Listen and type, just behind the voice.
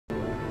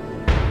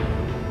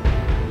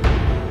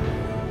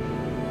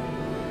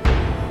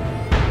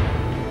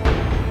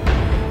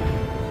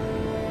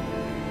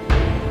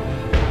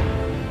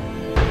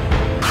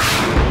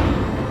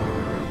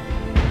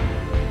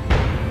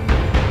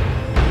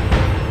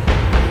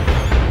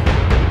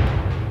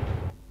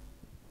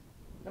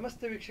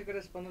ನಮಸ್ತೆ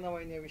ವೀಕ್ಷಕರೇ, ಸ್ಪಂದನ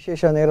ವಾಹಿನಿಯ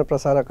ವಿಶೇಷ ನೇರ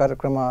ಪ್ರಸಾರ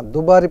ಕಾರ್ಯಕ್ರಮ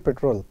ದುಬಾರಿ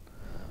ಪೆಟ್ರೋಲ್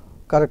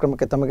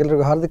ಕಾರ್ಯಕ್ರಮಕ್ಕೆ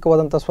ತಮಗೆಲ್ಲರಿಗೂ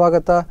ಹಾರ್ದಿಕವಾದಂಥ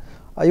ಸ್ವಾಗತ.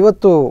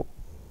 ಇವತ್ತು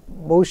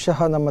ಬಹುಶಃ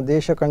ನಮ್ಮ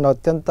ದೇಶ ಕಂಡ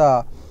ಅತ್ಯಂತ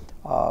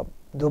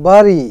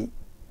ದುಬಾರಿ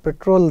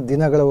ಪೆಟ್ರೋಲ್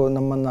ದಿನಗಳು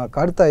ನಮ್ಮನ್ನು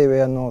ಕಾಡ್ತಾ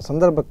ಇವೆ ಅನ್ನೋ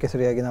ಸಂದರ್ಭಕ್ಕೆ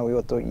ಸರಿಯಾಗಿ ನಾವು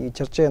ಇವತ್ತು ಈ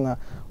ಚರ್ಚೆಯನ್ನು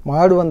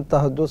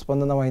ಮಾಡುವಂತಹದ್ದು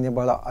ಸ್ಪಂದನ ವಾಹಿನಿ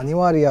ಬಹಳ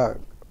ಅನಿವಾರ್ಯ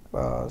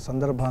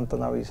ಸಂದರ್ಭ ಅಂತ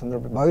ನಾವು ಈ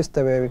ಸಂದರ್ಭ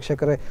ಭಾವಿಸ್ತೇವೆ.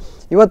 ವೀಕ್ಷಕರೇ,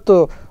 ಇವತ್ತು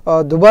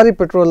ದುಬಾರಿ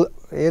ಪೆಟ್ರೋಲ್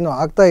ಏನು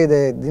ಆಗ್ತಾ ಇದೆ,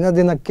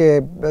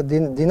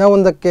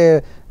 ದಿನವೊಂದಕ್ಕೆ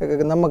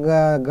ನಮ್ಮ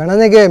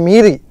ಗಣನೆಗೆ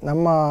ಮೀರಿ,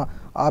 ನಮ್ಮ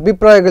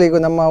ಅಭಿಪ್ರಾಯಗಳಿಗೂ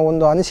ನಮ್ಮ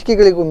ಒಂದು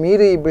ಅನಿಸಿಕೆಗಳಿಗೂ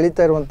ಮೀರಿ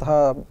ಬೆಳೀತಾ ಇರುವಂತಹ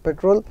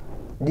ಪೆಟ್ರೋಲ್,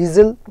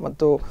 ಡೀಸೆಲ್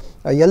ಮತ್ತು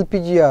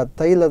LPGಯ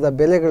ತೈಲದ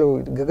ಬೆಲೆಗಳು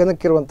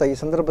ಗಗನಕ್ಕಿರುವಂಥ ಈ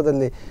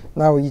ಸಂದರ್ಭದಲ್ಲಿ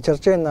ನಾವು ಈ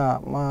ಚರ್ಚೆಯನ್ನು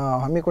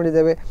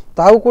ಹಮ್ಮಿಕೊಂಡಿದ್ದೇವೆ.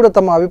 ತಾವು ಕೂಡ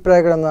ತಮ್ಮ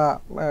ಅಭಿಪ್ರಾಯಗಳನ್ನು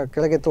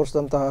ಕೆಳಗೆ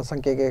ತೋರಿಸಿದಂತಹ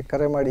ಸಂಖ್ಯೆಗೆ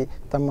ಕರೆ ಮಾಡಿ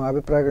ತಮ್ಮ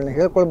ಅಭಿಪ್ರಾಯಗಳನ್ನ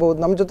ಹೇಳ್ಕೊಳ್ಬೋದು.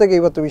 ನಮ್ಮ ಜೊತೆಗೆ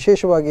ಇವತ್ತು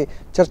ವಿಶೇಷವಾಗಿ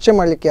ಚರ್ಚೆ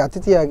ಮಾಡಲಿಕ್ಕೆ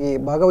ಅತಿಥಿಯಾಗಿ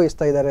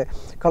ಭಾಗವಹಿಸ್ತಾ ಇದ್ದಾರೆ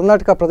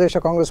ಕರ್ನಾಟಕ ಪ್ರದೇಶ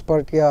ಕಾಂಗ್ರೆಸ್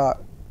ಪಾರ್ಟಿಯ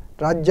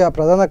ರಾಜ್ಯ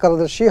ಪ್ರಧಾನ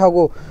ಕಾರ್ಯದರ್ಶಿ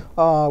ಹಾಗೂ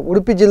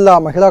ಉಡುಪಿ ಜಿಲ್ಲಾ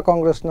ಮಹಿಳಾ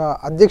ಕಾಂಗ್ರೆಸ್ನ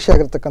ಅಧ್ಯಕ್ಷೆ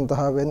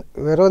ಆಗಿರ್ತಕ್ಕಂತಹ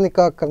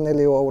ವೆರೋನಿಕಾ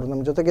ಕರ್ನೆಲಿಯೋ ಅವರು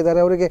ನಮ್ಮ ಜೊತೆಗಿದ್ದಾರೆ.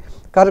 ಅವರಿಗೆ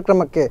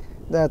ಕಾರ್ಯಕ್ರಮಕ್ಕೆ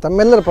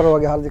ತಮ್ಮೆಲ್ಲರ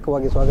ಪರವಾಗಿ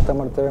ಹಾರ್ದಿಕವಾಗಿ ಸ್ವಾಗತ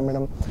ಮಾಡ್ತೇವೆ.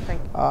 ಮೇಡಮ್,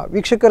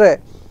 ವೀಕ್ಷಕರೇ,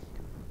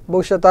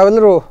 ಬಹುಶಃ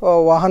ತಾವೆಲ್ಲರೂ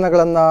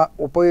ವಾಹನಗಳನ್ನು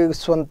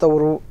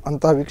ಉಪಯೋಗಿಸುವಂಥವರು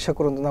ಅಂತಹ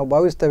ವೀಕ್ಷಕರು ಅಂತ ನಾವು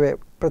ಭಾವಿಸ್ತೇವೆ.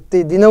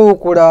 ಪ್ರತಿ ದಿನವೂ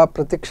ಕೂಡ,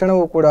 ಪ್ರತಿ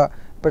ಕ್ಷಣವೂ ಕೂಡ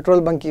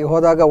ಪೆಟ್ರೋಲ್ ಬಂಕಿಗೆ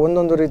ಹೋದಾಗ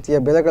ಒಂದೊಂದು ರೀತಿಯ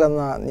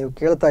ಬೆಲೆಗಳನ್ನು ನೀವು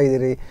ಕೇಳ್ತಾ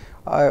ಇದ್ದೀರಿ.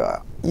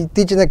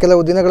 ಇತ್ತೀಚಿನ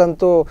ಕೆಲವು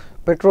ದಿನಗಳಂತೂ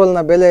ಪೆಟ್ರೋಲ್ನ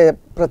ಬೆಲೆ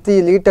ಪ್ರತಿ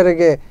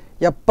ಲೀಟರಿಗೆ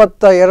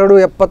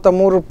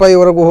 72-73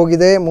 ರೂಪಾಯಿವರೆಗೂ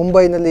ಹೋಗಿದೆ.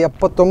 ಮುಂಬೈನಲ್ಲಿ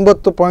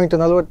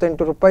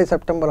 79.48 ರೂಪಾಯಿ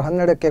ಸೆಪ್ಟೆಂಬರ್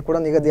 12ಕ್ಕೆ ಕೂಡ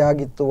ನಿಗದಿ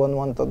ಆಗಿತ್ತು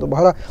ಅನ್ನುವಂಥದ್ದು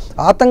ಬಹಳ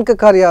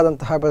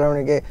ಆತಂಕಕಾರಿಯಾದಂತಹ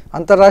ಬೆಳವಣಿಗೆ.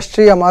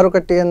 ಅಂತಾರಾಷ್ಟ್ರೀಯ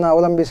ಮಾರುಕಟ್ಟೆಯನ್ನು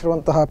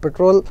ಅವಲಂಬಿಸಿರುವಂತಹ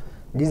ಪೆಟ್ರೋಲ್,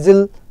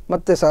 ಡೀಸೆಲ್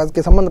ಮತ್ತು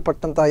ಅದಕ್ಕೆ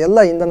ಸಂಬಂಧಪಟ್ಟಂತಹ ಎಲ್ಲ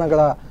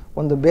ಇಂಧನಗಳ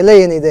ಒಂದು ಬೆಲೆ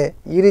ಏನಿದೆ,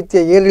 ಈ ರೀತಿಯ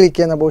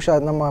ಏರಿಳಿಕೆಯನ್ನು ಬಹುಶಃ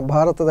ನಮ್ಮ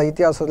ಭಾರತದ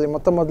ಇತಿಹಾಸದಲ್ಲಿ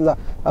ಮೊದಲ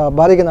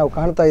ಬಾರಿಗೆ ನಾವು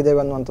ಕಾಣ್ತಾ ಇದ್ದೇವೆ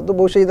ಅನ್ನುವಂಥದ್ದು.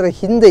 ಬಹುಶಃ ಇದರ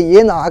ಹಿಂದೆ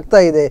ಏನು ಆಗ್ತಾ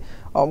ಇದೆ,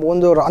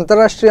 ಒಂದು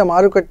ಅಂತಾರಾಷ್ಟ್ರೀಯ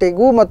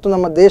ಮಾರುಕಟ್ಟೆಗೂ ಮತ್ತು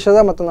ನಮ್ಮ ದೇಶದ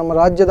ಮತ್ತು ನಮ್ಮ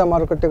ರಾಜ್ಯದ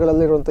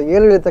ಮಾರುಕಟ್ಟೆಗಳಲ್ಲಿರುವಂಥ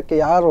ಏರಿಳಿತಕ್ಕೆ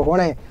ಯಾರು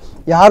ಹೊಣೆ,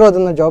 ಯಾರು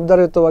ಅದನ್ನು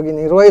ಜವಾಬ್ದಾರಿಯುತವಾಗಿ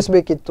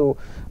ನಿರ್ವಹಿಸಬೇಕಿತ್ತು,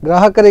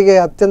 ಗ್ರಾಹಕರಿಗೆ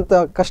ಅತ್ಯಂತ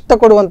ಕಷ್ಟ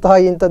ಕೊಡುವಂತಹ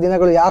ಇಂಥ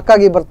ದಿನಗಳು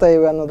ಯಾಕಾಗಿ ಬರ್ತಾ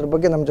ಇವೆ ಅನ್ನೋದ್ರ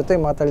ಬಗ್ಗೆ ನಮ್ಮ ಜೊತೆ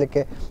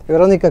ಮಾತಾಡಲಿಕ್ಕೆ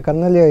ವೆರೋನಿಕಾ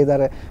ಕರ್ನೆಲಿಯೋ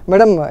ಇದ್ದಾರೆ.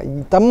 ಮೇಡಮ್,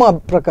 ತಮ್ಮ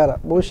ಪ್ರಕಾರ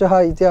ಬಹುಶಃ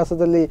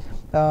ಇತಿಹಾಸದಲ್ಲಿ,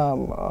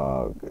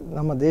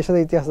 ನಮ್ಮ ದೇಶದ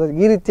ಇತಿಹಾಸದಲ್ಲಿ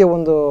ಈ ರೀತಿಯ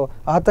ಒಂದು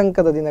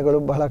ಆತಂಕದ ದಿನಗಳು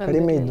ಬಹಳ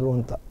ಕಡಿಮೆ ಇದ್ವು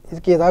ಅಂತ,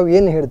 ಇದಕ್ಕೆ ತಾವು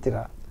ಏನು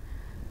ಹೇಳ್ತೀರಾ?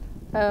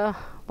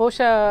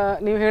 ಬಹುಶಃ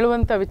ನೀವು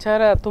ಹೇಳುವಂಥ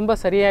ವಿಚಾರ ತುಂಬ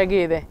ಸರಿಯಾಗಿ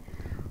ಇದೆ.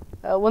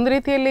 ಒಂದು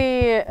ರೀತಿಯಲ್ಲಿ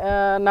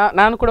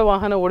ನಾನು ಕೂಡ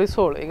ವಾಹನ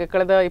ಓಡಿಸೋಳು. ಈಗ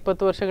ಕಳೆದ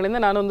 20 ವರ್ಷಗಳಿಂದ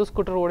ನಾನೊಂದು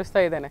ಸ್ಕೂಟರ್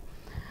ಓಡಿಸ್ತಾ ಇದ್ದೇನೆ.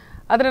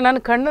 ಆದರೆ ನಾನು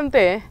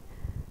ಕಂಡಂತೆ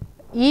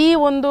ಈ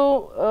ಒಂದು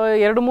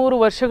 2-3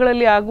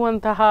 ವರ್ಷಗಳಲ್ಲಿ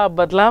ಆಗುವಂತಹ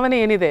ಬದಲಾವಣೆ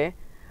ಏನಿದೆ,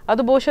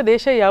 ಅದು ಬಹುಶಃ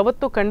ದೇಶ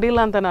ಯಾವತ್ತೂ ಕಂಡಿಲ್ಲ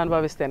ಅಂತ ನಾನು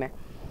ಭಾವಿಸ್ತೇನೆ.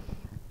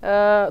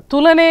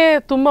 ತುಲನೆ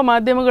ತುಂಬ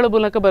ಮಾಧ್ಯಮಗಳ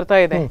ಮೂಲಕ ಬರ್ತಾ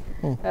ಇದೆ.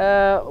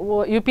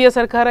 UPA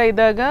ಸರ್ಕಾರ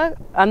ಇದ್ದಾಗ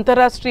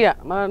ಅಂತಾರಾಷ್ಟ್ರೀಯ,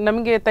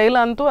 ನಮಗೆ ತೈಲ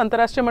ಅಂತೂ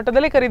ಅಂತಾರಾಷ್ಟ್ರೀಯ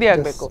ಮಟ್ಟದಲ್ಲಿ ಖರೀದಿ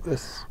ಆಗಬೇಕು.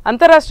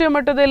 ಅಂತಾರಾಷ್ಟ್ರೀಯ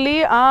ಮಟ್ಟದಲ್ಲಿ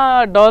ಆ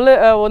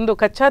ಒಂದು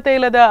ಕಚ್ಚಾ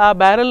ತೈಲದ ಆ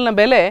ಬ್ಯಾರಲ್ನ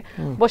ಬೆಲೆ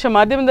ಬಹುಶಃ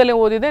ಮಾಧ್ಯಮದಲ್ಲಿ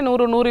ಓದಿದೆ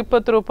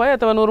 $100-120 ರೂಪಾಯಿ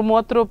ಅಥವಾ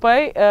 $130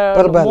 ರೂಪಾಯಿ,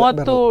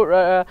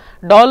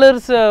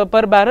 $30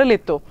 ಪರ್ ಬ್ಯಾರಲ್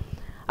ಇತ್ತು.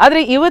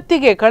 ಆದರೆ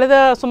ಇವತ್ತಿಗೆ ಕಳೆದ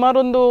ಸುಮಾರು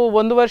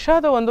ಒಂದು ವರ್ಷ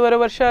ಅಥವಾ 1.5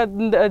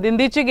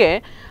 ವರ್ಷದಿಂದೀಚೆಗೆ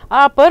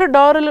ಆ ಪರ್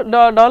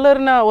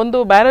ಡಾಲರ್ನ ಒಂದು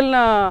ಬ್ಯಾರಲ್ನ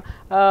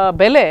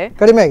ಬೆಲೆ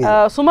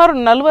ಸುಮಾರು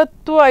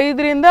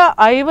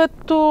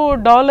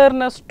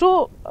 $45-50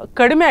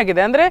 ಕಡಿಮೆ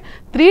ಆಗಿದೆ. ಅಂದರೆ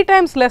 3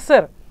 times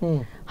ಲೆಸ್ಸರ್.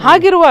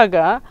 ಹಾಗಿರುವಾಗ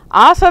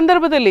ಆ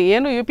ಸಂದರ್ಭದಲ್ಲಿ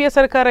ಏನು UPA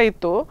ಸರ್ಕಾರ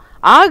ಇತ್ತು,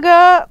 ಆಗ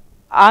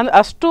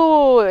ಅಷ್ಟು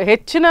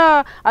ಹೆಚ್ಚಿನ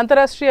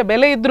ಅಂತಾರಾಷ್ಟ್ರೀಯ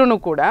ಬೆಲೆ ಇದ್ರೂ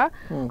ಕೂಡ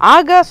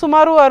ಆಗ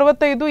ಸುಮಾರು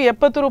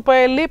 65-70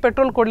 ರೂಪಾಯಿಯಲ್ಲಿ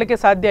ಪೆಟ್ರೋಲ್ ಕೊಡಲಿಕ್ಕೆ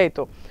ಸಾಧ್ಯ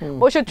ಆಯಿತು.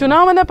 ಬಹುಶಃ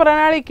ಚುನಾವಣಾ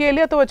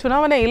ಪ್ರಣಾಳಿಕೆಯಲ್ಲಿ ಅಥವಾ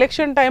ಚುನಾವಣಾ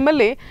ಇಲೆಕ್ಷನ್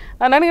ಟೈಮಲ್ಲಿ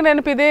ನನಗೆ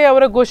ನೆನಪಿದೆ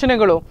ಅವರ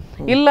ಘೋಷಣೆಗಳು,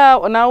 ಇಲ್ಲ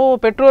ನಾವು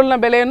ಪೆಟ್ರೋಲ್ನ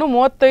ಬೆಲೆಯನ್ನು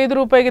 35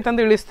 ರೂಪಾಯಿಗೆ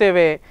ತಂದು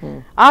ಇಳಿಸ್ತೇವೆ,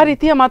 ಆ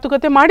ರೀತಿಯ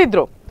ಮಾತುಕತೆ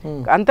ಮಾಡಿದ್ರು.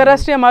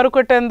 ಅಂತಾರಾಷ್ಟ್ರೀಯ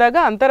ಮಾರುಕಟ್ಟೆ ಅಂದಾಗ,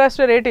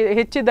 ಅಂತಾರಾಷ್ಟ್ರೀಯ ರೇಟ್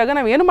ಹೆಚ್ಚಿದ್ದಾಗ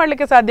ನಾವು ಏನು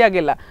ಮಾಡಲಿಕ್ಕೆ ಸಾಧ್ಯ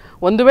ಆಗಿಲ್ಲ.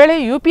 ಒಂದು ವೇಳೆ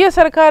UPA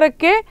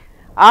ಸರ್ಕಾರಕ್ಕೆ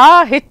ಆ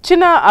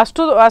ಹೆಚ್ಚಿನ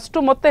ಅಷ್ಟು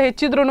ಮೊತ್ತ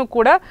ಹೆಚ್ಚಿದ್ರೂ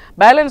ಕೂಡ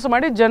ಬ್ಯಾಲೆನ್ಸ್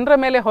ಮಾಡಿ ಜನರ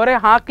ಮೇಲೆ ಹೊರೆ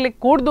ಹಾಕ್ಲಿಕ್ಕೆ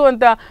ಕೂಡ್ದು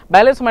ಅಂತ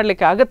ಬ್ಯಾಲೆನ್ಸ್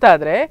ಮಾಡ್ಲಿಕ್ಕೆ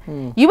ಆಗತ್ತಾದ್ರೆ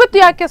ಇವತ್ತು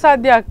ಯಾಕೆ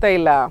ಸಾಧ್ಯ ಆಗ್ತಾ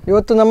ಇಲ್ಲ?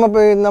 ಇವತ್ತು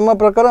ನಮ್ಮ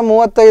ಪ್ರಕಾರ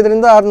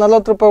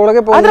 35-40 ರೂಪಾಯಿ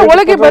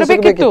ಒಳಗೆ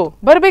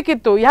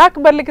ಬರ್ಬೇಕಿತ್ತು. ಯಾಕೆ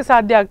ಬರ್ಲಿಕ್ಕೆ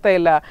ಸಾಧ್ಯ ಆಗ್ತಾ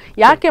ಇಲ್ಲ?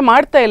 ಯಾಕೆ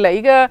ಮಾಡ್ತಾ ಇಲ್ಲ?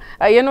 ಈಗ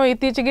ಏನೋ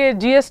ಇತ್ತೀಚೆಗೆ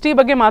GST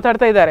ಬಗ್ಗೆ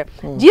ಮಾತಾಡ್ತಾ ಇದ್ದಾರೆ.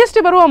 GST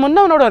ಬರುವ ಮುನ್ನ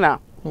ನೋಡೋಣ.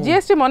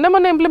 GST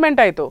ಮೊನ್ನೆ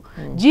ಇಂಪ್ಲಿಮೆಂಟ್ ಆಯ್ತು.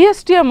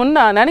 GSTಯ ಮುನ್ನ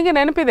ನನಗೆ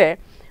ನೆನಪಿದೆ,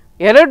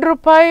 2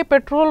 ರೂಪಾಯಿ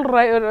ಪೆಟ್ರೋಲ್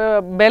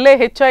ಬೆಲೆ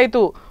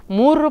ಹೆಚ್ಚಾಯಿತು,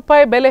 3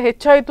 ರೂಪಾಯಿ ಬೆಲೆ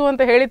ಹೆಚ್ಚಾಯಿತು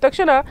ಅಂತ ಹೇಳಿದ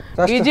ತಕ್ಷಣ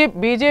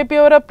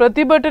ಬಿಜೆಪಿಯವರ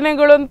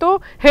ಪ್ರತಿಭಟನೆಗಳಂತೂ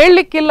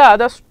ಹೇಳಲಿಕ್ಕಿಲ್ಲ,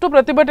 ಅದಷ್ಟು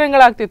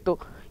ಪ್ರತಿಭಟನೆಗಳಾಗ್ತಿತ್ತು.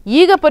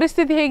 ಈಗ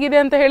ಪರಿಸ್ಥಿತಿ ಹೇಗಿದೆ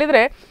ಅಂತ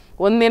ಹೇಳಿದರೆ,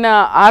 ಒಂದಿನ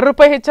 6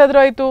 ರೂಪಾಯಿ ಹೆಚ್ಚಾದರೂ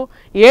ಆಯಿತು,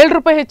 7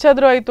 ರೂಪಾಯಿ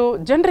ಹೆಚ್ಚಾದರೂ ಆಯಿತು,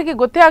 ಜನರಿಗೆ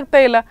ಗೊತ್ತೇ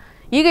ಆಗ್ತಾ ಇಲ್ಲ.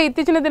 ಈಗ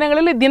ಇತ್ತೀಚಿನ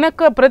ದಿನಗಳಲ್ಲಿ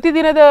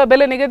ಪ್ರತಿದಿನದ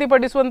ಬೆಲೆ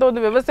ನಿಗದಿಪಡಿಸುವಂಥ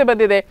ಒಂದು ವ್ಯವಸ್ಥೆ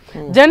ಬಂದಿದೆ.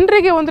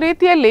 ಜನರಿಗೆ ಒಂದು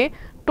ರೀತಿಯಲ್ಲಿ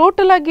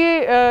ಟೋಟಲ್ ಆಗಿ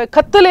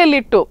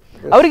ಕತ್ತಲೆಯಲ್ಲಿಟ್ಟು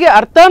ಅವರಿಗೆ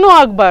ಅರ್ಥನೂ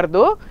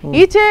ಆಗಬಾರ್ದು.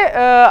 ಈಚೆ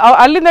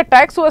ಅಲ್ಲಿಂದ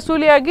ಟ್ಯಾಕ್ಸ್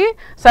ವಸೂಲಿಯಾಗಿ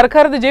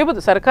ಸರ್ಕಾರದ ಜೇಬು,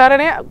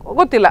 ಸರ್ಕಾರನೇ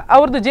ಗೊತ್ತಿಲ್ಲ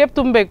ಅವ್ರದ್ದು ಜೇಬು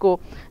ತುಂಬಬೇಕು,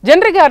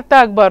 ಜನರಿಗೆ ಅರ್ಥ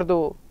ಆಗಬಾರ್ದು.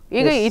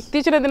 ಈಗ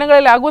ಇತ್ತೀಚಿನ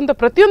ದಿನಗಳಲ್ಲಿ ಆಗುವಂತ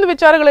ಪ್ರತಿಯೊಂದು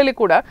ವಿಚಾರಗಳಲ್ಲಿ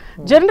ಕೂಡ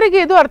ಜನರಿಗೆ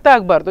ಇದು ಅರ್ಥ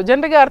ಆಗಬಾರ್ದು.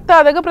 ಜನರಿಗೆ ಅರ್ಥ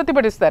ಆದಾಗ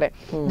ಪ್ರತಿಭಟಿಸ್ತಾರೆ,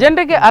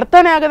 ಜನರಿಗೆ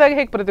ಅರ್ಥನೇ ಆಗದಾಗ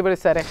ಹೇಗೆ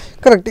ಪ್ರತಿಭಟಿಸ್ತಾರೆ?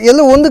 ಕರೆಕ್ಟ್.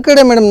 ಎಲ್ಲ ಒಂದು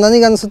ಕಡೆ ಮೇಡಮ್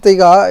ನನಗೆ ಅನಿಸುತ್ತೆ,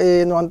 ಈಗ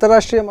ಏನು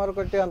ಅಂತಾರಾಷ್ಟ್ರೀಯ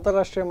ಮಾರುಕಟ್ಟೆ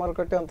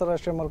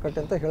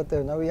ಅಂತ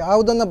ಹೇಳ್ತೇವೆ ನಾವು.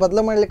 ಯಾವುದನ್ನು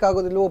ಬದಲು ಮಾಡ್ಲಿಕ್ಕೆ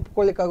ಆಗೋದಿಲ್ಲ,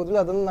 ಒಪ್ಕೊಳ್ಳಿಕ್ಕೆ ಆಗೋದಿಲ್ಲ,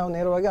 ಅದನ್ನು ನಾವು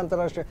ನೇರವಾಗಿ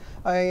ಅಂತಾರಾಷ್ಟ್ರೀಯ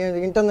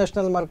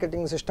ಇಂಟರ್ನ್ಯಾಷನಲ್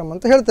ಮಾರ್ಕೆಟಿಂಗ್ ಸಿಸ್ಟಮ್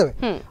ಅಂತ ಹೇಳ್ತೇವೆ.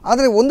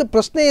 ಆದರೆ ಒಂದು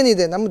ಪ್ರಶ್ನೆ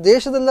ಏನಿದೆ, ನಮ್ಮ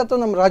ದೇಶದಲ್ಲಿ ಅಥವಾ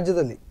ನಮ್ಮ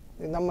ರಾಜ್ಯದಲ್ಲಿ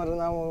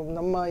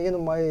ನಮ್ಮ ಏನು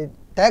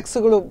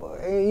ಟ್ಯಾಕ್ಸ್ಗಳು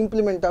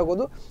ಇಂಪ್ಲಿಮೆಂಟ್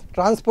ಆಗೋದು,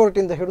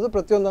 ಟ್ರಾನ್ಸ್ಪೋರ್ಟಿಂದ ಹಿಡಿದು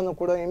ಪ್ರತಿಯೊಂದನ್ನು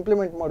ಕೂಡ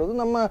ಇಂಪ್ಲಿಮೆಂಟ್ ಮಾಡೋದು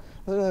ನಮ್ಮ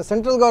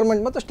ಸೆಂಟ್ರಲ್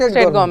ಗೌರ್ಮೆಂಟ್ ಮತ್ತು ಸ್ಟೇಟ್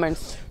ಗೌರ್ಮೆಂಟ್.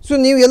 ಸೊ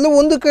ನೀವು ಎಲ್ಲೋ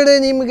ಒಂದು ಕಡೆ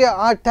ನಿಮಗೆ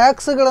ಆ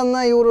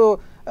ಟ್ಯಾಕ್ಸ್ಗಳನ್ನು ಇವರು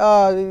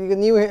ಈಗ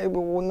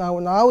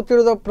ನಾವು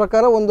ತಿಳಿದ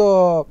ಪ್ರಕಾರ ಒಂದು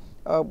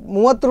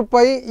 30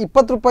 ರೂಪಾಯಿ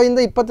 20 ರೂಪಾಯಿಂದ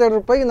 22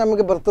 ರೂಪಾಯಿಗೆ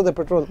ನಮಗೆ ಬರ್ತದೆ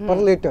ಪೆಟ್ರೋಲ್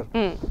ಪರ್ ಲೀಟರ್.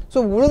 ಸೊ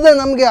ಉಳಿದ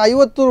ನಮಗೆ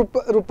 50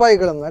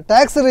 ರೂಪಾಯಿಗಳನ್ನ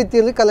ಟ್ಯಾಕ್ಸ್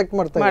ರೀತಿಯಲ್ಲಿ ಕಲೆಕ್ಟ್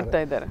ಮಾಡ್ತಾ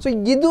ಇದ್ದಾರೆ. ಸೊ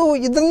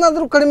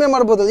ಇದನ್ನಾದ್ರೂ ಕಡಿಮೆ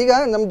ಮಾಡ್ಬೋದಲ್ಲ? ಈಗ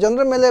ನಮ್ಮ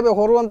ಜನರ ಮೇಲೆ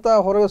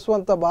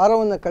ಹೊರಗಿಸುವಂತ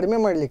ಭಾರವನ್ನು ಕಡಿಮೆ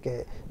ಮಾಡಲಿಕ್ಕೆ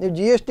ನೀವು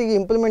GST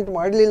ಇಂಪ್ಲಿಮೆಂಟ್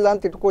ಮಾಡಲಿಲ್ಲ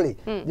ಅಂತ ಇಟ್ಕೊಳ್ಳಿ,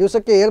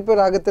 ದಿವಸಕ್ಕೆ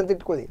ಏರ್ಪೇರ್ ಆಗುತ್ತೆ ಅಂತ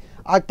ಇಟ್ಕೊಳ್ಳಿ,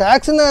 ಆ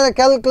ಟ್ಯಾಕ್ಸ್ ನ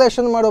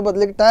ಕ್ಯಾಲ್ಕುಲೇಷನ್ ಮಾಡೋ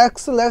ಬದಲಿಗೆ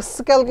ಟ್ಯಾಕ್ಸ್ ಲೆಸ್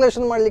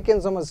ಕ್ಯಾಲ್ಕುಲೇಷನ್ ಮಾಡ್ಲಿಕ್ಕೆ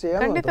ಏನು ಸಮಸ್ಯೆ?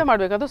 ಖಂಡಿತ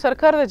ಮಾಡ್ಬೇಕು, ಅದು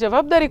ಸರ್ಕಾರದ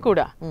ಜವಾಬ್ದಾರಿ ಕೂಡ.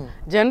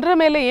 ಜನರ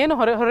ಮೇಲೆ ಏನು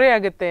ಹೊರೆ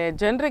ಆಗುತ್ತೆ,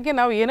 ಜನರಿಗೆ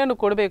ನಾವು ಏನನ್ನು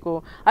ಕೊಡಬೇಕು,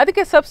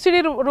 ಅದಕ್ಕೆ ಸಬ್ಸಿಡಿ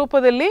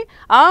ರೂಪದಲ್ಲಿ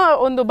ಆ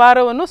ಒಂದು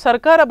ಭಾರವನ್ನು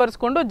ಸರ್ಕಾರ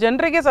ಬರೆಸ್ಕೊಂಡು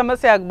ಜನರಿಗೆ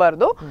ಸಮಸ್ಯೆ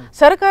ಆಗಬಾರ್ದು,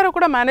 ಸರ್ಕಾರ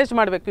ಕೂಡ ಮ್ಯಾನೇಜ್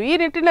ಮಾಡಬೇಕು. ಈ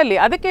ನಿಟ್ಟಿನಲ್ಲಿ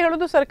ಅದಕ್ಕೆ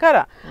ಹೇಳೋದು ಸರ್ಕಾರ,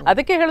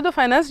 ಅದಕ್ಕೆ ಹೇಳೋದು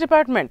ಫೈನಾನ್ಸ್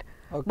ಡಿಪಾರ್ಟ್ಮೆಂಟ್.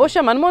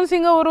 ಬಹುಶಃ ಮನಮೋಹನ್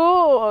ಸಿಂಗ್ ಅವರು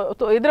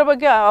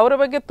ಅವರ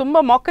ಬಗ್ಗೆ ತುಂಬಾ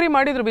ಮಾಕ್ರಿ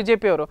ಮಾಡಿದ್ರು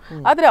ಬಿಜೆಪಿ ಅವರು.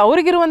 ಆದ್ರೆ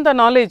ಅವರಿಗಿರುವಂತ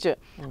ನಾಲೆಜ್,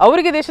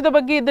 ಅವರಿಗೆ ದೇಶದ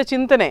ಬಗ್ಗೆ ಇದ್ದ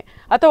ಚಿಂತನೆ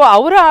ಅಥವಾ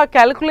ಅವರ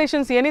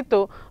ಕ್ಯಾಲ್ಕುಲೇಷನ್ಸ್ ಏನಿತ್ತು,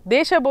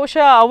 ದೇಶ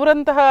ಬಹುಶಃ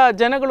ಅವರಂತಹ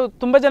ಜನಗಳು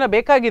ತುಂಬಾ ಜನ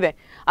ಬೇಕಾಗಿದೆ,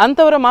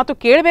 ಅಂತವರ ಮಾತು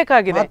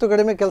ಕೇಳಬೇಕಾಗಿದೆ.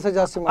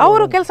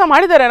 ಅವರು ಕೆಲಸ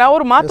ಮಾಡಿದ್ದಾರೆ,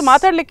 ಅವ್ರು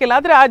ಮಾತಾಡ್ಲಿಕ್ಕಿಲ್ಲ,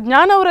 ಆದ್ರೆ ಆ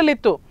ಜ್ಞಾನ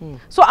ಅವರಲ್ಲಿತ್ತು.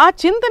 ಸೊ ಆ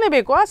ಚಿಂತನೆ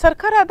ಬೇಕು, ಆ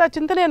ಸರ್ಕಾರ ಆ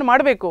ಚಿಂತನೆಯನ್ನು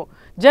ಮಾಡಬೇಕು.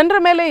 ಜನರ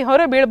ಮೇಲೆ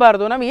ಹೊರೆ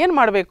ಬೀಳಬಾರ್ದು, ನಾವು ಏನ್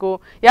ಮಾಡಬೇಕು,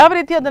 ಯಾವ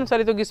ರೀತಿ ಅದನ್ನು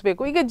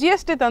ಸರಿದೂಗಿಸಬೇಕು. ಈಗ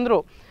GST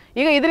ತಂದ್ರು,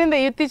 ಈಗ ಇದರಿಂದ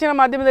ಇತ್ತೀಚಿನ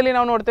ಮಾಧ್ಯಮದಲ್ಲಿ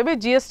ನಾವು ನೋಡ್ತೇವೆ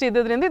GST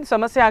ಇದ್ರಿಂದ ಇದು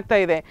ಸಮಸ್ಯೆ ಆಗ್ತಾ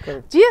ಇದೆ.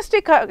 GST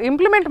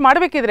ಇಂಪ್ಲಿಮೆಂಟ್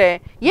ಮಾಡಬೇಕಿದ್ರೆ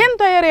ಏನ್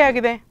ತಯಾರಿ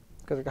ಆಗಿದೆ?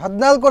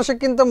 14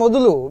 ವರ್ಷಕ್ಕಿಂತ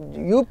ಮೊದಲು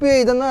UPI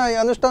ಇದನ್ನ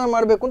ಅನುಷ್ಠಾನ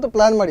ಮಾಡಬೇಕು ಅಂತ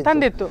ಪ್ಲಾನ್ ಮಾಡಿ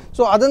ತಂದಿತ್ತು.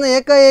 ಸೊ ಅದನ್ನ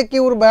ಏಕಾಏಕಿ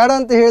ಇವರು ಬೇಡ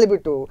ಅಂತ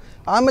ಹೇಳಿಬಿಟ್ಟು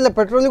ಆಮೇಲೆ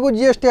ಪೆಟ್ರೋಲಿಗೂ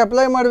GST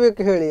ಅಪ್ಲೈ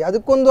ಮಾಡಬೇಕು ಹೇಳಿ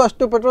ಅದಕ್ಕೊಂದು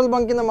ಅಷ್ಟು ಪೆಟ್ರೋಲ್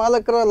ಬಂಕಿನ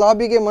ಮಾಲಕರ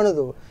ಲಾಬಿಗೆ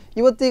ಮಣಿದು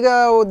ಇವತ್ತೀಗ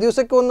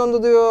ದಿವಸಕ್ಕೆ ಒಂದೊಂದು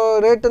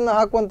ರೇಟನ್ನು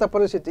ಹಾಕುವಂಥ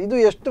ಪರಿಸ್ಥಿತಿ, ಇದು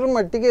ಎಷ್ಟರ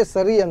ಮಟ್ಟಿಗೆ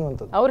ಸರಿ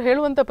ಅನ್ನುವಂಥದ್ದು? ಅವ್ರು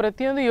ಹೇಳುವಂಥ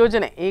ಪ್ರತಿಯೊಂದು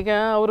ಯೋಜನೆ, ಈಗ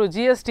ಅವರು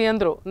GST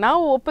ಅಂದರು,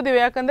 ನಾವು ಒಪ್ಪಿದೆವು.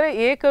 ಯಾಕಂದರೆ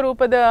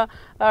ಏಕರೂಪದ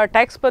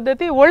ಟ್ಯಾಕ್ಸ್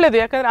ಪದ್ಧತಿ ಒಳ್ಳೆಯದು,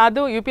 ಯಾಕಂದರೆ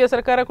ಅದು UPA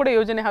ಸರ್ಕಾರ ಕೂಡ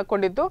ಯೋಜನೆ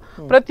ಹಾಕ್ಕೊಂಡಿತ್ತು.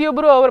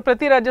 ಪ್ರತಿಯೊಬ್ಬರು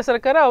ಪ್ರತಿ ರಾಜ್ಯ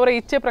ಸರ್ಕಾರ ಅವರ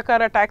ಇಚ್ಛೆ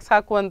ಪ್ರಕಾರ ಟ್ಯಾಕ್ಸ್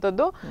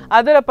ಹಾಕುವಂಥದ್ದು,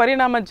 ಅದರ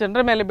ಪರಿಣಾಮ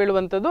ಜನರ ಮೇಲೆ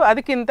ಬೀಳುವಂಥದ್ದು.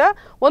 ಅದಕ್ಕಿಂತ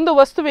ಒಂದು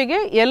ವಸ್ತುವಿಗೆ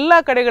ಎಲ್ಲ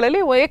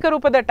ಕಡೆಗಳಲ್ಲಿ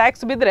ಏಕರೂಪದ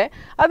ಟ್ಯಾಕ್ಸ್ ಬಿದ್ದರೆ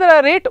ಅದರ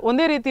ರೇಟ್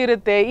ಒಂದೇ ರೀತಿ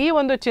ಇರುತ್ತೆ. ಈ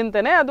ಒಂದು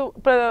ಚಿಂತನೆ ಅದು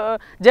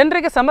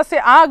ಜನರಿಗೆ ಸಮಸ್ಯೆ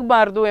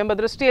ಆಗಬಾರ್ದು ಎಂಬ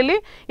ದೃಷ್ಟಿಯಲ್ಲಿ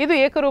ಇದು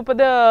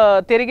ಏಕರೂಪದ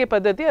ತೆರಿಗೆ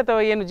ಪದ್ಧತಿ ಅಥವಾ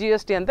ಏನು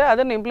GST ಅಂತ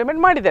ಅದನ್ನು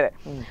ಇಂಪ್ಲಿಮೆಂಟ್ ಮಾಡಿದ್ದಾರೆ.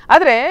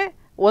 ಆದರೆ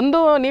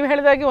ನೀವು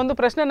ಹೇಳಿದಾಗೆ ಒಂದು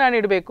ಪ್ರಶ್ನೆ ನಾನು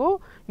ಇಡಬೇಕು.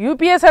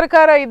 UPA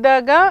ಸರ್ಕಾರ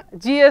ಇದ್ದಾಗ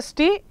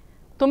GST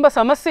ತುಂಬ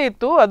ಸಮಸ್ಯೆ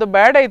ಇತ್ತು, ಅದು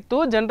ಬೇಡ ಇತ್ತು,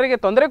 ಜನರಿಗೆ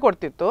ತೊಂದರೆ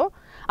ಕೊಡ್ತಿತ್ತು.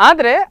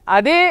 ಆದರೆ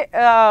ಅದೇ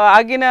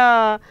ಆಗಿನ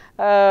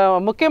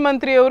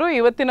ಮುಖ್ಯಮಂತ್ರಿಯವರು,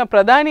 ಇವತ್ತಿನ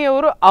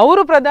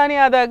ಅವರು ಪ್ರಧಾನಿ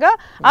ಆದಾಗ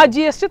ಆ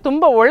GST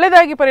ತುಂಬ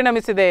ಒಳ್ಳೆಯದಾಗಿ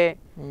ಪರಿಣಮಿಸಿದೆ.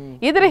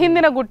 ಇದರ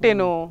ಹಿಂದಿನ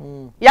ಗುಟ್ಟೇನು,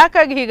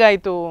 ಯಾಕಾಗಿ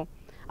ಹೀಗಾಯಿತು?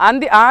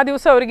 ಆ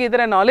ದಿವಸ ಅವರಿಗೆ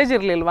ಇದರ ನಾಲೆಜ್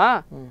ಇರಲಿಲ್ವಾ,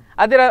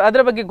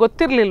 ಅದರ ಬಗ್ಗೆ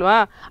ಗೊತ್ತಿರಲಿಲ್ವಾ,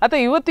 ಅಥವಾ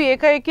ಇವತ್ತು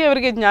ಏಕಾಏಕಿ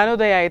ಅವರಿಗೆ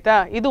ಜ್ಞಾನೋದಯ ಆಯಿತಾ?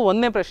 ಇದು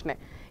ಒಂದನೇ ಪ್ರಶ್ನೆ.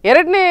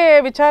 ಎರಡನೇ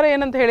ವಿಚಾರ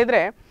ಏನಂತ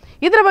ಹೇಳಿದರೆ,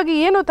 ಇದರ ಬಗ್ಗೆ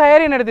ಏನು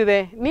ತಯಾರಿ ನಡೆದಿದೆ?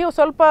 ನೀವು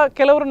ಸ್ವಲ್ಪ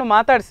ಕೆಲವರನ್ನು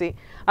ಮಾತಾಡಿಸಿ,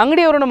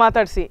 ಅಂಗಡಿಯವರನ್ನು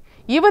ಮಾತಾಡಿಸಿ,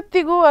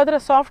 ಇವತ್ತಿಗೂ ಅದರ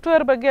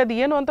ಸಾಫ್ಟ್ವೇರ್ ಬಗ್ಗೆ ಅದು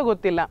ಏನು ಅಂತ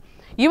ಗೊತ್ತಿಲ್ಲ,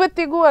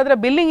 ಇವತ್ತಿಗೂ ಅದರ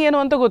ಬಿಲ್ಲಿಂಗ್ ಏನು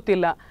ಅಂತ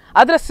ಗೊತ್ತಿಲ್ಲ,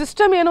 ಅದರ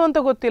ಸಿಸ್ಟಮ್ ಏನು ಅಂತ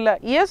ಗೊತ್ತಿಲ್ಲ.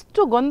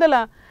 ಎಷ್ಟು ಗೊಂದಲ,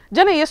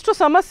 ಜನ ಎಷ್ಟು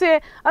ಸಮಸ್ಯೆ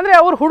ಅಂದರೆ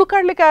ಅವ್ರು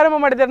ಹುಡುಕಾಡ್ಲಿಕ್ಕೆ ಆರಂಭ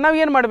ಮಾಡಿದ್ದಾರೆ. ನಾವು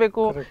ಏನು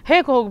ಮಾಡಬೇಕು,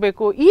 ಹೇಗೆ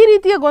ಹೋಗಬೇಕು, ಈ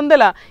ರೀತಿಯ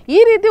ಗೊಂದಲ. ಈ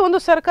ರೀತಿ ಒಂದು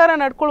ಸರ್ಕಾರ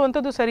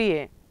ನಡ್ಕೊಳ್ಳುವಂಥದ್ದು ಸರಿಯೇ?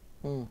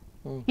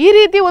 ಈ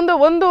ರೀತಿ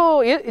ಒಂದು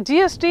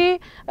GST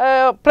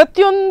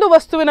ಪ್ರತಿಯೊಂದು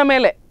ವಸ್ತುವಿನ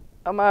ಮೇಲೆ,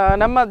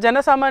 ನಮ್ಮ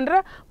ಜನಸಾಮಾನ್ಯರ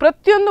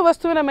ಪ್ರತಿಯೊಂದು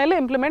ವಸ್ತುವಿನ ಮೇಲೆ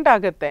ಇಂಪ್ಲಿಮೆಂಟ್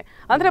ಆಗುತ್ತೆ.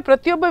 ಅಂದರೆ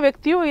ಪ್ರತಿಯೊಬ್ಬ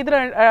ವ್ಯಕ್ತಿಯು ಇದರ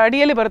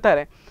ಅಡಿಯಲ್ಲಿ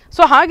ಬರ್ತಾರೆ.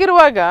 ಸೊ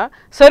ಹಾಗಿರುವಾಗ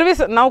ಸರ್ವಿಸ್,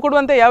 ನಾವು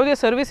ಕೊಡುವಂಥ ಯಾವುದೇ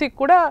ಸರ್ವಿಸಿಗೆ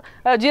ಕೂಡ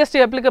GST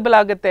ಅಪ್ಲಿಕಬಲ್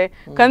ಆಗುತ್ತೆ.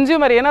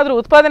 ಕನ್ಸ್ಯೂಮರ್ ಏನಾದರೂ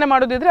ಉತ್ಪಾದನೆ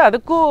ಮಾಡೋದಿದ್ರೆ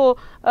ಅದಕ್ಕೂ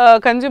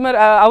ಕನ್ಸ್ಯೂಮರ್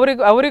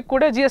ಅವ್ರಿಗೆ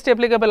ಕೂಡ GST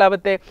ಅಪ್ಲಿಕಬಲ್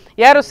ಆಗುತ್ತೆ.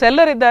 ಯಾರು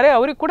ಸೆಲ್ಲರ್ ಇದ್ದಾರೆ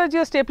ಅವ್ರಿಗೆ ಕೂಡ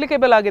GST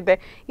ಅಪ್ಲಿಕೇಬಲ್ ಆಗುತ್ತೆ.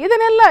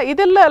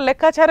 ಇದೆಲ್ಲ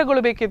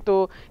ಲೆಕ್ಕಾಚಾರಗಳು ಬೇಕಿತ್ತು,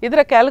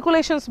 ಇದರ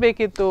ಕ್ಯಾಲ್ಕುಲೇಷನ್ಸ್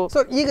ಬೇಕಿತ್ತು.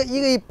 ಸೊ ಈಗ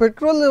ಈ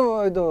ಪೆಟ್ರೋಲ್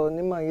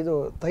ಇದು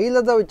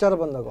ತೈಲದ ವಿಚಾರ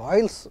ಬಂದಾಗ,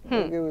 ಆಯಿಲ್ಸ್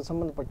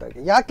ಸಂಬಂಧಪಟ್ಟಾಗ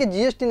ಯಾಕೆ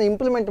GST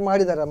ಇಂಪ್ಲಿಮೆಂಟ್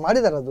ಮಾಡಿದಾರ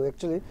ಅದು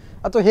ಆಕ್ಚುಲಿ,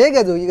 ಅಥವಾ ಹೇಗೆ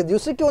ಅದು? ಈಗ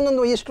ದಿವಸಕ್ಕೆ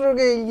ಒಂದೊಂದು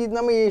ಇಷ್ಟರೊಳಗೆ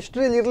ನಮ್ಮ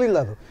ಹಿಸ್ಟ್ರಿಯಲ್ಲಿ ಇರಲಿಲ್ಲ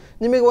ಅದು.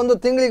 ನಿಮಗೆ ಒಂದು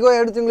ತಿಂಗಳಿಗೋ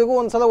 2 ತಿಂಗಳಿಗೂ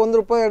ಒಂದ್ಸಲ 1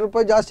 ರೂಪಾಯಿ 2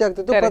 ರೂಪಾಯಿ ಜಾಸ್ತಿ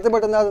ಆಗ್ತಿತ್ತು,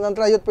 ಪ್ರತಿಭಟನೆ ಆದ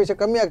ನಂತರ 50 ಪೈಸೆ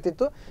ಕಮ್ಮಿ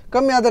ಆಗ್ತಿತ್ತು,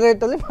 ಕಮ್ಮಿ ಆದ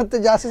ರೇಟಲ್ಲಿ ಮತ್ತೆ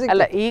ಜಾಸ್ತಿ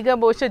ಅಲ್ಲ. ಈಗ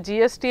ಬಹುಶಃ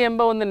GST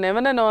ಎಂಬ ಒಂದು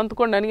ನೆವನನ್ನು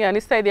ಅಂದ್ಕೊಂಡು ನನಗೆ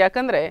ಅನಿಸ್ತಾ ಇದೆ.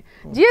 ಯಾಕಂದ್ರೆ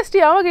GST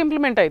ಯಾವಾಗ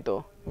ಇಂಪ್ಲಿಮೆಂಟ್ ಆಯ್ತು,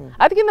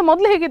 ಅದಕ್ಕಿಂತ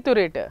ಮೊದಲು ಹೇಗಿತ್ತು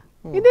ರೇಟ್?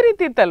 ಇದೇ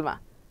ರೀತಿ ಇತ್ತಲ್ವಾ,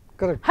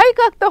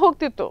 ಹೈಕ್ ಆಗ್ತಾ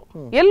ಹೋಗ್ತಿತ್ತು,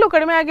 ಎಲ್ಲೂ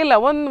ಕಡಿಮೆ ಆಗಿಲ್ಲ.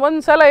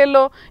 ಒಂದ್ಸಲ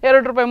ಎಲ್ಲೋ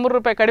 2 ರೂಪಾಯಿ 3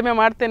 ರೂಪಾಯಿ ಕಡಿಮೆ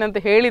ಮಾಡ್ತೇನೆ ಅಂತ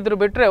ಹೇಳಿದ್ರು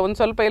ಬಿಟ್ರೆ, ಒಂದು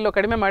ಸ್ವಲ್ಪ ಎಲ್ಲೋ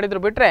ಕಡಿಮೆ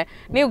ಮಾಡಿದ್ರು ಬಿಟ್ರೆ,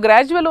 ನೀವು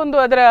ಗ್ರಾಜುವಲ್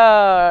ಅದರ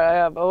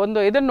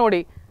ಇದನ್ನು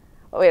ನೋಡಿ,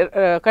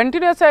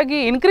 ಕಂಟಿನ್ಯೂಸ್ ಆಗಿ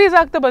ಇನ್ಕ್ರೀಸ್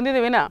ಆಗ್ತಾ ಬಂದಿದೆ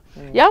ವಿನ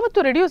ಯಾವತ್ತೂ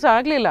ರಿಡ್ಯೂಸ್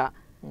ಆಗಲಿಲ್ಲ.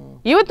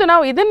 ಇವತ್ತು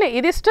ನಾವು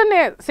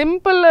ಇದಿಷ್ಟನ್ನೇ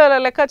ಸಿಂಪಲ್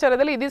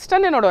ಲೆಕ್ಕಾಚಾರದಲ್ಲಿ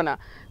ಇದಿಷ್ಟನ್ನೇ ನೋಡೋಣ.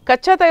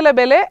 ಕಚ್ಚಾ ತೈಲ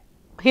ಬೆಲೆ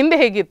ಹಿಂದೆ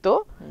ಹೇಗಿತ್ತು,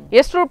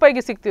 ಎಷ್ಟು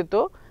ರೂಪಾಯಿಗೆ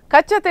ಸಿಗ್ತಿತ್ತು,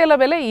 ಕಚ್ಚಾ ತೈಲ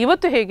ಬೆಲೆ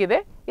ಇವತ್ತು ಹೇಗಿದೆ,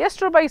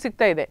 ಎಷ್ಟು ರೂಪಾಯಿಗೆ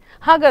ಸಿಗ್ತಾ ಇದೆ.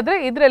 ಹಾಗಾದ್ರೆ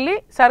ಇದರಲ್ಲಿ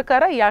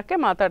ಸರ್ಕಾರ ಯಾಕೆ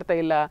ಮಾತಾಡ್ತಾ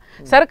ಇಲ್ಲ,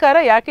 ಸರ್ಕಾರ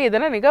ಯಾಕೆ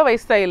ಇದನ್ನ ನಿಗಾ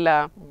ವಹಿಸ್ತಾ ಇಲ್ಲ?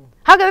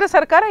 ಹಾಗಾದ್ರೆ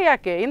ಸರ್ಕಾರ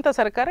ಯಾಕೆ, ಇಂಥ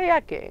ಸರ್ಕಾರ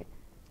ಯಾಕೆ?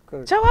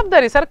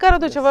 ಜವಾಬ್ದಾರಿ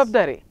ಸರ್ಕಾರದ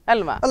ಜವಾಬ್ದಾರಿ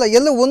ಅಲ್ವಾ? ಅಲ್ಲ,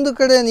 ಎಲ್ಲ ಒಂದು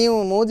ಕಡೆ ನೀವು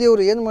ಮೋದಿ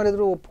ಅವರು ಏನು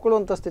ಮಾಡಿದ್ರು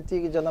ಒಪ್ಕೊಳ್ಳುವಂತ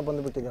ಸ್ಥಿತಿಗೆ ಜನ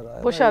ಬಂದುಬಿಟ್ಟಿದ್ದಾರೆ.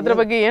 ಬಹುಶಃ ಅದ್ರ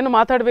ಬಗ್ಗೆ ಏನು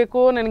ಮಾತಾಡಬೇಕು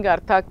ನನಗೆ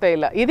ಅರ್ಥ ಆಗ್ತಾ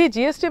ಇಲ್ಲ. ಇಡೀ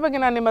GST ಬಗ್ಗೆ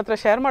ನಾನು ನಿಮ್ಮ ಹತ್ರ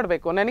ಶೇರ್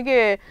ಮಾಡಬೇಕು. ನನಗೆ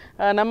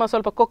ನಮ್ಮ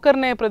ಸ್ವಲ್ಪ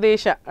ಕೊಕ್ಕರ್ನೆ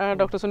ಪ್ರದೇಶ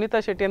ಡಾಕ್ಟರ್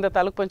ಸುನೀತಾ ಶೆಟ್ಟಿ ಅಂತ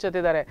ತಾಲೂಕ್ ಪಂಚಾಯತ್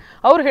ಇದ್ದಾರೆ,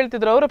 ಅವ್ರು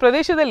ಹೇಳ್ತಿದ್ರು ಅವರ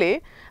ಪ್ರದೇಶದಲ್ಲಿ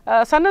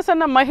ಸಣ್ಣ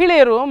ಸಣ್ಣ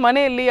ಮಹಿಳೆಯರು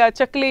ಮನೆಯಲ್ಲಿ ಆ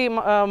ಚಕ್ಲಿ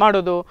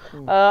ಮಾಡೋದು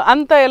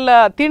ಅಂತ ಎಲ್ಲ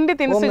ತಿಂಡಿ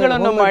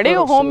ತಿನಿಸುಗಳನ್ನು ಮಾಡಿ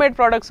ಹೋಮ್ ಮೇಡ್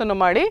ಪ್ರಾಡಕ್ಟ್ಸ್ ಅನ್ನು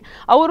ಮಾಡಿ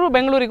ಅವರು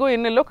ಬೆಂಗಳೂರಿಗೂ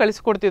ಇನ್ನೆಲ್ಲೋ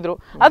ಕಳಿಸಿಕೊಡ್ತಿದ್ರು.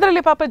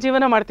 ಅದರಲ್ಲಿ ಪಾಪ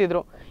ಜೀವನ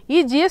ಮಾಡ್ತಿದ್ರು. ಈ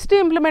GST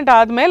ಇಂಪ್ಲಿಮೆಂಟ್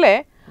ಆದಮೇಲೆ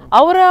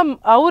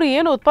ಅವರು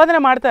ಏನು ಉತ್ಪಾದನೆ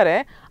ಮಾಡ್ತಾರೆ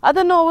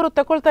ಅದನ್ನು ಅವರು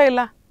ತಗೊಳ್ತಾ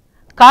ಇಲ್ಲ.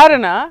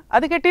 ಕಾರಣ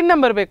ಅದಕ್ಕೆ ಟಿನ್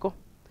ನಂಬರ್ ಬೇಕು.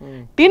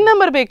 ಟಿನ್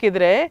ನಂಬರ್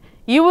ಬೇಕಿದ್ರೆ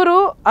ಇವರು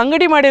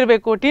ಅಂಗಡಿ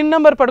ಮಾಡಿರಬೇಕು, ಟಿನ್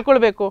ನಂಬರ್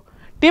ಪಡ್ಕೊಳ್ಬೇಕು.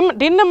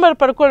 ಟಿನ್ ನಂಬರ್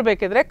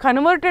ಪಡ್ಕೊಳ್ಬೇಕಿದ್ರೆ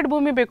ಕನ್ವರ್ಟೆಡ್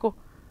ಭೂಮಿ ಬೇಕು,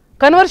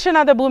 ಕನ್ವರ್ಷನ್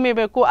ಆದ ಭೂಮಿ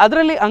ಬೇಕು,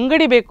 ಅದರಲ್ಲಿ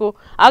ಅಂಗಡಿ ಬೇಕು,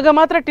 ಆಗ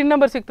ಮಾತ್ರ ಟಿನ್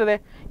ನಂಬರ್ ಸಿಗ್ತದೆ.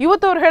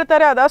 ಇವತ್ತು ಅವ್ರು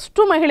ಹೇಳ್ತಾರೆ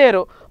ಅದಷ್ಟು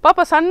ಮಹಿಳೆಯರು ಪಾಪ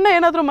ಸಣ್ಣ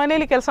ಏನಾದರೂ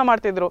ಮನೆಯಲ್ಲಿ ಕೆಲಸ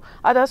ಮಾಡ್ತಿದ್ರು,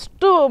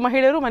 ಅದಷ್ಟು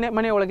ಮಹಿಳೆಯರು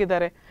ಮನೆ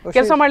ಒಳಗಿದ್ದಾರೆ,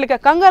 ಕೆಲಸ ಮಾಡ್ಲಿಕ್ಕೆ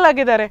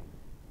ಕಂಗಾಲಾಗಿದ್ದಾರೆ.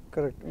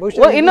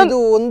 ಇನ್ನೊಂದು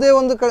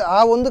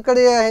ಒಂದು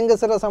ಕಡೆಯ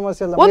ಹೆಂಗಸರ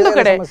ಸಮಸ್ಯೆ ಅಲ್ಲ, ಒಂದು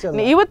ಕಡೆ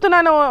ಇವತ್ತು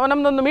ನಾನು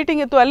ನಮ್ದೊಂದು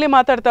ಮೀಟಿಂಗ್ ಇತ್ತು, ಅಲ್ಲಿ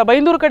ಮಾತಾಡ್ತಾ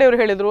ಬೈಂದೂರು ಕಡೆಯವರು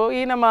ಹೇಳಿದ್ರು,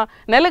 ಈ ನಮ್ಮ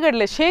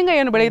ನೆಲಗಡಲೆ ಶೇಂಗಾ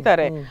ಏನು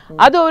ಬೆಳೀತಾರೆ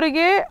ಅದು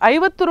ಅವರಿಗೆ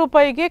 50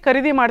 ರೂಪಾಯಿಗೆ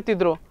ಖರೀದಿ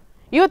ಮಾಡ್ತಿದ್ರು,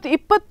 ಇವತ್ತು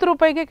 20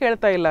 ರೂಪಾಯಿಗೆ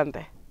ಕೇಳ್ತಾ ಇಲ್ಲ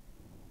ಅಂತೆ.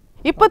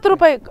 20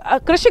 ರೂಪಾಯಿ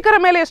ಕೃಷಿಕರ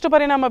ಮೇಲೆ ಎಷ್ಟು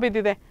ಪರಿಣಾಮ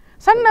ಬಿದ್ದಿದೆ?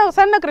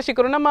 ಸಣ್ಣ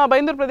ಕೃಷಿಕರು ನಮ್ಮ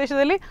ಬೈಂದೂರು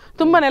ಪ್ರದೇಶದಲ್ಲಿ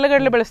ತುಂಬಾ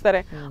ನೆಲಗಡಲೆ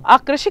ಬೆಳೆಸ್ತಾರೆ, ಆ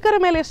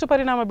ಕೃಷಿಕರ ಮೇಲೆ ಎಷ್ಟು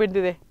ಪರಿಣಾಮ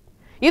ಬಿದ್ದಿದೆ?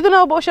 ಇದು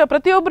ನಾವು ಬಹುಶಃ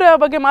ಪ್ರತಿಯೊಬ್ಬರ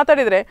ಬಗ್ಗೆ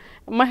ಮಾತಾಡಿದರೆ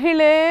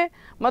ಮಹಿಳೆ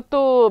ಮತ್ತು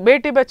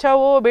ಬೇಟಿ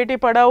ಬಚಾವೋ ಬೇಟಿ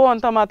ಪಡಾವೋ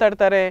ಅಂತ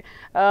ಮಾತಾಡ್ತಾರೆ,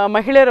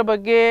 ಮಹಿಳೆಯರ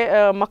ಬಗ್ಗೆ,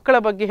 ಮಕ್ಕಳ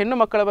ಬಗ್ಗೆ, ಹೆಣ್ಣು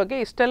ಮಕ್ಕಳ ಬಗ್ಗೆ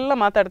ಇಷ್ಟೆಲ್ಲ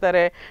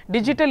ಮಾತಾಡ್ತಾರೆ,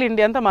 ಡಿಜಿಟಲ್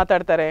ಇಂಡಿಯಾ ಅಂತ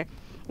ಮಾತಾಡ್ತಾರೆ.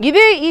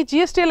 ಇದೇ ಈ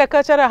GST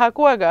ಲೆಕ್ಕಾಚಾರ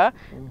ಹಾಕುವಾಗ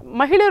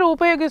ಮಹಿಳೆಯರು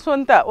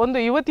ಉಪಯೋಗಿಸುವಂಥ, ಒಂದು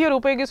ಯುವತಿಯರು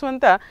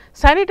ಉಪಯೋಗಿಸುವಂಥ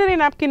ಸ್ಯಾನಿಟರಿ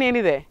ನ್ಯಾಪ್ಕಿನ್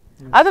ಏನಿದೆ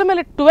ಅದರ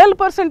ಮೇಲೆ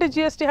 12%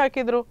 GST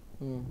ಹಾಕಿದ್ರು.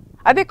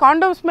 ಅದೇ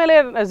ಕಾಂಡೋಮ್ಸ್ ಮೇಲೆ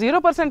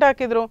 0%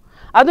 ಹಾಕಿದ್ರು.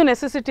 ಅದು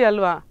ನೆಸೆಸಿಟಿ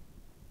ಅಲ್ವಾ?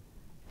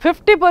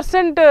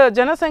 50%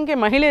 ಜನಸಂಖ್ಯೆ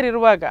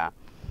ಮಹಿಳೆಯರಿರುವಾಗ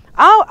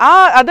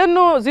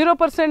ಅದನ್ನು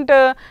 0%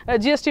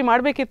 GST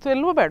ಮಾಡಬೇಕಿತ್ತು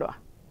ಇಲ್ವೋ ಬೇಡವಾ?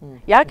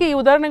 ಯಾಕೆ ಈ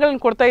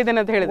ಉದಾಹರಣೆಗಳನ್ನು ಕೊಡ್ತಾ ಇದ್ದೇನೆ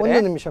ಅಂತ ಹೇಳಿದ್ರೆ,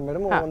 ಒಂದು ನಿಮಿಷ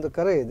ಮೇಡಮ್, ಒಂದು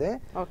ಕರೆ ಇದೆ.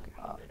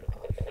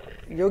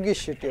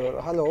 ಯೋಗೀಶ್ ಶೆಟ್ಟಿ ಅವರು.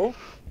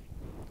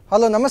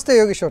 ಹಲೋ, ನಮಸ್ತೆ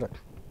ಯೋಗೀಶ್ ಅವರೇ.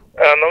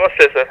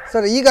 ನಮಸ್ತೆ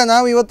ಸರ್. ಈಗ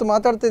ನಾವು ಇವತ್ತು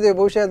ಮಾತಾಡ್ತಿದ್ದೇವೆ,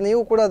 ಬಹುಶಃ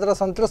ನೀವು ಕೂಡ ಅದರ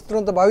ಸಂತ್ರಸ್ತರು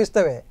ಅಂತ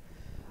ಭಾವಿಸ್ತೇವೆ.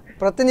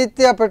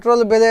 ಪ್ರತಿನಿತ್ಯ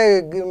ಪೆಟ್ರೋಲ್ ಬೆಲೆ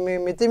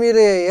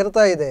ಮಿತಿಮೀರಿ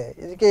ಏರ್ತಾ ಇದೆ.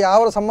 ಇದಕ್ಕೆ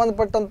ಯಾವ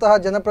ಸಂಬಂಧಪಟ್ಟಂತಹ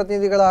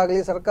ಜನಪ್ರತಿನಿಧಿಗಳಾಗಲಿ,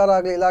 ಸರ್ಕಾರ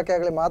ಆಗಲಿ, ಇಲಾಖೆ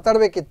ಆಗಲಿ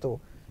ಮಾತಾಡಬೇಕಿತ್ತು,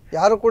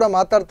 ಯಾರು ಕೂಡ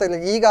ಮಾತಾಡ್ತಾ ಇಲ್ಲ.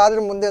 ಈಗ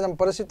ಆದ್ರೆ ಮುಂದೆ ನಮ್ಮ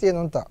ಪರಿಸ್ಥಿತಿ ಏನು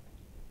ಅಂತ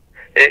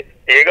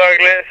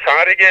ಈಗಾಗಲೇ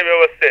ಸಾರಿಗೆ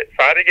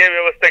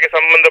ವ್ಯವಸ್ಥೆಗೆ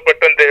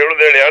ಸಂಬಂಧಪಟ್ಟಂತೆ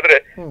ಹೇಳುದು ಹೇಳಿ, ಆದ್ರೆ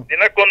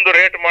ದಿನಕ್ಕೊಂದು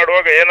ರೇಟ್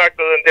ಮಾಡುವಾಗ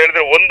ಏನಾಗ್ತದೆ ಅಂತ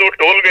ಹೇಳಿದ್ರೆ, ಒಂದು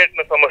ಟೋಲ್ ಗೇಟ್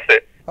ನ ಸಮಸ್ಯೆ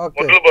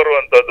ಮೊದಲು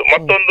ಬರುವಂತದ್ದು,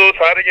 ಮತ್ತೊಂದು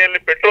ಸಾರಿಗೆಯಲ್ಲಿ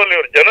ಪೆಟ್ರೋಲ್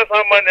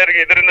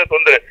ಜನಸಾಮಾನ್ಯರಿಗೆ ಇದರಿಂದ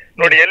ತೊಂದರೆ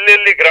ನೋಡಿ.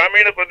 ಎಲ್ಲೆಲ್ಲಿ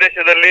ಗ್ರಾಮೀಣ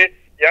ಪ್ರದೇಶದಲ್ಲಿ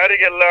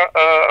ಯಾರಿಗೆಲ್ಲ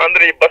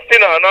ಅಂದ್ರೆ ಈ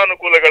ಬಸ್ಸಿನ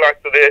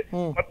ಅನಾನುಕೂಲಗಳಾಗ್ತದೆ,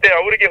 ಮತ್ತೆ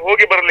ಅವರಿಗೆ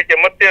ಹೋಗಿ ಬರ್ಲಿಕ್ಕೆ,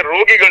 ಮತ್ತೆ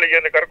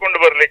ರೋಗಿಗಳಿಗೆ ಕರ್ಕೊಂಡು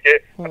ಬರ್ಲಿಕ್ಕೆ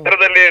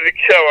ಹತ್ರದಲ್ಲಿ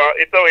ರಿಕ್ಷಾವ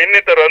ಅಥವಾ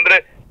ಇನ್ನಿತರ ಅಂದ್ರೆ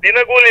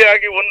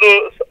ದಿನಗೂಲಿಯಾಗಿ ಒಂದು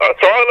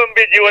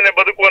ಸ್ವಾವಲಂಬಿ ಜೀವನ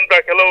ಬದುಕುವಂತ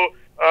ಕೆಲವು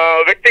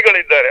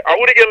ವ್ಯಕ್ತಿಗಳಿದ್ದಾರೆ.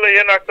 ಅವರಿಗೆಲ್ಲ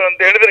ಏನಾಗ್ತದೆ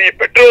ಅಂತ ಹೇಳಿದ್ರೆ, ಈ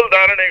ಪೆಟ್ರೋಲ್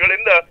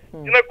ಧಾರಣೆಗಳಿಂದ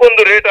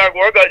ದಿನಕ್ಕೊಂದು ರೇಟ್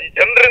ಆಗುವಾಗ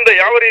ಜನರಿಂದ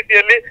ಯಾವ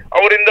ರೀತಿಯಲ್ಲಿ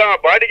ಅವರಿಂದ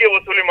ಬಾಡಿಗೆ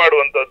ವಸೂಲಿ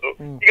ಮಾಡುವಂತದ್ದು.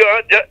 ಈಗ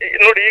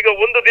ನೋಡಿ, ಈಗ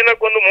ಒಂದು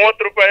ದಿನಕ್ಕೊಂದು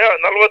 30 ರೂಪಾಯಿ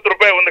 40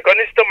 ರೂಪಾಯಿ ಒಂದು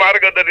ಕನಿಷ್ಠ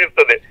ಮಾರ್ಗದಲ್ಲಿ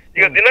ಇರ್ತದೆ.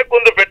 ಈಗ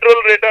ದಿನಕ್ಕೊಂದು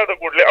ಪೆಟ್ರೋಲ್ ರೇಟ್ ಆದ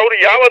ಕೂಡಲೇ ಅವರು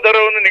ಯಾವ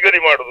ದರವನ್ನು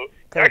ನಿಗದಿ ಮಾಡುದು?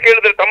 ಯಾಕೆ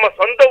ಹೇಳಿದ್ರೆ ತಮ್ಮ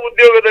ಸ್ವಂತ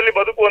ಉದ್ಯೋಗದಲ್ಲಿ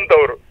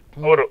ಬದುಕುವಂತವರು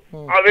ಅವರು,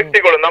 ಆ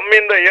ವ್ಯಕ್ತಿಗಳು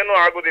ನಮ್ಮಿಂದ ಏನೂ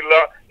ಆಗುದಿಲ್ಲ,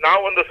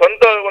 ನಾವೊಂದು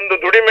ಸ್ವಂತ ಒಂದು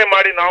ದುಡಿಮೆ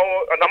ಮಾಡಿ ನಾವು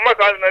ನಮ್ಮ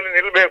ಕಾಲಿನಲ್ಲಿ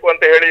ನಿಲ್ಬೇಕು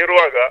ಅಂತ ಹೇಳಿ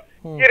ಇರುವಾಗ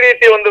ಈ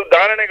ರೀತಿ ಒಂದು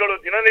ಧಾರಣೆಗಳು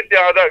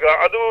ದಿನನಿತ್ಯ ಆದಾಗ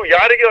ಅದು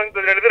ಯಾರಿಗೆ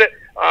ಅಂತ ಹೇಳಿದ್ರೆ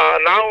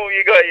ನಾವು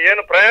ಈಗ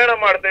ಏನು ಪ್ರಯಾಣ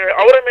ಮಾಡ್ತೇವೆ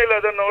ಅವರ ಮೇಲೆ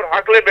ಅದನ್ನು ಅವ್ರು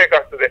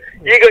ಹಾಕ್ಲೇಬೇಕಾಗ್ತದೆ.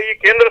 ಈಗ ಈ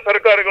ಕೇಂದ್ರ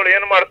ಸರ್ಕಾರಗಳು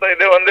ಏನ್ ಮಾಡ್ತಾ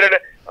ಇದ್ದೇವೆ ಅಂದ್ರೆ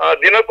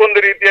ದಿನಕ್ಕೊಂದು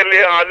ರೀತಿಯಲ್ಲಿ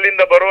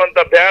ಅಲ್ಲಿಂದ ಬರುವಂತ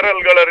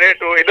ಬ್ಯಾರಲ್ಗಳ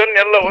ರೇಟು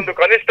ಇದನ್ನೆಲ್ಲ ಒಂದು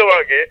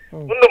ಕನಿಷ್ಠವಾಗಿ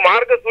ಒಂದು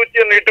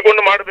ಮಾರ್ಗಸೂಚಿಯನ್ನು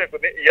ಇಟ್ಟುಕೊಂಡು ಮಾಡ್ಬೇಕು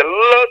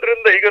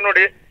ಎಲ್ಲದ್ರಿಂದ. ಈಗ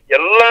ನೋಡಿ,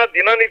 ಎಲ್ಲಾ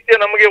ದಿನನಿತ್ಯ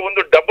ನಮಗೆ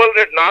ಒಂದು ಡಬಲ್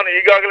ರೇಟ್. ನಾನು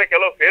ಈಗಾಗಲೇ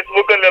ಕೆಲವು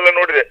ಫೇಸ್ಬುಕ್ ಅಲ್ಲೆಲ್ಲ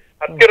ನೋಡಿದೆ,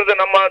 ಹತ್ತಿರದ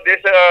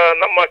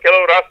ನಮ್ಮ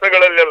ಕೆಲವು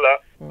ರಾಷ್ಟ್ರಗಳಲ್ಲೆಲ್ಲ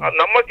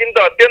ನಮ್ಮಕ್ಕಿಂತ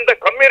ಅತ್ಯಂತ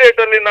ಕಮ್ಮಿ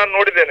ರೇಟ್ ಅಲ್ಲಿ ನಾನು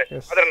ನೋಡಿದ್ದೇನೆ.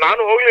 ಆದ್ರೆ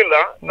ನಾನು ಹೋಗ್ಲಿಲ್ಲ,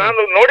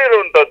 ನಾನು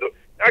ನೋಡಿರುವಂತದ್ದು.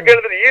 ಯಾಕೆ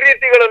ಹೇಳಿದ್ರೆ ಈ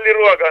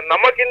ರೀತಿಗಳಲ್ಲಿರುವಾಗ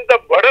ನಮಗಿಂತ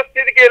ಬಡ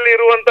ಸ್ಥಿತಿಯಲ್ಲಿ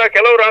ಇರುವಂತಹ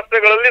ಕೆಲವು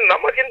ರಾಷ್ಟ್ರಗಳಲ್ಲಿ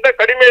ನಮಗಿಂತ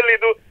ಕಡಿಮೆಯಲ್ಲಿ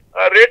ಇದು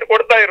ರೇಟ್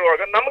ಕೊಡ್ತಾ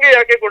ಇರುವಾಗ ನಮ್ಗೆ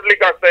ಯಾಕೆ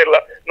ಕೊಡ್ಲಿಕ್ಕೆ ಆಗ್ತಾ ಇಲ್ಲ?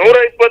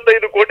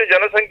 125 ಕೋಟಿ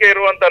ಜನಸಂಖ್ಯೆ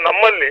ಇರುವಂತ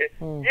ನಮ್ಮಲ್ಲಿ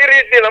ಈ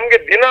ರೀತಿ ನಮ್ಗೆ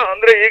ದಿನ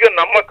ಅಂದ್ರೆ ಈಗ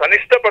ನಮ್ಮ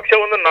ಕನಿಷ್ಠ ಪಕ್ಷ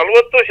ಒಂದು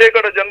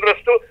 40%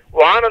 ಜನರಷ್ಟು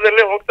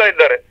ವಾಹನದಲ್ಲೇ ಹೋಗ್ತಾ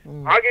ಇದ್ದಾರೆ.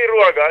 ಹಾಗೆ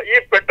ಇರುವಾಗ ಈ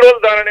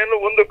ಪೆಟ್ರೋಲ್ ಧಾರಣೆಯನ್ನು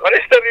ಒಂದು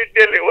ಕನಿಷ್ಠ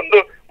ರೀತಿಯಲ್ಲಿ ಒಂದು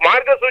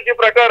ಮಾರ್ಗಸೂಚಿ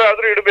ಪ್ರಕಾರ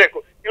ಆದ್ರೂ ಇಡಬೇಕು.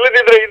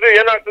 ಇಲ್ಲದಿದ್ರೆ ಇದು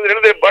ಏನಾಗ್ತದೆ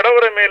ಹೇಳಿದ್ರೆ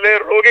ಬಡವರ ಮೇಲೆ,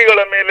 ರೋಗಿಗಳ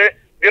ಮೇಲೆ,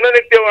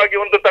 ದಿನನಿತ್ಯವಾಗಿ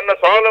ಒಂದು ತನ್ನ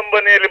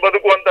ಸ್ವಾವಲಂಬನೆಯಲ್ಲಿ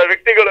ಬದುಕುವಂತ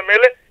ವ್ಯಕ್ತಿಗಳ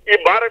ಮೇಲೆ ಈ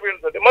ಭಾರ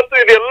ಬೀಳ್ತದೆ. ಮತ್ತು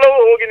ಇದೆಲ್ಲವೂ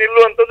ಹೋಗಿ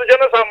ನಿಲ್ಲುವಂತದ್ದು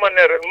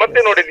ಜನಸಾಮಾನ್ಯರು. ಮತ್ತೆ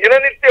ನೋಡಿ,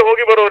 ದಿನನಿತ್ಯ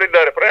ಹೋಗಿ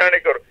ಬರೋರಿದ್ದಾರೆ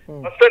ಪ್ರಯಾಣಿಕರು,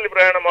 ಬಸ್ಸಲ್ಲಿ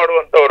ಪ್ರಯಾಣ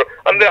ಮಾಡುವಂತವರು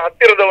ಅಂದ್ರೆ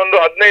ಹತ್ತಿರದ ಒಂದು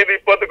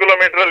 15-20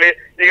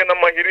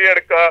 ನಮ್ಮ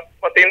ಹಿರಿಯಡ್ಕ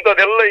ಮತ್ತೆ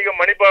ಇಂಥದ್ದೆಲ್ಲ ಈಗ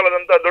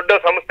ಮಣಿಪಾಲದಂತ ದೊಡ್ಡ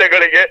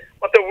ಸಂಸ್ಥೆಗಳಿಗೆ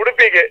ಮತ್ತೆ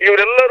ಉಡುಪಿಗೆ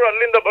ಇವರೆಲ್ಲರೂ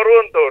ಅಲ್ಲಿಂದ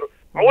ಬರುವಂತವ್ರು.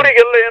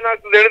 ಅವರಿಗೆಲ್ಲ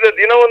ಏನಾಗ್ತದೆ ಹೇಳಿದ್ರೆ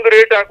ದಿನ ಒಂದು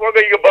ರೇಟ್ ಹಾಕುವಾಗ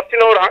ಈಗ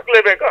ಬಸ್ಸಿನವ್ರು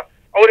ಹಾಕ್ಲೇಬೇಕಾ?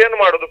 ಅವ್ರು ಏನ್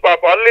ಮಾಡುದು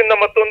ಪಾಪ, ಅಲ್ಲಿಂದ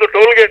ಮತ್ತೊಂದು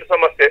ಟೋಲ್ ಗೇಟ್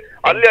ಸಮಸ್ಯೆ,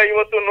 ಅಲ್ಲಿ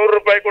 50-100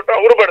 ರೂಪಾಯಿ ಕೊಟ್ಟು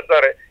ಅವರು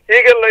ಬರ್ತಾರೆ.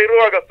 ಹೀಗೆಲ್ಲ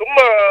ಇರುವಾಗ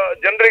ತುಂಬಾ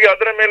ಜನರಿಗೆ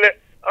ಅದರ ಮೇಲೆ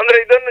ಅಂದ್ರೆ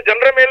ಇದನ್ನು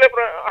ಜನರ ಮೇಲೆ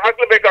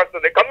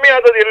ಹಾಕ್ಲೇಬೇಕಾಗ್ತದೆ. ಕಮ್ಮಿ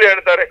ಆದದ್ದು ಎಲ್ಲಿ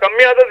ಹೇಳ್ತಾರೆ?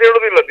 ಕಮ್ಮಿ ಆದದ್ದು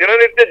ಹೇಳುದಿಲ್ಲ,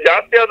 ದಿನನಿತ್ಯ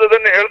ಜಾಸ್ತಿ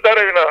ಆದದನ್ನು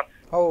ಹೇಳ್ತಾರೆ ವಿನ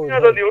ಕಮ್ಮಿ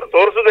ಆದದ್ದು ಇವರು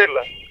ತೋರಿಸುದೇ ಇಲ್ಲ.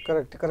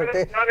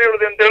 ನಾನು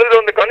ಹೇಳುದು ಅಂತ ಹೇಳಿದ್ರೆ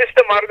ಒಂದು ಕನಿಷ್ಠ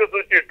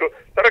ಮಾರ್ಗಸೂಚಿ ಇಟ್ಟು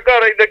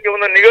ಸರ್ಕಾರ ಇದಕ್ಕೆ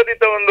ಒಂದು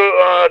ನಿಗದಿತ ಒಂದು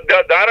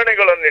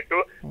ಧಾರಣೆಗಳನ್ನಿಟ್ಟು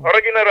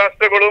ಹೊರಗಿನ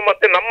ರಾಷ್ಟ್ರಗಳು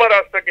ಮತ್ತೆ ನಮ್ಮ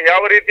ರಾಷ್ಟ್ರಕ್ಕೆ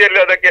ಯಾವ ರೀತಿಯಲ್ಲಿ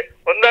ಅದಕ್ಕೆ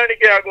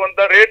ಹೊಂದಾಣಿಕೆ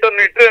ಆಗುವಂತ ರೇಟ್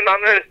ಅನ್ನು ಇಟ್ಟರೆ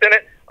ನಾನು ಹೇಳ್ತೇನೆ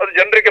ಅದು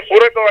ಜನರಿಗೆ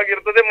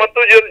ಪೂರಕವಾಗಿರ್ತದೆ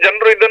ಮತ್ತು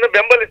ಜನರು ಇದನ್ನು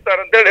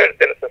ಬೆಂಬಲಿಸ್ತಾರೆ ಅಂತ ಹೇಳಿ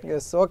ಹೇಳ್ತೇನೆ sir.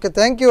 S, okay,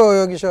 thank you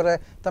Yogish ಅವರೇ.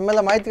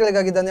 ತಮ್ಮೆಲ್ಲ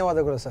ಮಾಹಿತಿಗಳಿಗಾಗಿ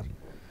ಧನ್ಯವಾದಗಳು ಸರ್.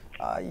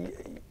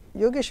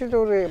 ಯೋಗೀಶ್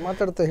ಅವರೇ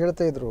ಮಾತಾಡ್ತಾ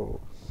ಹೇಳ್ತಾ ಇದ್ರು,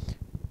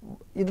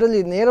 ಇದರಲ್ಲಿ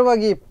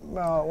ನೇರವಾಗಿ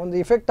ಒಂದು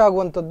ಇಫೆಕ್ಟ್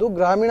ಆಗುವಂಥದ್ದು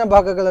ಗ್ರಾಮೀಣ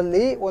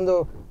ಭಾಗಗಳಲ್ಲಿ ಒಂದು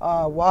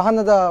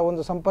ವಾಹನದ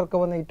ಒಂದು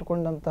ಸಂಪರ್ಕವನ್ನು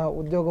ಇಟ್ಟುಕೊಂಡಂತಹ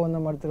ಉದ್ಯೋಗವನ್ನು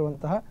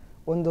ಮಾಡ್ತಿರುವಂತಹ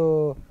ಒಂದು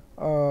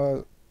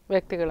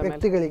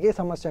ವ್ಯಕ್ತಿಗಳಿಗೆ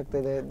ಸಮಸ್ಯೆ ಆಗ್ತಾ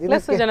ಇದೆ.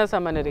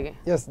 ಜನಸಾಮಾನ್ಯರಿಗೆ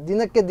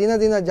ದಿನಕ್ಕೆ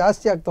ದಿನ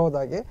ಜಾಸ್ತಿ ಆಗ್ತಾ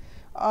ಹೋದಾಗೆ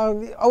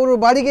ಅವರು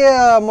ಬಾಡಿಗೆಯ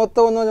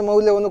ಮೊತ್ತವನ್ನು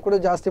ಮೌಲ್ಯವನ್ನು ಕೂಡ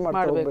ಜಾಸ್ತಿ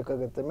ಮಾಡ್ತಾ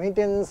ಹೋಗ್ಬೇಕಾಗುತ್ತೆ.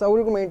 ಮೇಂಟೆನೆನ್ಸ್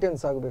ಅವ್ರಿಗೂ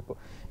ಮೇಂಟೆನೆನ್ಸ್ ಆಗಬೇಕು.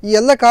 ಈ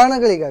ಎಲ್ಲ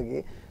ಕಾರಣಗಳಿಗಾಗಿ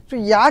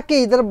ಯಾಕೆ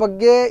ಇದರ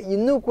ಬಗ್ಗೆ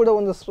ಇನ್ನೂ ಕೂಡ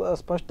ಒಂದು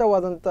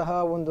ಸ್ಪಷ್ಟವಾದಂತಹ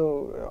ಒಂದು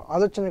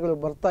ಆಲೋಚನೆಗಳು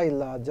ಬರ್ತಾ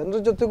ಇಲ್ಲ, ಜನರ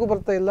ಜೊತೆಗೂ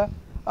ಬರ್ತಾ ಇಲ್ಲ.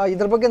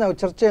 ಇದರ ಬಗ್ಗೆ ನಾವು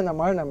ಚರ್ಚೆಯನ್ನು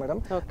ಮಾಡೋಣ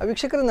ಮೇಡಮ್.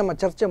 ವೀಕ್ಷಕರೇ, ನಮ್ಮ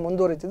ಚರ್ಚೆ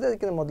ಮುಂದುವರಿತಿದೆ,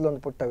 ಅದಕ್ಕೆ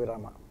ಮೊದಲೊಂದು ಪುಟ್ಟ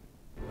ವಿರಾಮ.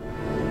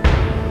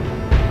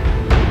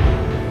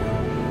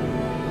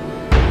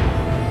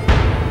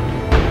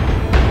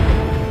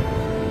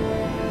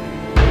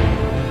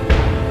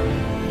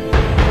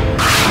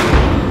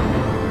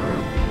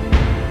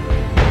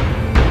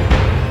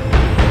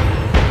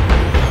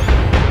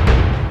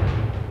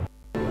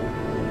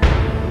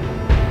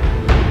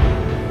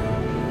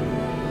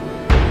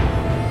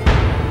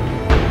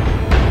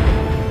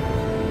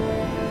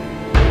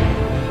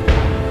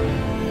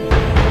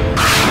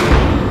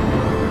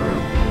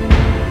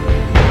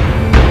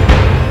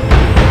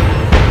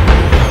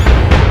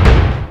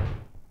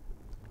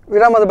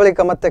 ವಿರಾಮದ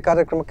ಬಳಿಕ ಮತ್ತೆ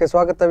ಕಾರ್ಯಕ್ರಮಕ್ಕೆ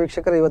ಸ್ವಾಗತ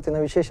ವೀಕ್ಷಕರು. ಇವತ್ತಿನ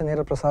ವಿಶೇಷ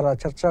ನೇರ ಪ್ರಸಾರ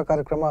ಚರ್ಚಾ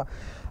ಕಾರ್ಯಕ್ರಮ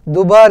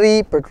ದುಬಾರಿ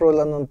ಪೆಟ್ರೋಲ್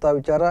ಅನ್ನುವಂಥ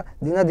ವಿಚಾರ.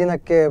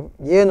 ದಿನಕ್ಕೆ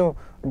ಏನು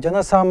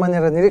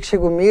ಜನಸಾಮಾನ್ಯರ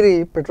ನಿರೀಕ್ಷೆಗೂ ಮೀರಿ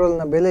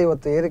ಪೆಟ್ರೋಲ್ನ ಬೆಲೆ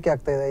ಇವತ್ತು ಏರಿಕೆ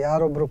ಆಗ್ತಾ ಇದೆ.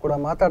 ಯಾರೊಬ್ಬರು ಕೂಡ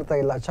ಮಾತಾಡ್ತಾ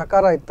ಇಲ್ಲ,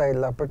 ಚಕಾರ ಇರ್ತಾ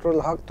ಇಲ್ಲ. ಪೆಟ್ರೋಲ್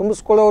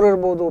ತುಂಬಿಸ್ಕೊಳ್ಳೋರು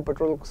ಇರ್ಬೋದು,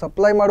 ಪೆಟ್ರೋಲ್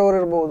ಸಪ್ಲೈ ಮಾಡೋರು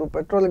ಇರ್ಬೋದು,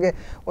 ಪೆಟ್ರೋಲ್ಗೆ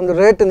ಒಂದು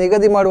ರೇಟ್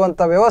ನಿಗದಿ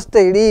ಮಾಡುವಂಥ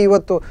ವ್ಯವಸ್ಥೆ ಇಡೀ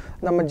ಇವತ್ತು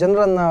ನಮ್ಮ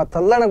ಜನರನ್ನು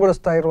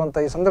ತಲ್ಲಣಗೊಳಿಸ್ತಾ ಇರುವಂಥ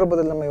ಈ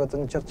ಸಂದರ್ಭದಲ್ಲಿ ನಮ್ಮ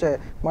ಇವತ್ತಿನ ಚರ್ಚೆ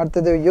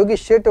ಮಾಡ್ತಿದ್ದೇವೆ.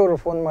 ಯೋಗೀಶ್ ಶೇಟ್ ಅವರು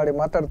ಫೋನ್ ಮಾಡಿ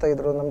ಮಾತಾಡ್ತಾ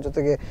ಇದ್ರು, ನಮ್ಮ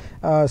ಜೊತೆಗೆ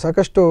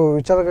ಸಾಕಷ್ಟು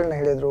ವಿಚಾರಗಳನ್ನ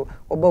ಹೇಳಿದರು.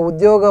 ಒಬ್ಬ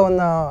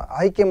ಉದ್ಯೋಗವನ್ನು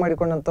ಆಯ್ಕೆ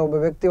ಮಾಡಿಕೊಂಡಂಥ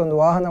ಒಬ್ಬ ವ್ಯಕ್ತಿ ಒಂದು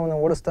ವಾಹನವನ್ನು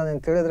ಓಡಿಸ್ತಾನೆ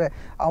ಅಂತ ಹೇಳಿದ್ರೆ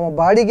ಅವ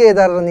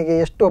ಬಾಡಿಗೆದಾರನಿಗೆ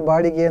ಎಷ್ಟು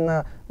ಬಾಡಿಗೆಯನ್ನು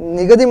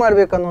ನಿಗದಿ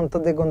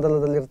ಮಾಡಬೇಕನ್ನುವಂಥದ್ದೇ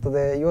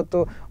ಗೊಂದಲದಲ್ಲಿರ್ತದೆ. ಇವತ್ತು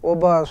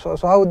ಒಬ್ಬ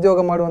ಉದ್ಯೋಗ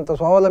ಮಾಡುವಂಥ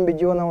ಸ್ವಾವಲಂಬಿ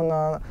ಜೀವನವನ್ನು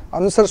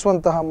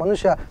ಅನುಸರಿಸುವಂತಹ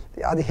ಮನುಷ್ಯ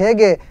ಅದು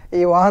ಹೇಗೆ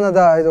ಈ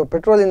ವಾಹನದ ಇದು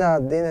ಪೆಟ್ರೋಲಿನ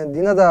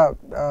ದಿನದ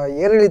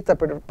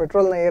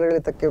ಪೆಟ್ರೋಲ್ನ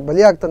ಏರಿಳಿತಕ್ಕೆ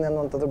ಬಲಿಯಾಗ್ತಾನೆ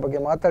ಅನ್ನುವಂಥದ್ರ ಬಗ್ಗೆ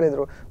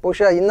ಮಾತಾಡಿದರು.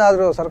 ಬಹುಶಃ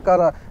ಇನ್ನಾದರೂ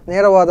ಸರ್ಕಾರ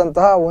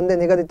ನೇರವಾದಂತಹ ಒಂದೇ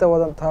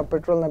ನಿಗದಿತವಾದಂತಹ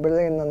ಪೆಟ್ರೋಲ್ನ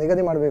ಬೆಲೆಯನ್ನು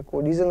ನಿಗದಿ ಮಾಡಬೇಕು,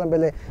 ಡೀಸೆಲ್ನ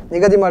ಬೆಲೆ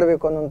ನಿಗದಿ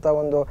ಮಾಡಬೇಕು ಅನ್ನುವಂಥ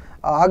ಒಂದು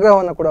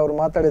ಆಗ್ರಹವನ್ನು ಕೂಡ ಅವರು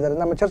ಮಾತಾಡಿದ್ದಾರೆ.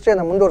 ನಮ್ಮ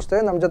ಚರ್ಚೆಯನ್ನು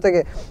ಮುಂದುವರಿಸ್ತೇವೆ. ನಮ್ಮ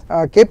ಜೊತೆಗೆ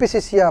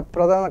KPCCಯ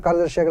ಪ್ರಧಾನ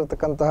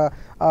ಕಾರ್ಯದರ್ಶಿಯಾಗಿರ್ತಕ್ಕಂತಹ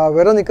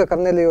ವೆರೋನಿಕಾ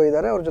ಕರ್ನೆಲಿಯೋ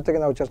ಇದ್ದಾರೆ, ಅವ್ರ ಜೊತೆಗೆ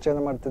ನಾವು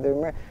ಚರ್ಚೆಯನ್ನು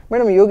ಮಾಡ್ತಿದ್ದೇವೆ.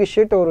 ಮೇಡಮ್, ಯೋಗೀಶ್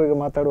ಶೇಟ್ ಅವರು ಈಗ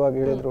ಮಾತಾಡುವಾಗ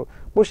ಹೇಳಿದ್ರು,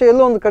 ಬಹುಶಃ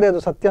ಎಲ್ಲೋ ಒಂದು ಕಡೆ ಅದು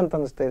ಸತ್ಯ ಅಂತ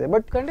ಅನಿಸ್ತಾ ಇದೆ.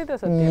 ಬಟ್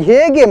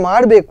ಹೇಗೆ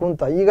ಮಾಡಬೇಕು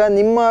ಅಂತ ಈಗ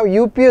ನಿಮ್ಮ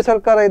UPA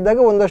ಸರ್ಕಾರ ಇದ್ದಾಗ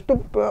ಒಂದಷ್ಟು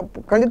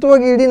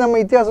ಖಂಡಿತವಾಗಿ ಇಡೀ ನಮ್ಮ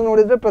ಇತಿಹಾಸ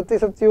ನೋಡಿದ್ರೆ ಪ್ರತಿ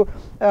ಸತಿಯೂ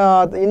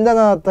ಇಂಧನ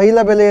ತೈಲ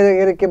ಬೆಲೆ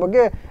ಏರಿಕೆ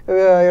ಬಗ್ಗೆ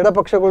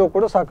ಎಡಪಕ್ಷಗಳು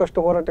ಕೂಡ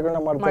ಸಾಕಷ್ಟು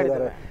ಹೋರಾಟಗಳನ್ನ ಮಾಡ್ತಾ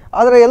ಇದ್ದಾರೆ.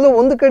 ಆದರೆ ಎಲ್ಲೋ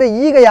ಒಂದು ಕಡೆ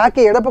ಈಗ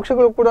ಯಾಕೆ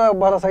ಎಡಪಕ್ಷಗಳು ಕೂಡ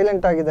ಬಹಳ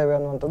ಸೈಲೆಂಟ್ ಆಗಿದ್ದಾವೆ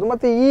ಅನ್ನುವಂಥದ್ದು,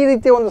 ಮತ್ತೆ ಈ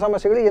ರೀತಿಯ ಒಂದು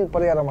ಸಮಸ್ಯೆಗಳಿಗೆ ಏನು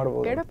ಪರಿಹಾರ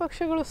ಮಾಡಬಹುದು?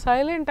 ಎಡಪಕ್ಷಗಳು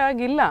ಸೈಲೆಂಟ್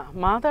ಆಗಿಲ್ಲ,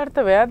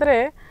 ಮಾತಾಡ್ತವೆ. ಆದರೆ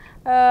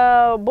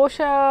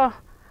ಬಹುಶಃ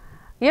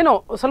ಏನೋ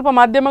ಸ್ವಲ್ಪ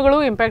ಮಾಧ್ಯಮಗಳು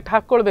ಇಂಪ್ಯಾಕ್ಟ್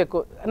ಹಾಕ್ಕೊಳ್ಬೇಕು.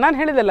 ನಾನು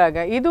ಹೇಳಿದಲ್ಲ ಆಗ,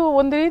 ಇದು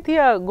ಒಂದು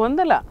ರೀತಿಯ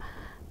ಗೊಂದಲ.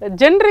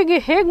 ಜನರಿಗೆ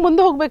ಹೇಗೆ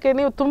ಮುಂದೆ ಹೋಗ್ಬೇಕೆ,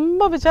 ನೀವು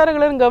ತುಂಬ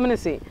ವಿಚಾರಗಳನ್ನು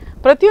ಗಮನಿಸಿ.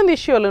 ಪ್ರತಿಯೊಂದು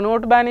ಇಶ್ಯೂ ಅಲ್ಲೂ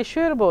ನೋಟ್ ಬ್ಯಾನ್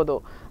ಇಶ್ಯೂ ಇರ್ಬೋದು,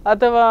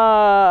 ಅಥವಾ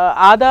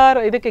ಆಧಾರ್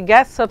ಇದಕ್ಕೆ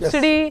ಗ್ಯಾಸ್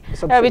ಸಬ್ಸಿಡಿ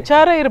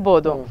ವಿಚಾರ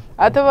ಇರ್ಬೋದು,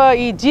 ಅಥವಾ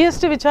ಈ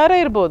GST ವಿಚಾರ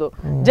ಇರ್ಬೋದು.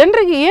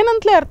 ಜನರಿಗೆ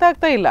ಏನಂತಲೇ ಅರ್ಥ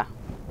ಆಗ್ತಾ ಇಲ್ಲ.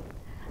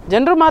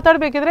 ಜನರು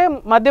ಮಾತಾಡಬೇಕಿದ್ರೆ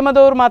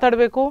ಮಾಧ್ಯಮದವರು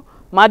ಮಾತಾಡಬೇಕು.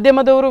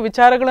 ಮಾಧ್ಯಮದವರು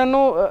ವಿಚಾರಗಳನ್ನು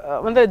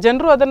ಅಂದರೆ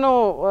ಜನರು ಅದನ್ನು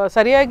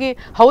ಸರಿಯಾಗಿ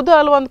ಹೌದಾ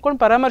ಅಲ್ವಾ ಅಂದ್ಕೊಂಡು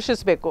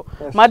ಪರಾಮರ್ಶಿಸಬೇಕು.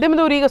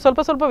 ಮಾಧ್ಯಮದವರು ಈಗ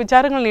ಸ್ವಲ್ಪ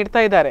ವಿಚಾರಗಳನ್ನ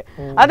ನೀಡ್ತಾ ಇದ್ದಾರೆ.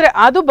 ಆದರೆ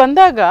ಅದು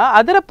ಬಂದಾಗ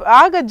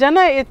ಆಗ ಜನ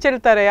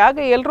ಎಚ್ಚೆಳ್ತಾರೆ, ಆಗ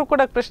ಎಲ್ಲರೂ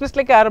ಕೂಡ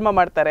ಪ್ರಶ್ನಿಸ್ಲಿಕ್ಕೆ ಆರಂಭ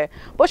ಮಾಡ್ತಾರೆ.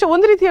 ಬಹುಶಃ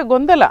ಒಂದು ರೀತಿಯ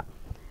ಗೊಂದಲ.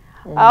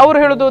 ಅವ್ರು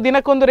ಹೇಳೋದು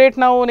ದಿನಕ್ಕೊಂದು ರೇಟ್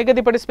ನಾವು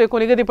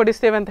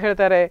ನಿಗದಿಪಡಿಸ್ತೇವೆ ಅಂತ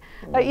ಹೇಳ್ತಾರೆ.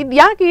 ಇದು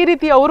ಯಾಕೆ ಈ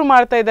ರೀತಿ ಅವರು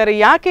ಮಾಡ್ತಾ ಇದ್ದಾರೆ?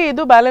 ಯಾಕೆ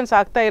ಇದು ಬ್ಯಾಲೆನ್ಸ್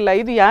ಆಗ್ತಾ ಇಲ್ಲ?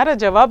 ಇದು ಯಾರ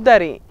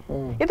ಜವಾಬ್ದಾರಿ?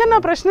 ಇದನ್ನ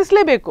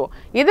ಪ್ರಶ್ನಿಸಲೇಬೇಕು.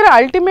 ಇದರ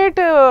ಅಲ್ಟಿಮೇಟ್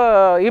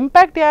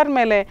ಇಂಪ್ಯಾಕ್ಟ್ ಯಾರ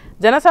ಮೇಲೆ?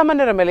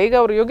 ಜನಸಾಮಾನ್ಯರ ಮೇಲೆ. ಈಗ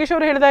ಅವರು ಯೋಗೇಶ್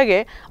ಅವರು ಹೇಳಿದಾಗೆ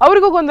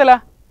ಅವರಿಗೂ ಗೊಂದಲ.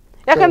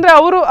 ಯಾಕಂದ್ರೆ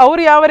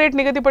ಅವರು ಯಾವ ರೇಟ್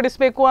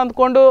ನಿಗದಿಪಡಿಸಬೇಕು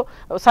ಅಂದ್ಕೊಂಡು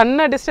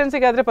ಸಣ್ಣ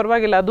ಡಿಸ್ಟೆನ್ಸಿಗೆ ಆದರೆ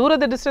ಪರವಾಗಿಲ್ಲ,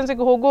 ದೂರದ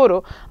ಡಿಸ್ಟೆನ್ಸಿಗೆ ಹೋಗೋರು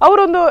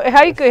ಅವರೊಂದು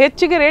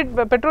ಹೆಚ್ಚಿಗೆ ರೇಟ್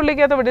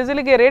ಪೆಟ್ರೋಲಿಗೆ ಅಥವಾ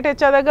ಡೀಸೆಲ್ಗೆ ರೇಟ್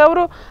ಹೆಚ್ಚಾದಾಗ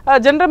ಅವರು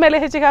ಜನರ ಮೇಲೆ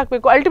ಹೆಚ್ಚಿಗೆ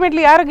ಹಾಕಬೇಕು.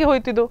 ಅಲ್ಟಿಮೇಟ್ಲಿ ಯಾರಿಗೆ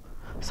ಹೋಯ್ತಿದ್ದು?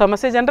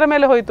 ಸಮಸ್ಯೆ ಜನರ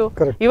ಮೇಲೆ ಹೋಯ್ತು,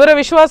 ಇವರ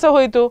ವಿಶ್ವಾಸ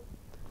ಹೋಯ್ತು.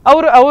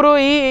 ಅವರು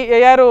ಈ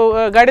ಯಾರು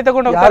ಗಾಡಿ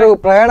ತಗೊಂಡು ಯಾರು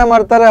ಪ್ರಯಾಣ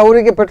ಮಾಡ್ತಾರೆ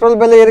ಅವರಿಗೆ ಪೆಟ್ರೋಲ್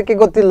ಬೆಲೆ ಏರಿಕೆ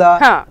ಗೊತ್ತಿಲ್ಲ.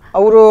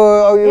 ಅವರು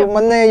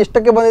ಮೊನ್ನೆ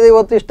ಇಷ್ಟಕ್ಕೆ ಬಂದಿದೆ,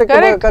 ಇವತ್ತು ಇಷ್ಟಕ್ಕೆ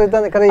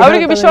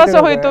ಅವರಿಗೆ ವಿಶ್ವಾಸ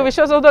ಹೋಯ್ತು.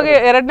 ವಿಶ್ವಾಸ ಹೋದಾಗ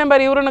 2ನೇ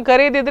ಬಾರಿ ಇವ್ರನ್ನ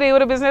ಕರೆಯದಿದ್ರೆ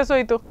ಇವರ ಬಿಸ್ನೆಸ್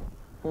ಹೋಯ್ತು.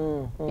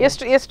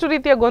 ಎಷ್ಟು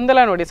ರೀತಿಯ ಗೊಂದಲ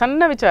ನೋಡಿ,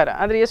 ಸಣ್ಣ ವಿಚಾರ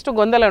ಆದ್ರೆ ಎಷ್ಟು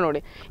ಗೊಂದಲ ನೋಡಿ.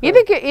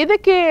 ಇದಕ್ಕೆ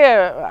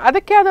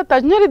ಅದಕ್ಕೆ ಆದ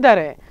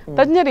ತಜ್ಞರಿದ್ದಾರೆ,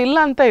 ತಜ್ಞರು ಇಲ್ಲ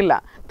ಅಂತ ಇಲ್ಲ,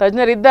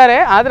 ತಜ್ಞರಿದ್ದಾರೆ,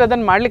 ಆದ್ರೆ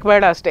ಅದನ್ನ ಮಾಡ್ಲಿಕ್ಕೆ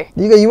ಬೇಡ ಅಷ್ಟೇ.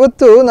 ಈಗ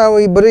ಇವತ್ತು ನಾವು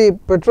ಈ ಬರೀ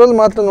ಪೆಟ್ರೋಲ್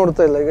ಮಾತ್ರ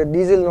ನೋಡ್ತಾ ಇಲ್ಲ, ಈಗ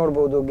ಡೀಸೆಲ್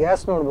ನೋಡ್ಬೋದು,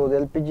 ಗ್ಯಾಸ್ ನೋಡ್ಬೋದು,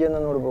 LPG ಅನ್ನ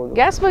ನೋಡ್ಬೋದು,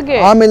 ಗ್ಯಾಸ್ ಬಗ್ಗೆ.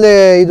 ಆಮೇಲೆ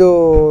ಇದು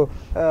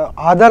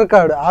ಆಧಾರ್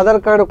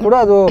ಕಾರ್ಡ್ ಕೂಡ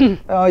ಅದು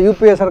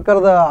UPA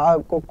ಸರ್ಕಾರದ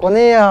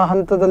ಕೊನೆಯ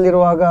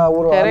ಹಂತದಲ್ಲಿರುವಾಗ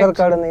ಅವರು ಆಧಾರ್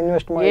ಕಾರ್ಡ್ ಅನ್ನು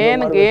ಇನ್ವೆಸ್ಟ್ ಮಾಡಿ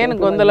ಏನು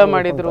ಗೊಂದಲ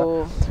ಮಾಡಿದ್ರು.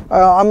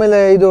 ಆಮೇಲೆ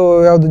ಇದು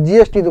ಯಾವುದು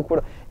GST ಇದು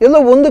ಕೂಡ ಎಲ್ಲ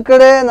ಒಂದು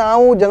ಕಡೆ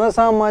ನಾವು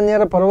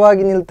ಜನಸಾಮಾನ್ಯರ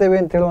ಪರವಾಗಿ ನಿಲ್ತೇವೆ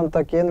ಅಂತ ಹೇಳುವಂತ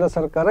ಕೇಂದ್ರ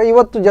ಸರ್ಕಾರ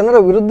ಇವತ್ತು ಜನರ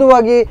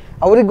ವಿರುದ್ಧವಾಗಿ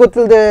ಅವ್ರಿಗೆ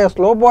ಗೊತ್ತಿಲ್ಲದೆ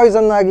ಸ್ಲೋ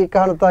ಪಾಯ್ಸನ್ ಆಗಿ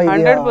ಕಾಣ್ತಾ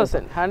ಇದೆ.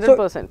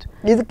 100%.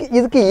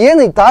 ಇದಕ್ಕೆ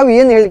ಏನು ತಾವು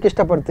ಏನು ಹೇಳಿಕ್ಕೆ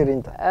ಇಷ್ಟಪಡ್ತೀರಿ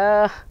ಅಂತ?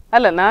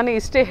 ಅಲ್ಲ, ನಾನು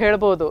ಇಷ್ಟೇ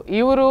ಹೇಳ್ಬೋದು,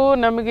 ಇವರು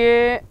ನಮಗೆ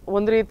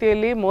ಒಂದು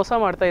ರೀತಿಯಲ್ಲಿ ಮೋಸ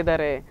ಮಾಡ್ತಾ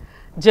ಇದ್ದಾರೆ,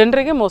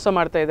 ಜನರಿಗೆ ಮೋಸ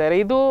ಮಾಡ್ತಾ ಇದ್ದಾರೆ.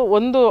 ಇದು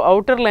ಒಂದು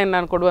ಔಟರ್ ಲೈನ್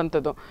ನಾನು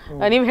ಕೊಡುವಂಥದ್ದು.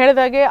 ನೀವು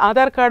ಹೇಳಿದಾಗೆ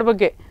ಆಧಾರ್ ಕಾರ್ಡ್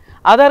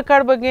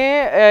ಬಗ್ಗೆ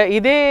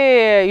ಇದೇ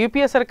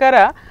UPA ಸರ್ಕಾರ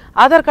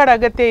ಆಧಾರ್ ಕಾರ್ಡ್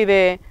ಅಗತ್ಯ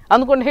ಇದೆ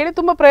ಅಂದ್ಕೊಂಡು ಹೇಳಿ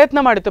ತುಂಬಾ ಪ್ರಯತ್ನ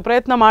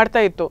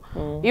ಮಾಡ್ತಾ ಇತ್ತು.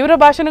 ಇವರ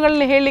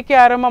ಭಾಷಣಗಳನ್ನ ಹೇಳಲಿಕ್ಕೆ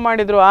ಆರಂಭ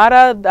ಮಾಡಿದ್ರು,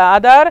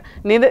 ಆಧಾರ್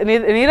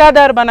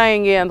ನಿರಾಧಾರ್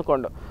ಬನಾಯಂಗೆ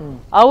ಅಂದ್ಕೊಂಡು.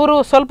 ಅವರು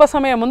ಸ್ವಲ್ಪ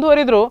ಸಮಯ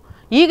ಮುಂದುವರಿದ್ರು.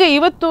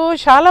 ಇವತ್ತು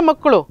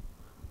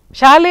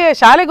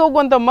ಶಾಲೆಗೆ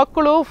ಹೋಗುವಂತ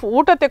ಮಕ್ಕಳು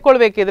ಊಟ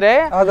ತೆಕ್ಕೊಳ್ಬೇಕಿದ್ರೆ,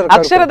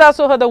 ಅಕ್ಷರ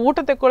ದಾಸೋಹದ ಊಟ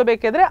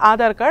ತೆಕ್ಕೊಳ್ಬೇಕಿದ್ರೆ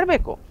ಆಧಾರ್ ಕಾರ್ಡ್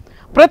ಬೇಕು.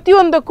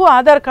 ಪ್ರತಿಯೊಂದಕ್ಕೂ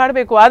ಆಧಾರ್ ಕಾರ್ಡ್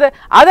ಬೇಕು.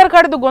 ಆಧಾರ್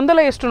ಕಾರ್ಡ್ದು ಗೊಂದಲ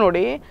ಎಷ್ಟು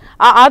ನೋಡಿ.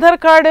 ಆ ಆಧಾರ್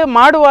ಕಾರ್ಡ್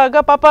ಮಾಡುವಾಗ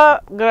ಪಾಪ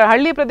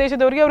ಹಳ್ಳಿ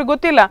ಪ್ರದೇಶದವರಿಗೆ ಅವ್ರಿಗೆ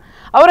ಗೊತ್ತಿಲ್ಲ,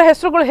 ಅವರ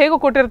ಹೆಸರುಗಳು ಹೇಗೂ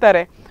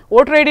ಕೊಟ್ಟಿರ್ತಾರೆ.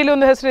 ವೋಟರ್ ಐಡಿಲಿ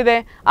ಒಂದು ಹೆಸರಿದೆ,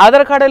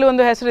 ಆಧಾರ್ ಕಾರ್ಡಲ್ಲಿ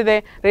ಒಂದು ಹೆಸರಿದೆ,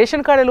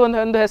 ರೇಷನ್ ಕಾರ್ಡಲ್ಲಿ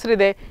ಒಂದು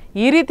ಹೆಸರಿದೆ.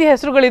 ಈ ರೀತಿ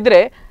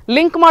ಹೆಸರುಗಳಿದ್ರೆ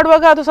ಲಿಂಕ್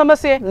ಮಾಡುವಾಗ ಅದು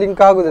ಸಮಸ್ಯೆ,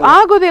 ಲಿಂಕ್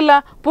ಆಗುದಿಲ್ಲ.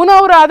 ಪುನಃ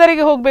ಅವರು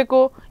ಆಧಾರಿಗೆ ಹೋಗ್ಬೇಕು.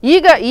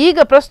 ಈಗ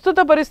ಪ್ರಸ್ತುತ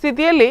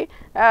ಪರಿಸ್ಥಿತಿಯಲ್ಲಿ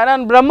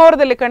ನಾನು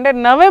ಬ್ರಹ್ಮಾವರದಲ್ಲಿ ಕಂಡೆ,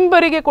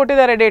 ನವೆಂಬರಿಗೆ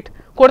ಡೇಟ್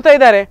ಕೊಡ್ತಾ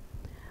ಇದ್ದಾರೆ.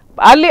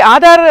 ಅಲ್ಲಿ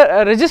ಆಧಾರ್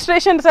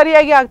ರಿಜಿಸ್ಟ್ರೇಷನ್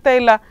ಸರಿಯಾಗಿ ಆಗ್ತಾ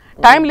ಇಲ್ಲ.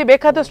 ಟೈಮ್ಲಿ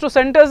ಬೇಕಾದಷ್ಟು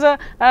ಸೆಂಟರ್ಸ್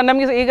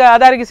ನಮಗೆ ಈಗ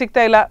ಆಧಾರಿಗೆ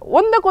ಸಿಗ್ತಾ ಇಲ್ಲ.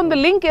 ಒಂದಕ್ಕೊಂದು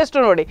ಲಿಂಕ್ ಎಷ್ಟು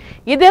ನೋಡಿ.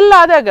 ಇದೆಲ್ಲ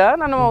ಆದಾಗ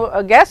ನಾನು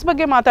ಗ್ಯಾಸ್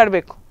ಬಗ್ಗೆ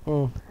ಮಾತಾಡಬೇಕು.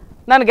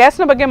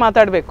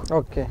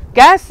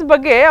 ಗ್ಯಾಸ್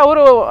ಬಗ್ಗೆ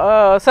ಅವರು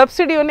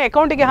ಸಬ್ಸಿಡಿಯನ್ನು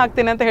ಅಕೌಂಟಿಗೆ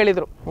ಹಾಕ್ತೇನೆ ಅಂತ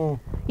ಹೇಳಿದ್ರು.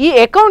 ಈ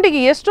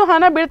ಅಕೌಂಟಿಗೆ ಎಷ್ಟು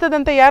ಹಣ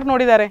ಬೀಳ್ತದಂತ ಯಾರು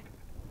ನೋಡಿದ್ದಾರೆ?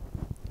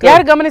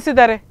 ಯಾರು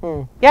ಗಮನಿಸಿದ್ದಾರೆ?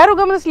 ಯಾರು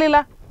ಗಮನಿಸಲಿಲ್ಲ.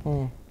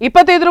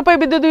 25 ರೂಪಾಯಿ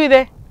ಬಿದ್ದದ್ದು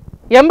ಇದೆ,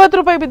 80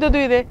 ರೂಪಾಯಿ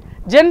ಬಿದ್ದದ್ದು ಇದೆ.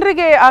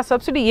 ಜನರಿಗೆ ಆ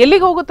ಸಬ್ಸಿಡಿ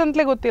ಎಲ್ಲಿಗೆ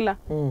ಹೋಗುತ್ತಂತಲೇ ಗೊತ್ತಿಲ್ಲ.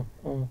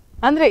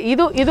 ಅಂದ್ರೆ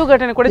ಇದು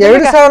ಘಟನೆ ಕೂಡ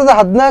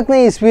 2014ನೇ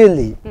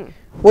ಇಸ್ವಿಯಲ್ಲಿ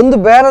ಒಂದು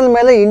ಬ್ಯಾರಲ್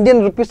ಮೇಲೆ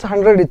ಇಂಡಿಯನ್ ರುಪೀಸ್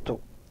 100 ಇತ್ತು.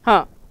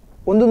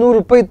 ಒಂದು 100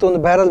 ರೂಪಾಯಿ ಇತ್ತು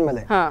ಒಂದು ಬ್ಯಾರಲ್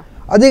ಮೇಲೆ.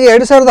 ಅದೀಗ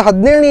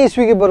 2017ನೇ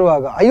ಇಸ್ವಿಗೆ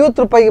ಬರುವಾಗ 50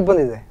 ರೂಪಾಯಿಗೆ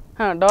ಬಂದಿದೆ.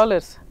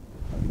 ಡಾಲರ್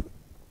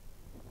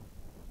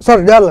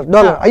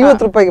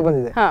 50 ರೂಪಾಯಿಗೆ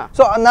ಬಂದಿದೆ.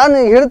 ಸೊ ನಾನು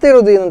ಹೇಳ್ತಾ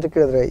ಇರೋದು ಏನಂತ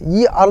ಕೇಳಿದ್ರೆ, ಈ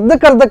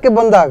ಅರ್ಧಕ್ಕೆ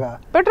ಬಂದಾಗ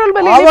ಪೆಟ್ರೋಲ್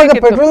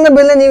ನ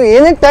ಬೆಲೆ ನೀವು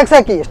ಏನೇ ಟ್ಯಾಕ್ಸ್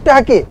ಹಾಕಿ, ಎಷ್ಟೇ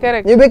ಹಾಕಿ,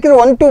 ನೀವು ಬೇಕಿದ್ರೆ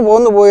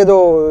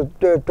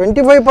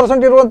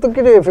 25%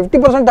 ಇರುವಂತಕ್ಕೆ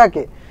 50%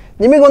 ಹಾಕಿ,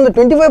 ನಿಮಗೆ ಒಂದು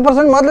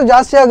 25% ಮಾತ್ರ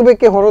ಜಾಸ್ತಿ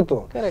ಆಗಬೇಕೆ ಹೊರತು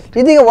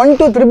ಇದೀಗ 1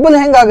 to 3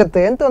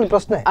 ಹೆಂಗಾಗುತ್ತೆ ಅಂತ ಒಂದು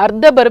ಪ್ರಶ್ನೆ.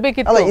 ಅರ್ಧ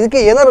ಬರಬೇಕಿತ್ತು. ಇದಕ್ಕೆ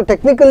ಏನಾದ್ರು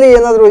ಟೆಕ್ನಿಕಲಿ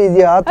ಏನಾದ್ರು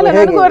ಇದೆಯಾ?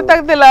 ನನಗೂ ಅರ್ಥ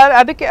ಆಗ್ತಿಲ್ಲ.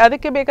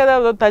 ಅದಕ್ಕೆ ಬೇಕಾದ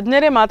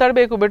ತಜ್ಞರೇ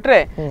ಮಾತಾಡಬೇಕು. ಬಿಟ್ರೆ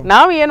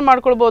ನಾವು ಏನ್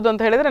ಮಾಡ್ಕೊಳ್ಬಹುದು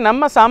ಅಂತ ಹೇಳಿದ್ರೆ,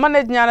 ನಮ್ಮ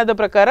ಸಾಮಾನ್ಯ ಜ್ಞಾನದ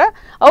ಪ್ರಕಾರ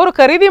ಅವರು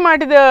ಖರೀದಿ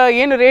ಮಾಡಿದ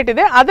ಏನು ರೇಟ್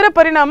ಇದೆ ಅದರ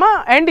ಪರಿಣಾಮ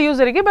ಎಂಡ್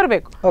ಯೂಸರ್ಗೆ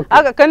ಬರಬೇಕು,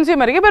 ಆಗ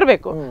ಕನ್ಸ್ಯೂಮರ್ಗೆ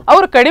ಬರಬೇಕು.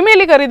 ಅವರು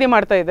ಕಡಿಮೆಯಲ್ಲಿ ಖರೀದಿ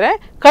ಮಾಡ್ತಾ ಇದ್ರೆ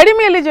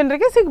ಕಡಿಮೆಯಲ್ಲಿ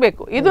ಜನರಿಗೆ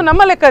ಸಿಗ್ಬೇಕು. ಇದು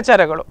ನಮ್ಮ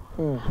ಲೆಕ್ಕಾಚಾರಗಳು.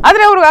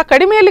 ಆದ್ರೆ ಅವರು ಆ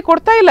ಕಡಿಮೆಯಲ್ಲಿ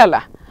ಕೊಡ್ತಾ ಇಲ್ಲಲ್ಲ,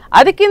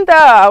 ಅದಕ್ಕಿಂತ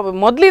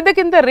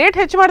ಮೊದಲಿದ್ದಕ್ಕಿಂತ ರೇಟ್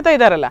ಹೆಚ್ಚು ಮಾಡ್ತಾ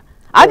ಇದಾರಲ್ಲ,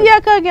 ಅದು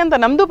ಯಾಕಾಗಿ ಅಂತ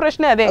ನಮ್ದು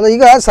ಪ್ರಶ್ನೆ ಅದೇ.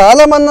 ಈಗ ಸಾಲ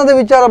ಮನ್ನಾದ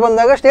ವಿಚಾರ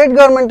ಬಂದಾಗ ಸ್ಟೇಟ್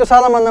ಗವರ್ಮೆಂಟ್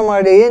ಸಾಲ ಮನ್ನಾ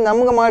ಮಾಡಿ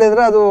ನಮ್ಗೆ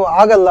ಮಾಡಿದ್ರೆ ಅದು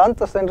ಆಗಲ್ಲ ಅಂತ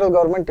ಸೆಂಟ್ರಲ್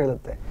ಗವರ್ಮೆಂಟ್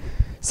ಹೇಳುತ್ತೆ.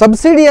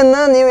 ಸಬ್ಸಿಡಿಯನ್ನ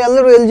ನೀವು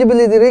ಎಲ್ಲರೂ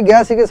ಎಲಿಜಿಬಲ್ ಇದ್ದೀರಿ,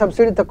 ಗ್ಯಾಸಿಗೆ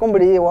ಸಬ್ಸಿಡಿ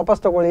ತಕೊಂಡ್ಬಿಡಿ,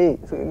 ವಾಪಸ್ ತಗೊಳ್ಳಿ,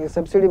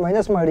 ಸಬ್ಸಿಡಿ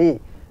ಮೈನಸ್ ಮಾಡಿ,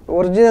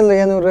 ಒರಿಜಿನಲ್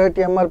ಏನು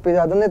ರೇಟ್ MRP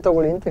ಅದನ್ನೇ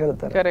ತಗೊಳ್ಳಿ ಅಂತ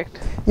ಹೇಳ್ತಾರೆ.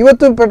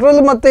 ಇವತ್ತು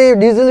ಪೆಟ್ರೋಲ್ ಮತ್ತೆ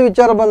ಡೀಸೆಲ್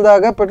ವಿಚಾರ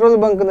ಬಂದಾಗ ಪೆಟ್ರೋಲ್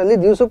ಬಂಕ್ನಲ್ಲಿ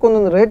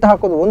ದಿವಸಕ್ಕೊಂದೊಂದು ರೇಟ್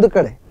ಹಾಕೋದು ಒಂದು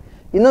ಕಡೆ,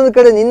 ಇನ್ನೊಂದು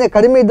ಕಡೆ ನಿನ್ನೆ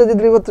ಕಡಿಮೆ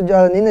ಇದ್ದದಿದ್ರೆ ಇವತ್ತು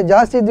ನಿನ್ನೆ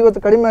ಜಾಸ್ತಿ ಇದ್ದು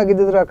ಇವತ್ತು ಕಡಿಮೆ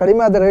ಆಗಿದ್ರೆ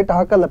ಕಡಿಮೆ ಆದ ರೇಟ್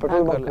ಹಾಕಲ್ಲ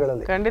ಪೆಟ್ರೋಲ್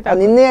ಬಂಕ್ಗಳಲ್ಲಿ.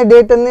 ನಿನ್ನೆಯ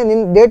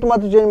ಡೇಟ್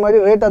ಮಾತ್ರ ಚೇಂಜ್ ಮಾಡಿ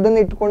ರೇಟ್ ಅದನ್ನೇ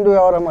ಇಟ್ಟುಕೊಂಡು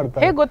ವ್ಯವಹಾರ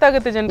ಮಾಡ್ತಾರೆ.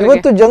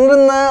 ಇವತ್ತು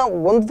ಜನರನ್ನ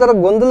ಒಂದು ತರ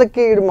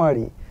ಗೊಂದಲಕ್ಕೆ ಈಡು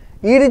ಮಾಡಿ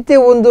ಈ ರೀತಿ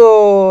ಒಂದು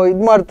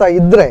ಇದು ಮಾಡ್ತಾ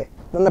ಇದ್ರೆ,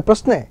 ನನ್ನ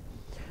ಪ್ರಶ್ನೆ,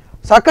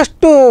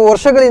 ಸಾಕಷ್ಟು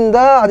ವರ್ಷಗಳಿಂದ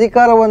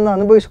ಅಧಿಕಾರವನ್ನು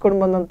ಅನುಭವಿಸಿಕೊಂಡು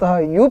ಬಂದಂತಹ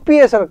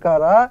UPA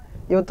ಸರ್ಕಾರ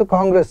ಇವತ್ತು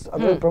ಕಾಂಗ್ರೆಸ್,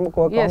 ಅದರಲ್ಲಿ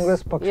ಪ್ರಮುಖವಾಗಿ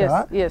ಕಾಂಗ್ರೆಸ್ ಪಕ್ಷ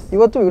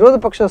ಇವತ್ತು ವಿರೋಧ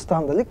ಪಕ್ಷ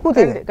ಸ್ಥಾನದಲ್ಲಿ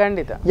ಕೂತಿದೆ.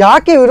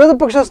 ಯಾಕೆ ವಿರೋಧ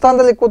ಪಕ್ಷ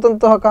ಸ್ಥಾನದಲ್ಲಿ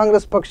ಕೂತಂತಹ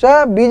ಕಾಂಗ್ರೆಸ್ ಪಕ್ಷ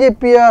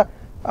ಬಿಜೆಪಿಯ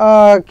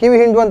ಕಿವಿ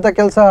ಹಿಂಡುವಂತ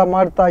ಕೆಲಸ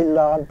ಮಾಡ್ತಾ ಇಲ್ಲ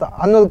ಅಂತ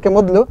ಅನ್ನೋದಕ್ಕೆ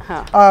ಮೊದಲು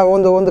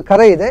ಒಂದು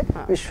ಕರೆ ಇದೆ.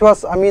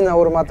 ವಿಶ್ವಾಸ್ ಅಮೀನ್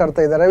ಅವರು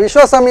ಮಾತಾಡ್ತಾ ಇದ್ದಾರೆ.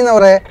 ವಿಶ್ವಾಸ್ ಅಮೀನ್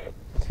ಅವರೇ,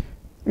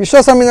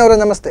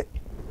 ನಮಸ್ತೆ.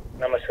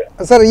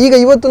 ಸರ್, ಈಗ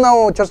ಇವತ್ತು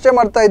ನಾವು ಚರ್ಚೆ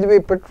ಮಾಡ್ತಾ ಇದ್ವಿ,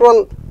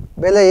 ಪೆಟ್ರೋಲ್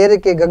ಬೆಲೆ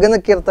ಏರಿಕೆ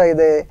ಗಗನಕ್ಕೇರ್ತಾ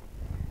ಇದೆ.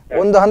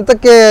 ಒಂದು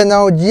ಹಂತಕ್ಕೆ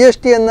ನಾವು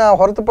GSTಯನ್ನ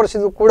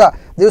ಹೊರತುಪಡಿಸಿದ್ರು ಕೂಡ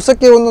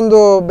ದಿವಸಕ್ಕೆ ಒಂದೊಂದು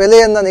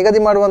ಬೆಲೆಯನ್ನ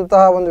ನಿಗದಿ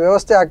ಮಾಡುವಂತಹ ಒಂದು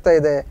ವ್ಯವಸ್ಥೆ ಆಗ್ತಾ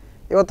ಇದೆ.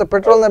 ಇವತ್ತು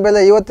ಪೆಟ್ರೋಲ್ನ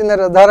ಬೆಲೆ ಇವತ್ತಿನ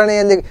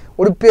ಧಾರಣೆಯಲ್ಲಿ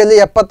ಉಡುಪಿಯಲ್ಲಿ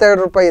 72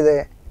 ರೂಪಾಯಿ ಇದೆ.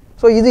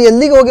 ಸೊ ಇದು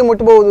ಎಲ್ಲಿಗೆ ಹೋಗಿ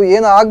ಮುಟ್ಟಬಹುದು,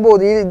 ಏನು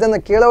ಆಗ್ಬಹುದು, ಇದನ್ನ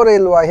ಕೇಳೋರೇ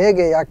ಇಲ್ವಾ,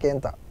 ಹೇಗೆ, ಯಾಕೆ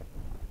ಅಂತ?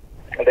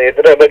 ಅದೇ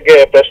ಇದರ ಬಗ್ಗೆ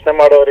ಪ್ರಶ್ನೆ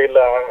ಮಾಡೋರಿಲ್ಲ,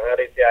 ಆ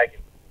ರೀತಿ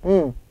ಆಗಿದೆ.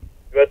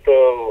 ಇವತ್ತು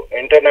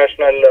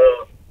ಇಂಟರ್ನ್ಯಾಷನಲ್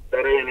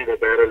ದರ ಏನಿದೆ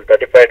ಬ್ಯಾರಲ್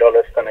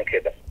 $35 ತನಕ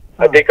ಇದೆ,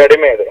 ಅತಿ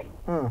ಕಡಿಮೆ ಇದ್ರು.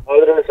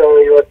 ಆದ್ರೂ ಸಹ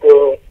ಇವತ್ತು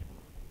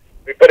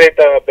ವಿಪರೀತ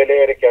ಬೆಲೆ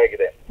ಏರಿಕೆ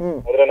ಆಗಿದೆ.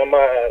 ಆದ್ರೆ ನಮ್ಮ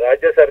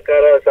ರಾಜ್ಯ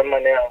ಸರ್ಕಾರ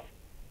ಸನ್ಮಾನ್ಯ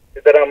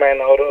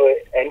ಸಿದ್ದರಾಮಯ್ಯನವರು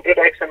ಎಂಟ್ರಿ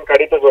ಟ್ಯಾಕ್ಸ್ ಅನ್ನು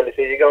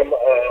ಕಡಿತಗೊಳಿಸಿ ಈಗ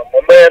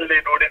ಮುಂಬೈಯಲ್ಲಿ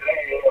ನೋಡಿದ್ರೆ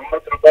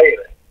 ₹80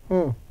 ಇದೆ,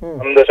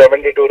 ನಮ್ದು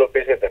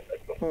 ₹72 ಇದೆ.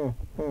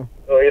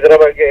 ಇದರ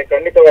ಬಗ್ಗೆ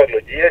ಖಂಡಿತವಾಗ್ಲು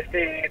GST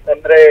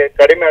ತಂದ್ರೆ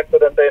ಕಡಿಮೆ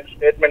ಆಗ್ತದೆ ಅಂತ ಏನು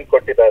ಸ್ಟೇಟ್ಮೆಂಟ್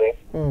ಕೊಟ್ಟಿದ್ದಾರೆ.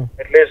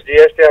 ಅಟ್ಲೀಸ್ಟ್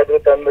GST ಆದ್ರೂ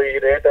ತಂದು ಈ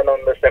ರೇಟ್ ಅನ್ನು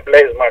ಒಂದು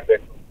ಸ್ಟೆಬಿಲೈಸ್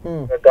ಮಾಡ್ಬೇಕು.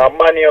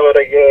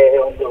 ಅಂಬಾನಿಯವರಿಗೆ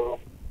ಒಂದು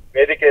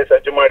ವೇದಿಕೆ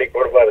ಸಜ್ಜು ಮಾಡಿ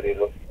ಕೊಡಬಾರ್ದು.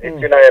 ಇದು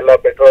ಹೆಚ್ಚಿನ ಎಲ್ಲ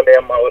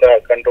ಪೆಟ್ರೋಲಿಯಂ ಅವರ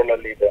ಕಂಟ್ರೋಲ್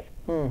ಅಲ್ಲಿ ಇದೆ.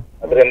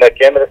 ಅದರಿಂದ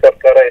ಕೇಂದ್ರ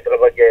ಸರ್ಕಾರ ಇದರ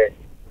ಬಗ್ಗೆ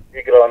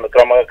ಶೀಘ್ರ ಒಂದು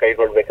ಕ್ರಮ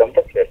ಕೈಗೊಳ್ಬೇಕಂತ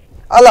ಕೇಳಿ.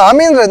 ಅಲ್ಲ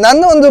ಅಮೀನ್ರೆ,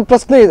 ನನ್ನ ಒಂದು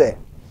ಪ್ರಶ್ನೆ ಇದೆ.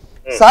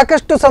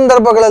 ಸಾಕಷ್ಟು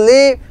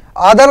ಸಂದರ್ಭಗಳಲ್ಲಿ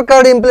Aadhaar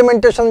card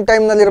implementation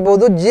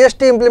ಟೈಮ್ನಲ್ಲಿರ್ಬೋದು,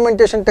 GST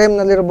implementation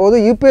ಟೈಮ್ನಲ್ಲಿರ್ಬೋದು,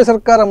 UPA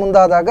ಸರ್ಕಾರ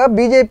ಮುಂದಾದಾಗ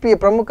BJP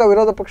ಪ್ರಮುಖ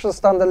ವಿರೋಧ ಪಕ್ಷ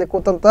ಸ್ಥಾನದಲ್ಲಿ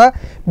ಕೂತಂತ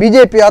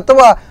BJP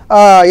ಅಥವಾ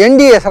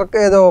NDA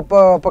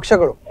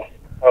ಪಕ್ಷಗಳು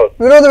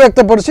ವಿರೋಧ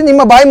ವ್ಯಕ್ತಪಡಿಸಿ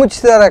ನಿಮ್ಮ ಬಾಯಿ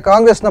ಮುಚ್ಚಿಸಿದ್ದಾರೆ,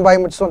 ಕಾಂಗ್ರೆಸ್ನ ಬಾಯಿ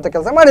ಮುಚ್ಚಿಸುವಂತ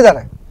ಕೆಲಸ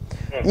ಮಾಡಿದ್ದಾರೆ.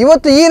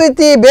 ಇವತ್ತು ಈ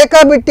ರೀತಿ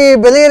ಬೇಕಾಬಿಟ್ಟಿ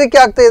ಬೆಲೆ ಏರಿಕೆ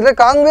ಆಗ್ತಾ ಇದ್ರೆ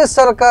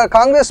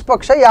ಕಾಂಗ್ರೆಸ್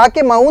ಪಕ್ಷ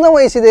ಯಾಕೆ ಮೌನ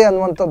ವಹಿಸಿದೆ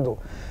ಅನ್ನುವಂಥದ್ದು.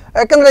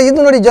 ಯಾಕಂದ್ರೆ ಇದು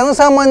ನೋಡಿ,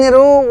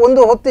 ಜನಸಾಮಾನ್ಯರು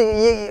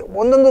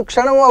ಒಂದೊಂದು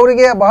ಕ್ಷಣವೂ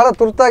ಅವರಿಗೆ ಬಹಳ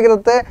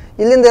ತುರ್ತಾಗಿರುತ್ತೆ.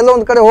 ಇಲ್ಲಿಂದ ಎಲ್ಲ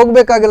ಒಂದು ಕಡೆ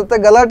ಹೋಗ್ಬೇಕಾಗಿರುತ್ತೆ,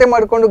 ಗಲಾಟೆ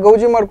ಮಾಡಿಕೊಂಡು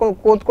ಗೌಜಿ ಮಾಡ್ಕೊಂಡು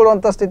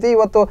ಕೂತ್ಕೊಳ್ಳುವಂಥ ಸ್ಥಿತಿ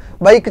ಇವತ್ತು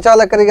ಬೈಕ್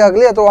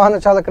ಚಾಲಕರಿಗಾಗಲಿ ಅಥವಾ ವಾಹನ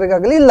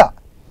ಚಾಲಕರಿಗಾಗಲಿ ಇಲ್ಲ.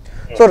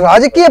 ಸೊ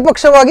ರಾಜಕೀಯ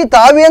ಪಕ್ಷವಾಗಿ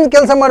ತಾವೇನು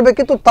ಕೆಲಸ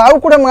ಮಾಡಬೇಕಿತ್ತು ತಾವು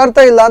ಕೂಡ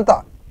ಮಾಡ್ತಾ ಇಲ್ಲ ಅಂತ.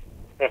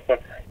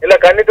 ಇಲ್ಲ,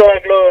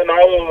 ಖಂಡಿತವಾಗ್ಲೂ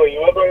ನಾವು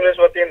ಯುವ ಕಾಂಗ್ರೆಸ್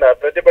ವತಿಯಿಂದ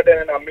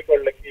ಪ್ರತಿಭಟನೆಯನ್ನು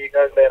ಹಮ್ಮಿಕೊಳ್ಳಲಿಕ್ಕೆ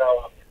ಈಗಾಗಲೇ ನಾವು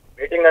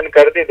ಮೀಟಿಂಗ್ ಅನ್ನು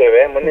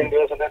ಕರೆದಿದ್ದೇವೆ. ಮುಂದಿನ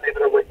ದಿವಸದಲ್ಲಿ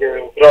ಇದರ ಬಗ್ಗೆ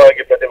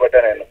ಉಗ್ರವಾಗಿ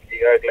ಪ್ರತಿಭಟನೆಯನ್ನು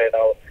ಈಗಾಗಲೇ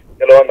ನಾವು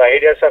ಕೆಲವೊಂದು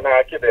ಐಡಿಯಾಸ್ ಅನ್ನ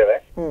ಹಾಕಿದ್ದೇವೆ.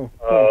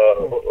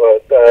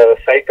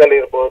 ಸೈಕಲ್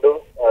ಇರ್ಬೋದು,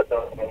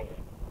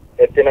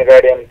 ಎತ್ತಿನ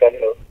ಗಾಡಿಯನ್ನು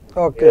ತಂದು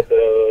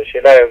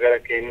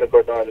ಶಿಲಾಯುಗಕ್ಕೆ ಹಿಂದೆ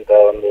ಕೊಡುವಂತ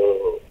ಒಂದು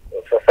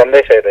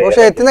ಸಂದೇಶ ಇದೆ.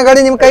 ಬಹುಶಃ ಎತ್ತಿನ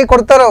ಗಾಡಿ ನಿಮ್ ಕೈ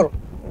ಕೊಡ್ತಾರ ಅವರು,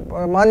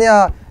 ಮಾನ್ಯ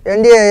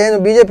NDA ಏನು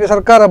BJP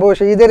ಸರ್ಕಾರ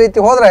ಬಹುಶಃ ಇದೇ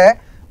ರೀತಿ ಹೋದ್ರೆ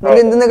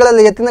ಮುಂದಿನ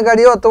ದಿನಗಳಲ್ಲಿ ಎತ್ತಿನ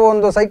ಗಾಡಿಯೋ ಅಥವಾ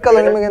ಒಂದು ಸೈಕಲ್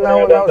ನಿಮಗೆ ನಾವು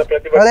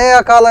ಹಳೆಯ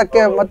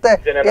ಕಾಲಕ್ಕೆ ಮತ್ತೆ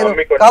ಏನು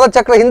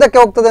ಕಾಲಚಕ್ರ ಹಿಂದಕ್ಕೆ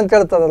ಹೋಗ್ತದೆ ಅಂತ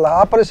ಹೇಳ್ತದಲ್ಲ,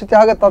 ಆ ಪರಿಸ್ಥಿತಿ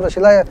ಆಗತ್ತ ಅದು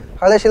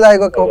ಹಳೆ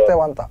ಶಿಲಾಯುಗಕ್ಕೆ ಹೋಗ್ತೇವ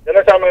ಅಂತ.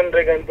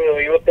 ಜನಸಾಮಾನ್ಯರಿಗಂತೂ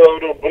ಇವತ್ತು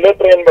ಅವರು ಬುಲೆಟ್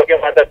ಟ್ರೈನ್ ಬಗ್ಗೆ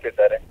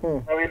ಮಾತಾಡ್ತಿದ್ದಾರೆ,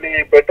 ನಾವಿಲ್ಲಿ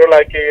ಪೆಟ್ರೋಲ್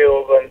ಹಾಕಿ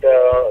ಹೋಗುವಂತ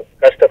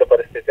ಕಷ್ಟದ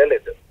ಪರಿಸ್ಥಿತಿಯಲ್ಲಿ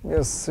ಇದ್ದು.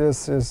 ಎಸ್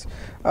ಎಸ್ ಎಸ್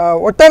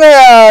ಒಟ್ಟಾರೆ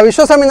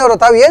ವಿಶ್ವಸ್ವಾಮಿನವರು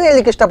ತಾವು ಏನು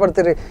ಹೇಳಲಿಕ್ಕೆ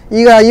ಇಷ್ಟಪಡ್ತೀರಿ?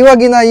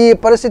 ಇವಾಗಿನ ಈ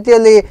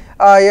ಪರಿಸ್ಥಿತಿಯಲ್ಲಿ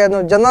ಏನು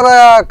ಜನರ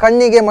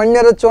ಕಣ್ಣಿಗೆ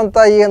ಮಣ್ಣೆರಚುವಂಥ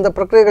ಈ ಒಂದು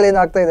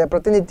ಪ್ರಕ್ರಿಯೆಗಳೇನಾಗ್ತಾ ಇದೆ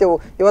ಪ್ರತಿನಿತ್ಯವೂ,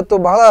 ಇವತ್ತು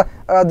ಬಹಳ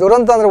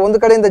ದುರಂತ ಅಂದರೆ ಒಂದು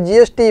ಕಡೆಯಿಂದ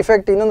GST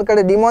ಇಫೆಕ್ಟ್, ಇನ್ನೊಂದು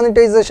ಕಡೆ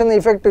ಡಿಮಾನಿಟೈಸೇಷನ್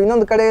ಇಫೆಕ್ಟ್,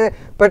 ಇನ್ನೊಂದು ಕಡೆ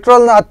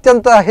ಪೆಟ್ರೋಲ್ನ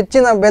ಅತ್ಯಂತ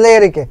ಹೆಚ್ಚಿನ ಬೆಲೆ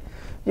ಏರಿಕೆ.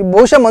 ಈ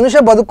ಬಹುಶಃ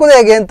ಮನುಷ್ಯ ಬದುಕುದೇ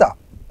ಹೇಗೆ ಅಂತ.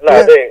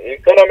 ಅದೇ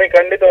ಇಕಾನಮಿ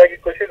ಖಂಡಿತವಾಗಿ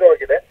ಕುಸಿದು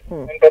ಹೋಗಿದೆ.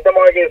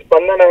 ಪ್ರಥಮವಾಗಿ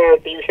ಸ್ಪಂದನ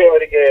TV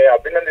ಅವರಿಗೆ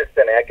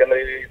ಅಭಿನಂದಿಸ್ತೇನೆ, ಯಾಕಂದ್ರೆ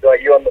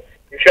ಈ ಒಂದು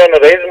ವಿಷಯವನ್ನು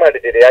ರೈಸ್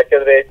ಮಾಡಿದ್ದೀರಿ.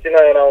 ಯಾಕಂದ್ರೆ ಹೆಚ್ಚಿನ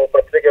ನಾವು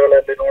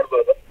ಪತ್ರಿಕೆಗಳಲ್ಲಿ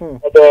ನೋಡ್ಬೋದು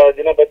ಅಥವಾ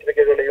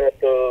ದಿನಪತ್ರಿಕೆಗಳು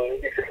ಇವತ್ತು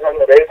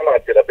ವಿಷಯವನ್ನು ರೈಸ್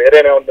ಮಾಡ್ತಿಲ್ಲ,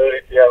 ಬೇರೆನೇ ಒಂದು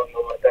ರೀತಿಯ ಒಂದು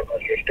ವಾತಾವರಣ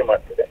ಸೃಷ್ಟಿ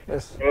ಮಾಡ್ತಿದೆ.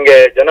 ನಿಮ್ಗೆ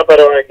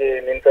ಜನಪರವಾಗಿ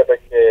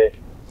ನಿಂತದಕ್ಕೆ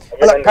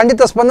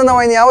ಖಂಡಿತ ಸ್ಪಂದನ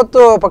ವಾಹಿನಿ ಯಾವತ್ತು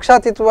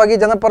ಪಕ್ಷಾತೀತವಾಗಿ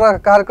ಜನಪರ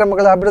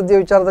ಕಾರ್ಯಕ್ರಮಗಳ ಅಭಿವೃದ್ಧಿ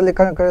ವಿಚಾರದಲ್ಲಿ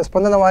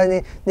ಸ್ಪಂದನ ವಾಹಿನಿ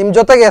ನಿಮ್ಮ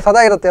ಜೊತೆಗೆ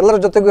ಸದಾ ಇರುತ್ತೆ, ಎಲ್ಲರ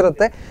ಜೊತೆಗೂ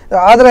ಇರುತ್ತೆ.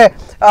 ಆದರೆ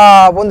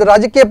ಒಂದು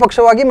ರಾಜಕೀಯ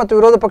ಪಕ್ಷವಾಗಿ ಮತ್ತು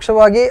ವಿರೋಧ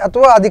ಪಕ್ಷವಾಗಿ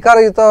ಅಥವಾ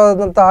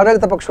ಅಧಿಕಾರಯುತವಾದಂಥ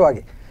ಆಡಳಿತ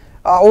ಪಕ್ಷವಾಗಿ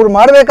ಅವ್ರು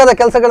ಮಾಡಬೇಕಾದ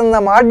ಕೆಲಸಗಳನ್ನ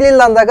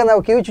ಮಾಡಲಿಲ್ಲ ಅಂದಾಗ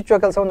ನಾವು ಕಿವಿ ಚುಚ್ಚುವ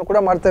ಕೆಲಸವನ್ನು ಕೂಡ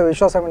ಮಾಡ್ತೇವೆ.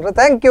 ವಿಶ್ವಾಸ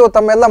ಥ್ಯಾಂಕ್ ಯು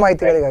ತಮ್ಮೆಲ್ಲ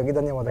ಮಾಹಿತಿಗಳಿಗಾಗಿ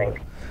ಧನ್ಯವಾದಗಳು.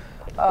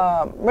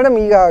 ಮೇಡಮ್,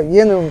 ಈಗ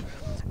ಏನು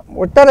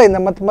ಒಟ್ಟಾರೆ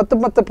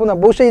ಮತ್ತೆ ಪುನಃ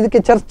ಬಹುಶಃ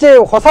ಇದಕ್ಕೆ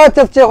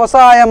ಹೊಸ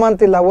ಆಯಾಮ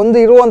ಅಂತಿಲ್ಲ, ಒಂದು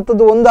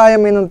ಇರುವಂಥದ್ದು ಒಂದು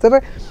ಆಯಾಮ ಏನಂತಾರೆ,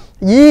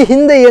 ಈ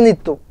ಹಿಂದೆ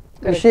ಏನಿತ್ತು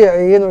ವಿಷಯ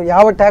ಏನು,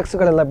 ಯಾವ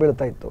ಟ್ಯಾಕ್ಸ್ಗಳೆಲ್ಲ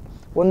ಬೀಳ್ತಾ ಇತ್ತು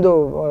ಒಂದು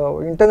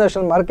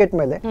ಇಂಟರ್ನ್ಯಾಷನಲ್ ಮಾರ್ಕೆಟ್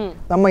ಮೇಲೆ,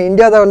 ನಮ್ಮ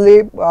ಇಂಡಿಯಾದಲ್ಲಿ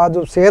ಅದು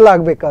ಸೇಲ್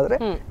ಆಗಬೇಕಾದ್ರೆ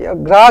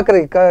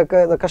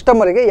ಗ್ರಾಹಕರಿಗೆ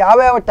ಕಸ್ಟಮರಿಗೆ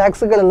ಯಾವ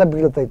ಟ್ಯಾಕ್ಸ್ಗಳೆಲ್ಲ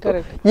ಬೀಳ್ತಾ ಇತ್ತು,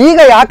 ಈಗ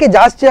ಯಾಕೆ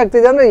ಜಾಸ್ತಿ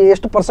ಆಗ್ತಿದೆ ಅಂದ್ರೆ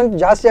ಎಷ್ಟು ಪರ್ಸೆಂಟ್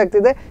ಜಾಸ್ತಿ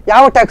ಆಗ್ತಿದೆ,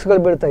 ಯಾವ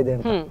ಟ್ಯಾಕ್ಸ್ಗಳು ಬೀಳ್ತಾ ಇದೆ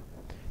ಅಂತ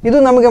ಇದು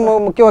ನಮಗೆ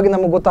ಮುಖ್ಯವಾಗಿ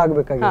ನಮಗೆ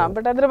ಗೊತ್ತಾಗಬೇಕಾಗಿದೆ.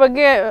 ಬಟ್ ಅದ್ರ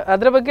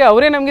ಬಗ್ಗೆ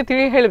ಅವರೇ ನಮಗೆ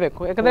ತಿಳಿ ಹೇಳಬೇಕು,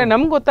 ಯಾಕಂದ್ರೆ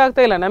ನಮ್ಗೆ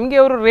ಗೊತ್ತಾಗ್ತಾ ಇಲ್ಲ. ನಮ್ಗೆ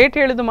ಅವರು ರೇಟ್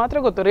ಹೇಳಿದ್ದು ಮಾತ್ರ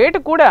ಗೊತ್ತು. ರೇಟ್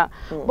ಕೂಡ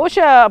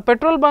ಬಹುಶಃ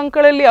ಪೆಟ್ರೋಲ್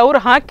ಬಂಕ್ಗಳಲ್ಲಿ ಅವ್ರು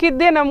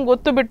ಹಾಕಿದ್ದೇ ನಮ್ಗೆ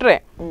ಗೊತ್ತು, ಬಿಟ್ರೆ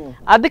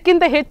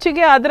ಅದಕ್ಕಿಂತ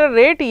ಹೆಚ್ಚಿಗೆ ಅದರ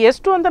ರೇಟ್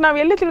ಎಷ್ಟು ಅಂತ ನಾವು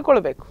ಎಲ್ಲಿ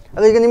ತಿಳ್ಕೊಳ್ಬೇಕು?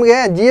 ಅದ ಈಗ ನಿಮಗೆ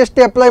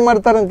GST ಅಪ್ಲೈ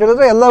ಮಾಡ್ತಾರೆ ಅಂತ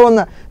ಹೇಳಿದ್ರೆ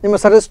ಎಲ್ಲವನ್ನ ನಿಮ್ಮ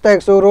service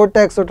tax, road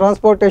tax,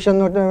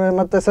 transportation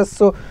ಮತ್ತೆ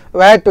ಸೆಸ್ಸು,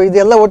 ವ್ಯಾಟ್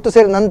ಇದೆಲ್ಲ ಒಟ್ಟು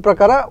ಸೇರಿ ನನ್ನ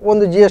ಪ್ರಕಾರ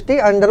ಒಂದು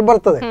GST ಅಂಡರ್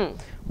ಬರ್ತದೆ.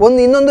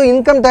 ಇನ್ನೊಂದು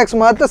ಇನ್ಕಮ್ ಟ್ಯಾಕ್ಸ್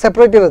ಮಾತ್ರ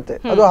ಸೆಪರೇಟ್ ಇರುತ್ತೆ,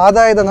 ಅದು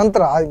ಆದಾಯದ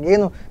ನಂತರ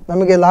ಏನು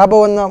ನಮಗೆ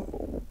ಲಾಭವನ್ನ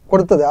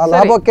ಕೊಡ್ತದೆ ಆ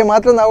ಲಾಭಕ್ಕೆ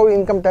ಮಾತ್ರ ನಾವು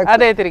ಇನ್ಕಮ್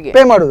ಟ್ಯಾಕ್ಸ್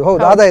ಪೇ ಮಾಡೋದು.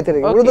 ಹೌದು, ಆದಾಯ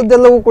ತೆರಿಗೆ.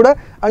 ಉಳಿದದ್ದೆಲ್ಲವೂ ಕೂಡ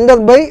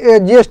ಅಂಡರ್ ಬೈ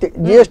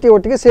GST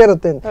ಒಟ್ಟಿಗೆ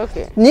ಸೇರುತ್ತೆ.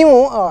 ನೀವು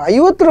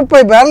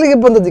 $50 ಬ್ಯಾರಲ್ಗೆ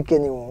ಬಂದದಕ್ಕೆ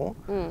ನೀವು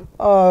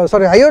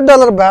ಸಾರಿ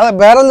 $50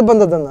 ಬ್ಯಾರಲ್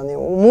ಬಂದದನ್ನ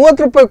ನೀವು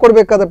 $30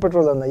 ಕೊಡ್ಬೇಕಾದ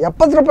ಪೆಟ್ರೋಲ್ ಅನ್ನ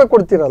 $70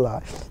 ಕೊಡ್ತೀರಲ್ಲ,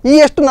 ಈ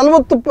ಎಷ್ಟು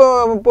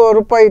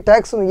 $40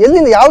 ಟ್ಯಾಕ್ಸ್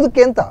ಎಲ್ಲಿಂದ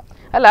ಯಾವುದಕ್ಕೆ ಅಂತ?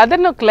 ಅಲ್ಲ,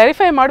 ಅದನ್ನು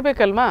ಕ್ಲಾರಿಫೈ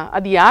ಮಾಡ್ಬೇಕಲ್ವಾ,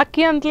 ಅದು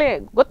ಯಾಕೆ ಅಂತಲೇ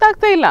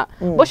ಗೊತ್ತಾಗ್ತಾ ಇಲ್ಲ.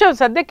 ಬಹುಶಃ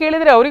ಸದ್ಯ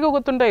ಕೇಳಿದ್ರೆ ಅವರಿಗೂ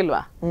ಗೊತ್ತುಂಟ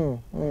ಇಲ್ವಾ?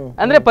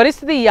 ಅಂದ್ರೆ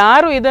ಪರಿಸ್ಥಿತಿ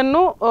ಯಾರು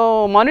ಇದನ್ನು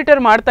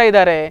ಮಾನಿಟರ್ ಮಾಡ್ತಾ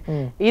ಇದ್ದಾರೆ,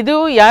 ಇದು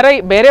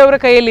ಬೇರೆಯವರ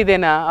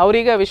ಕೈಯಲ್ಲಿದೆನಾ?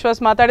 ಅವರೀಗ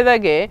ವಿಶ್ವಾಸ್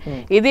ಮಾತಾಡಿದಾಗೆ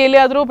ಇದು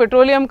ಎಲ್ಲಿಯಾದ್ರೂ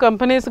ಪೆಟ್ರೋಲಿಯಂ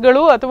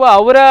ಕಂಪನೀಸ್ಗಳು ಅಥವಾ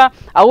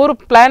ಅವರು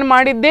ಪ್ಲಾನ್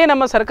ಮಾಡಿದ್ದೇ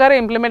ನಮ್ಮ ಸರ್ಕಾರ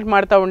ಇಂಪ್ಲಿಮೆಂಟ್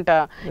ಮಾಡ್ತಾ ಉಂಟಾ,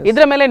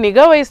 ಇದ್ರ ಮೇಲೆ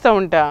ನಿಗಾ ವಹಿಸ್ತಾ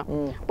ಉಂಟಾ?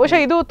 ಬಹುಶಃ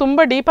ಇದು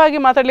ತುಂಬಾ ಡೀಪ್ ಆಗಿ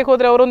ಮಾತಾಡ್ಲಿಕ್ಕೆ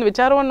ಹೋದ್ರೆ ಅವರೊಂದು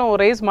ವಿಚಾರವನ್ನು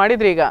ರೈಸ್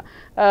ಮಾಡಿದ್ರಿ. ಈಗ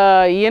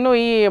ಏನು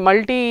ಈ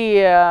ಮಲ್ಟಿ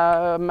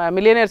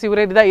ಮಿಲಿಯನರ್ಸ್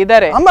ಇವರು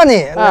ಇದ್ದಾರೆ,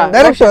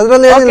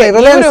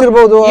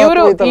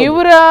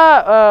 ಇವರ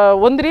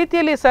ಒಂದು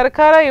ರೀತಿಯಲ್ಲಿ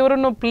ಸರ್ಕಾರ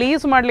ಇವರನ್ನು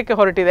ಪ್ಲೀಸ್ ಮಾಡ್ಲಿಕ್ಕೆ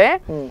ಹೊರಟಿದೆ.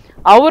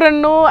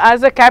 ಅವರನ್ನು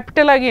ಆಸ್ ಅ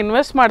ಕ್ಯಾಪಿಟಲ್ ಆಗಿ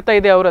ಇನ್ವೆಸ್ಟ್ ಮಾಡ್ತಾ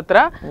ಇದೆ. ಅವ್ರ ಹತ್ರ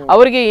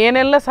ಅವರಿಗೆ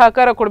ಏನೆಲ್ಲ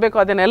ಸಹಕಾರ ಕೊಡ್ಬೇಕು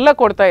ಅದನ್ನೆಲ್ಲ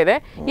ಕೊಡ್ತಾ ಇದೆ.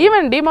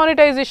 ಈವನ್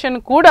ಡಿಮಾನಿಟೈಸೇಷನ್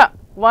ಕೂಡ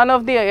ಒನ್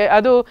ಆಫ್ ದಿ,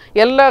 ಅದು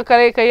ಎಲ್ಲ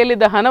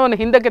ಕೈಯಲ್ಲಿದ್ದ ಹಣವನ್ನು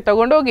ಹಿಂದಕ್ಕೆ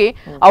ತಗೊಂಡೋಗಿ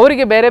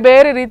ಅವರಿಗೆ ಬೇರೆ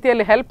ಬೇರೆ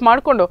ರೀತಿಯಲ್ಲಿ ಹೆಲ್ಪ್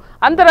ಮಾಡಿಕೊಂಡು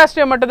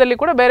ಅಂತಾರಾಷ್ಟ್ರೀಯ ಮಟ್ಟದಲ್ಲಿ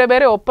ಕೂಡ ಬೇರೆ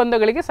ಬೇರೆ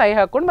ಒಪ್ಪಂದಗಳಿಗೆ ಸಹಿ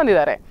ಹಾಕೊಂಡು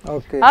ಬಂದಿದ್ದಾರೆ.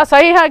 ಆ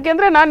ಸಹಿ ಹಾಕಿ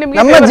ಅಂದ್ರೆ ನಾನು ನಿಮ್ಗೆ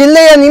ನಮ್ಮ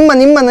ಜಿಲ್ಲೆಯ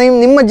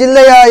ನಿಮ್ಮ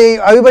ಜಿಲ್ಲೆಯ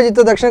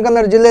ಅವಿಭಜಿತ ದಕ್ಷಿಣ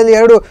ಕನ್ನಡ ಜಿಲ್ಲೆಯಲ್ಲಿ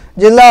 2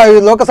 ಜಿಲ್ಲಾ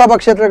ಲೋಕಸಭಾ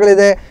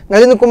ಕ್ಷೇತ್ರಗಳಿದೆ.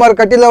 ನಳಿನ್ ಕುಮಾರ್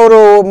ಕಟೀಲ್ ಅವರು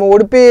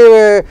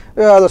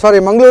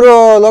ಮಂಗಳೂರು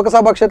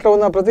ಲೋಕಸಭಾ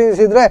ಕ್ಷೇತ್ರವನ್ನು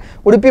ಪ್ರತಿನಿಧಿಸಿದ್ರೆ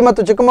ಉಡುಪಿ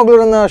ಮತ್ತು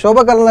ಚಿಕ್ಕಮಗಳೂರನ್ನ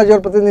ಶೋಭಾ ಕರಂದ್ಲಾಜೆ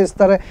ಅವರು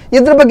ಪ್ರತಿನಿಧಿಸ್ತಾರೆ.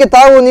 ಇದ್ರ ಬಗ್ಗೆ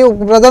ನೀವು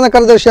ಪ್ರಧಾನ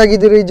ಕಾರ್ಯದರ್ಶಿ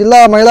ಆಗಿದ್ದೀರಿ,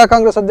 ಜಿಲ್ಲಾ ಮಹಿಳಾ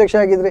ಕಾಂಗ್ರೆಸ್ ಅಧ್ಯಕ್ಷ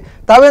ಆಗಿದ್ರಿ,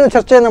 ತಾವೇನು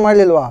ಚರ್ಚೆಯನ್ನ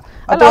ಮಾಡ್ಲಿಲ್ವಾ?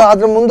 ಅಥವಾ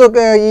ಅದ್ರ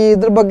ಮುಂದಕ್ಕೆ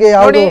ಇದ್ರ ಬಗ್ಗೆ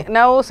ನೋಡಿ,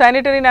 ನಾವು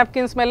ಸ್ಯಾನಿಟರಿ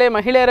ನ್ಯಾಪ್ಕಿನ್ಸ್ ಮೇಲೆ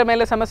ಮಹಿಳೆಯರ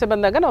ಮೇಲೆ ಸಮಸ್ಯೆ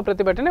ಬಂದಾಗ ನಾವು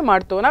ಪ್ರತಿಭಟನೆ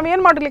ಮಾಡ್ತೀವಿ. ನಾವ್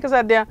ಏನ್ ಮಾಡ್ಲಿಕ್ಕೆ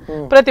ಸಾಧ್ಯ?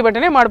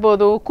 ಪ್ರತಿಭಟನೆ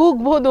ಮಾಡ್ಬೋದು,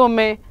 ಕೂಗ್ಬಹುದು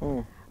ಒಮ್ಮೆ,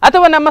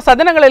 ಅಥವಾ ನಮ್ಮ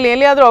ಸದನಗಳಲ್ಲಿ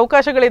ಎಲ್ಲಿಯಾದ್ರೂ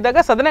ಅವಕಾಶಗಳಿದ್ದಾಗ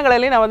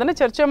ಸದನಗಳಲ್ಲಿ ನಾವು ಅದನ್ನು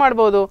ಚರ್ಚೆ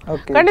ಮಾಡಬಹುದು.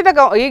 ಖಂಡಿತ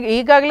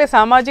ಈಗಾಗಲೇ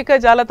ಸಾಮಾಜಿಕ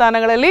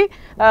ಜಾಲತಾಣಗಳಲ್ಲಿ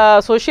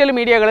ಸೋಷಿಯಲ್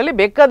ಮೀಡಿಯಾಗಳಲ್ಲಿ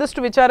ಬೇಕಾದಷ್ಟು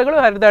ವಿಚಾರಗಳು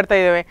ಹರಿದಾಡ್ತಾ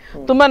ಇದ್ದಾವೆ,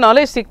 ತುಂಬಾ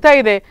ನಾಲೆಜ್ ಸಿಗ್ತಾ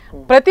ಇದೆ.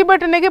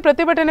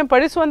 ಪ್ರತಿಭಟನೆ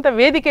ಪಡಿಸುವಂತ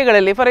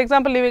ವೇದಿಕೆಗಳಲ್ಲಿ, ಫಾರ್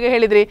ಎಕ್ಸಾಂಪಲ್ ನೀವೀಗ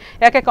ಹೇಳಿದ್ರಿ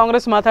ಯಾಕೆ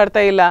ಕಾಂಗ್ರೆಸ್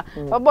ಮಾತಾಡ್ತಾ ಇಲ್ಲ,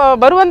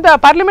 ಬರುವಂತ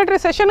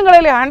ಪಾರ್ಲಿಮೆಂಟರಿ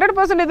ಸೆಷನ್ಗಳಲ್ಲಿ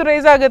 100% ಇದು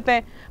ರೈಸ್ ಆಗುತ್ತೆ,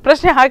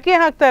 ಪ್ರಶ್ನೆ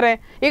ಹಾಕ್ತಾರೆ.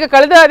 ಈಗ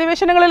ಕಳೆದ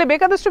ಅಧಿವೇಶನಗಳಲ್ಲಿ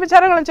ಬೇಕಾದಷ್ಟು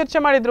ವಿಚಾರಗಳನ್ನು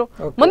ಚರ್ಚೆ ಮಾಡಿದ್ರು,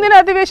 ಮುಂದಿನ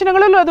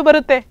ಅಧಿವೇಶನಗಳಲ್ಲೂ ಅದು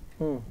ಬರುತ್ತೆ.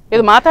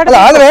 ಇದು ಮಾತಾಡಲ್ಲ.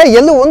 ಆದ್ರೆ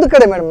ಎಲ್ಲೂ ಒಂದು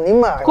ಕಡೆ ಮೇಡಮ್,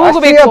 ನಿಮ್ಮ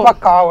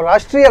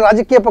ರಾಷ್ಟ್ರೀಯ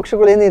ರಾಜಕೀಯ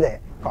ಪಕ್ಷಗಳು ಏನಿದೆ,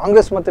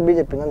 ಕಾಂಗ್ರೆಸ್ ಮತ್ತೆ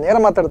ಬಿಜೆಪಿ, ನಾನು ನೇರ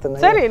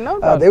ಮಾತಾಡ್ತೇನೆ,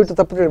 ದಯವಿಟ್ಟು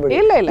ತಪ್ಪು ತಿಳ್ಬೇಡಿ.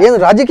 ಏನು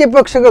ರಾಜಕೀಯ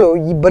ಪಕ್ಷಗಳು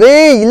ಈ ಬರೇ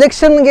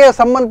ಇಲೆಕ್ಷನ್ಗೆ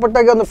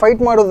ಸಂಬಂಧಪಟ್ಟಾಗ ಒಂದು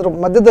ಫೈಟ್ ಮಾಡೋದ್ರ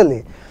ಮಧ್ಯದಲ್ಲಿ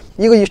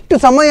ಈಗ ಇಷ್ಟು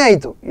ಸಮಯ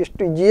ಆಯಿತು,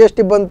 ಎಷ್ಟು GST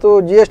ಬಂತು,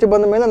 GST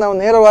ಬಂದ ಮೇಲೆ ನಾವು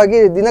ನೇರವಾಗಿ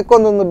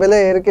ದಿನಕ್ಕೊಂದೊಂದು ಬೆಲೆ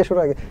ಏರಿಕೆ ಶುರು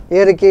ಆಗಿದೆ.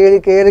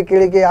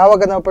 ಏರಿಕೆ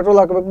ಯಾವಾಗ ನಾವು ಪೆಟ್ರೋಲ್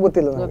ಹಾಕಬೇಕು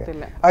ಗೊತ್ತಿಲ್ಲ ನಮಗೆ.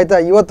 ಆಯ್ತಾ,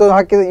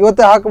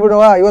 ಇವತ್ತೇ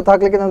ಹಾಕಿಬಿಡುವ, ಇವತ್ತು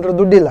ಹಾಕ್ಲಿಕ್ಕೆ ನಂತರ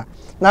ದುಡ್ಡಿಲ್ಲ,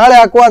 ನಾಳೆ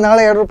ಹಾಕುವ,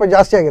 ನಾಳೆ 2 ರೂಪಾಯಿ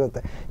ಜಾಸ್ತಿ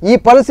ಆಗಿರುತ್ತೆ. ಈ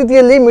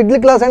ಪರಿಸ್ಥಿತಿಯಲ್ಲಿ middle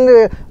class and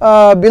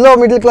below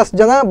middle class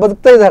ಜನ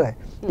ಬದುಕ್ತಾ ಇದ್ದಾರೆ.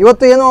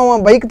 ಇವತ್ತು ಏನೋ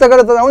ಬೈಕ್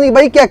ತಗೊಳ್ತಾರೆ, ಅವನಿಗೆ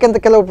ಬೈಕ್ ಯಾಕೆ ಅಂತ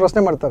ಕೆಲವರು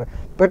ಪ್ರಶ್ನೆ ಮಾಡ್ತಾರೆ.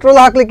 ಪೆಟ್ರೋಲ್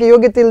ಹಾಕ್ಲಿಕ್ಕೆ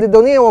ಯೋಗ್ಯತೆ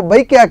ಇಲ್ದಿದ್ದವನಿಗೆ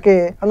ಬೈಕ್ ಯಾಕೆ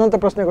ಅನ್ನುವಂಥ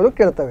ಪ್ರಶ್ನೆಗಳು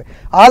ಕೇಳ್ತವೆ.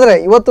 ಆದರೆ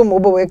ಇವತ್ತು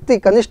ಒಬ್ಬ ವ್ಯಕ್ತಿ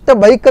ಕನಿಷ್ಠ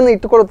ಬೈಕನ್ನು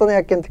ಇಟ್ಟುಕೊಳ್ತಾನೆ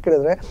ಯಾಕೆ ಅಂತ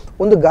ಕೇಳಿದ್ರೆ,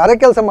 ಒಂದು ಗಾರೆ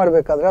ಕೆಲಸ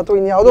ಮಾಡಬೇಕಾದ್ರೆ ಅಥವಾ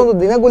ಇನ್ನು ಯಾವುದೋ ಒಂದು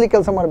ದಿನಗೂಲಿ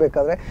ಕೆಲಸ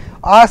ಮಾಡಬೇಕಾದ್ರೆ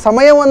ಆ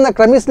ಸಮಯವನ್ನು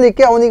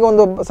ಕ್ರಮಿಸಲಿಕ್ಕೆ ಅವನಿಗೆ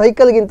ಒಂದು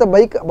ಸೈಕಲ್ಗಿಂತ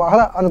ಬೈಕ್ ಬಹಳ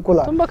ಅನುಕೂಲ.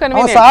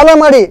 ಸಾಲ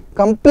ಮಾಡಿ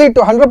ಕಂಪ್ಲೀಟ್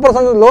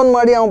 100% ಲೋನ್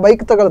ಮಾಡಿ ಅವನು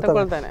ಬೈಕ್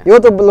ತಗೊಳ್ತಾನೆ.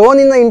 ಇವತ್ತು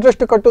ಲೋನಿನ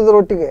ಇಂಟ್ರೆಸ್ಟ್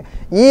ಕಟ್ಟೋದ್ರೊಟ್ಟಿಗೆ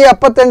ಈ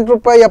 78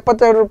 ರೂಪಾಯಿ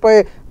 72 ರೂಪಾಯಿ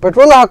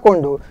ಪೆಟ್ರೋಲ್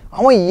ಹಾಕ್ಕೊಂಡು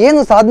ಅವ ಏನು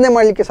ಸಾಧನೆ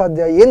ಮಾಡಲಿಕ್ಕೆ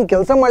ಸಾಧ್ಯ, ಏನು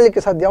ಕೆಲಸ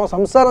ಮಾಡಲಿಕ್ಕೆ ಸಾಧ್ಯ, ಅವ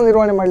ಸಂಸಾರ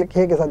ನಿರ್ವಹಣೆ ಮಾಡಲಿಕ್ಕೆ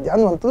ಹೇಗೆ ಸಾಧ್ಯ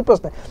ಅನ್ನುವಂಥದ್ದು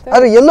ಪ್ರಶ್ನೆ.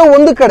 ಆದರೆ ಎಲ್ಲೋ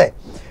ಒಂದು ಕಡೆ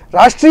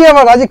ರಾಷ್ಟ್ರೀಯ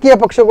ರಾಜಕೀಯ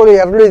ಪಕ್ಷಗಳು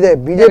 2 ಇದೆ,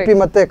 ಬಿಜೆಪಿ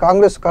ಮತ್ತು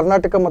ಕಾಂಗ್ರೆಸ್.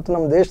 ಕರ್ನಾಟಕ ಮತ್ತು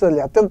ನಮ್ಮ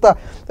ದೇಶದಲ್ಲಿ ಅತ್ಯಂತ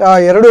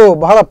 2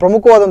 ಬಹಳ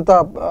ಪ್ರಮುಖವಾದಂಥ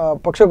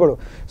ಪಕ್ಷಗಳು.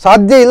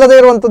 ಸಾಧ್ಯ ಇಲ್ಲದೇ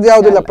ಇರುವಂಥದ್ದು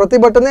ಯಾವುದಿಲ್ಲ.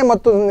 ಪ್ರತಿಭಟನೆ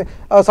ಮತ್ತು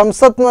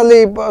ಸಂಸತ್ನಲ್ಲಿ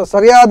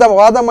ಸರಿಯಾದ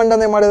ವಾದ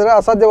ಮಂಡನೆ ಮಾಡಿದರೆ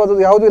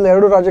ಅಸಾಧ್ಯವಾದದ್ದು ಯಾವುದೂ ಇಲ್ಲ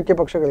 2 ರಾಜಕೀಯ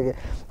ಪಕ್ಷಗಳಿಗೆ.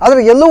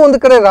 ಆದರೆ ಎಲ್ಲೋ ಒಂದು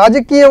ಕಡೆ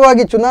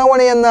ರಾಜಕೀಯವಾಗಿ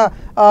ಚುನಾವಣೆಯನ್ನು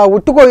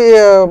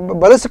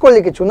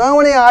ಬಳಸಿಕೊಳ್ಳಿಕ್ಕೆ,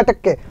 ಚುನಾವಣೆಯ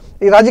ಆಟಕ್ಕೆ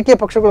ಈ ರಾಜಕೀಯ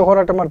ಪಕ್ಷಗಳು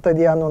ಹೋರಾಟ ಮಾಡ್ತಾ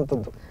ಇದೆಯಾ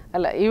ಅನ್ನುವಂಥದ್ದು.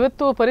 ಅಲ್ಲ,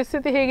 ಇವತ್ತು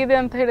ಪರಿಸ್ಥಿತಿ ಹೇಗಿದೆ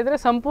ಅಂತ ಹೇಳಿದ್ರೆ,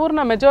 ಸಂಪೂರ್ಣ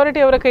ಮೆಜಾರಿಟಿ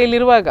ಅವರ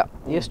ಕೈಲಿರುವಾಗ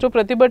ಎಷ್ಟು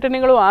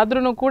ಪ್ರತಿಭಟನೆಗಳು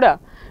ಆದ್ರೂ ಕೂಡ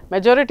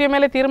ಮೆಜಾರಿಟಿಯ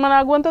ಮೇಲೆ ತೀರ್ಮಾನ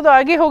ಆಗುವಂಥದ್ದು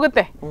ಆಗೇ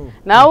ಹೋಗುತ್ತೆ.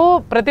 ನಾವು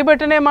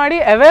ಪ್ರತಿಭಟನೆ ಮಾಡಿ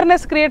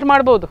ಅವೇರ್ನೆಸ್ ಕ್ರಿಯೇಟ್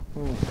ಮಾಡ್ಬೋದು,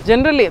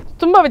 ಜನರಲ್ಲಿ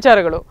ತುಂಬಾ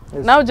ವಿಚಾರಗಳು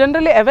ನಾವು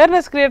ಜನರಲ್ಲಿ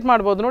ಅವೇರ್ನೆಸ್ ಕ್ರಿಯೇಟ್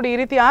ಮಾಡ್ಬೋದು. ನೋಡಿ, ಈ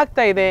ರೀತಿ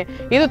ಆಗ್ತಾ ಇದೆ,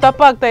 ಇದು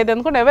ತಪ್ಪಾಗ್ತಾ ಇದೆ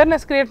ಅಂದ್ಕೊಂಡು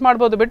ಅವೇರ್ನೆಸ್ ಕ್ರಿಯೇಟ್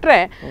ಮಾಡ್ಬೋದು. ಬಿಟ್ರೆ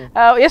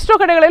ಎಷ್ಟೋ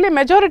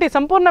ಕಡೆಗಳಲ್ಲಿ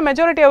ಸಂಪೂರ್ಣ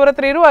ಮೆಜಾರಿಟಿ ಅವರ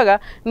ಹತ್ರ ಇರುವಾಗ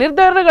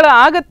ನಿರ್ಧಾರಗಳು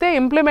ಆಗತ್ತೆ,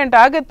 ಇಂಪ್ಲಿಮೆಂಟ್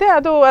ಆಗತ್ತೆ,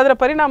 ಅದು ಅದರ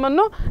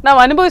ಪರಿಣಾಮವನ್ನು ನಾವು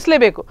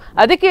ಅನುಭವಿಸಲೇಬೇಕು.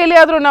 ಅದಕ್ಕೆ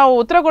ಎಲ್ಲಿಯಾದ್ರೂ ನಾವು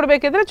ಉತ್ತರ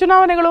ಕೊಡಬೇಕಿದ್ರೆ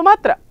ಚುನಾವಣೆಗಳು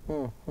ಮಾತ್ರ.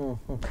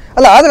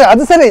 ಅಲ್ಲ, ಆದ್ರೆ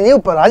ಅದು ಸರಿ, ನೀವು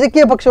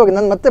ರಾಜಕೀಯ ಪಕ್ಷವಾಗಿ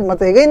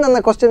ಮತ್ತೆ ಈಗ ನನ್ನ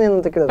ಕ್ವಶನ್ ಏನು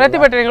ಅಂತ ಕೇಳಿದ್ರೆ,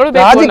 ಪ್ರತಿಭಟನೆಗಳು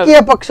ರಾಜಕೀಯ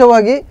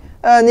ಪಕ್ಷವಾಗಿ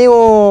ನೀವು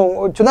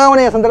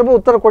ಚುನಾವಣೆಯ ಸಂದರ್ಭ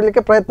ಉತ್ತರ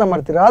ಕೊಡಲಿಕ್ಕೆ ಪ್ರಯತ್ನ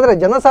ಮಾಡ್ತೀರಾ. ಆದರೆ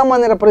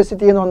ಜನಸಾಮಾನ್ಯರ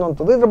ಪರಿಸ್ಥಿತಿ ಏನು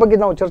ಅನ್ನುವಂಥದ್ದು, ಇದ್ರ ಬಗ್ಗೆ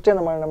ನಾವು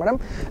ಚರ್ಚೆಯನ್ನು ಮಾಡೋಣ ಮೇಡಮ್.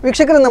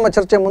 ವೀಕ್ಷಕರೇ, ನಮ್ಮ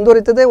ಚರ್ಚೆ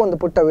ಮುಂದುವರಿತದೆ ಒಂದು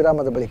ಪುಟ್ಟ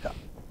ವಿರಾಮದ ಬಳಿಕ.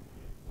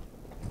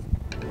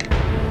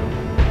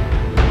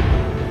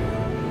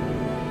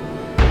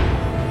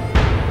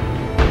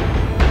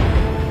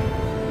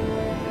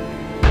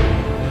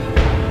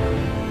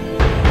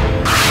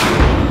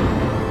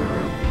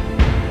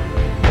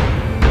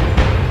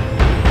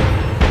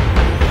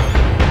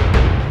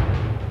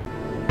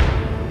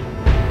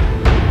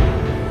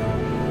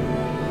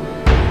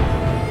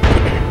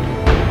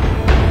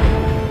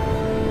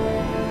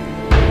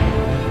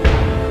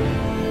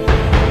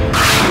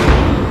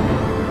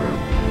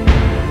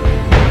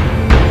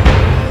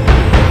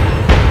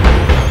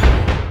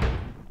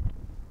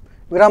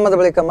 ವಿರಾಮದ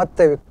ಬಳಿಕ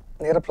ಮತ್ತೆ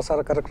ನೇರ ಪ್ರಸಾರ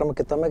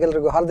ಕಾರ್ಯಕ್ರಮಕ್ಕೆ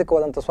ತಮಗೆಲ್ಲರಿಗೂ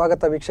ಹಾರ್ದಿಕವಾದಂಥ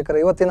ಸ್ವಾಗತ ವೀಕ್ಷಕರೇ.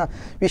 ಇವತ್ತಿನ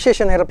ವಿಶೇಷ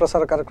ನೇರ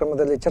ಪ್ರಸಾರ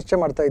ಕಾರ್ಯಕ್ರಮದಲ್ಲಿ ಚರ್ಚೆ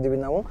ಮಾಡ್ತಾ ಇದ್ದೀವಿ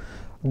ನಾವು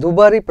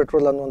ದುಬಾರಿ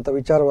ಪೆಟ್ರೋಲ್ ಅನ್ನುವಂಥ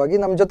ವಿಚಾರವಾಗಿ.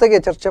 ನಮ್ಮ ಜೊತೆಗೆ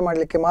ಚರ್ಚೆ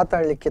ಮಾಡಲಿಕ್ಕೆ,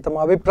 ಮಾತಾಡಲಿಕ್ಕೆ, ತಮ್ಮ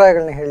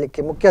ಅಭಿಪ್ರಾಯಗಳನ್ನ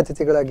ಹೇಳಲಿಕ್ಕೆ ಮುಖ್ಯ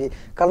ಅತಿಥಿಗಳಾಗಿ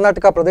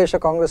ಕರ್ನಾಟಕ ಪ್ರದೇಶ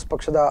ಕಾಂಗ್ರೆಸ್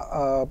ಪಕ್ಷದ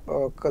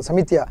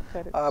ಸಮಿತಿಯ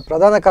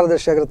ಪ್ರಧಾನ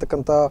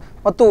ಕಾರ್ಯದರ್ಶಿಯಾಗಿರ್ತಕ್ಕಂಥ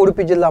ಮತ್ತು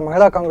ಉಡುಪಿ ಜಿಲ್ಲಾ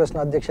ಮಹಿಳಾ ಕಾಂಗ್ರೆಸ್ನ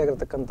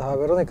ಅಧ್ಯಕ್ಷರಾಗಿರ್ತಕ್ಕಂತಹ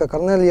ಗಗನಕ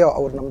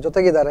ಅವರು ನಮ್ಮ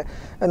ಜೊತೆಗಿದ್ದಾರೆ.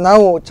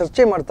 ನಾವು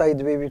ಚರ್ಚೆ ಮಾಡ್ತಾ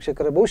ಇದ್ವಿ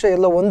ವೀಕ್ಷಕರೇ, ಬಹುಶಃ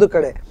ಎಲ್ಲ ಒಂದು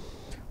ಕಡೆ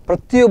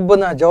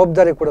ಪ್ರತಿಯೊಬ್ಬನ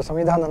ಜವಾಬ್ದಾರಿ ಕೂಡ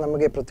ಸಂವಿಧಾನ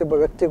ನಮಗೆ, ಪ್ರತಿಯೊಬ್ಬ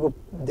ವ್ಯಕ್ತಿಗೂ,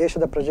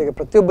 ದೇಶದ ಪ್ರಜೆಗೆ,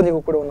 ಪ್ರತಿಯೊಬ್ಬನಿಗೂ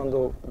ಕೂಡ ಒಂದೊಂದು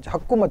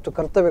ಹಕ್ಕು ಮತ್ತು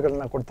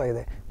ಕರ್ತವ್ಯಗಳನ್ನ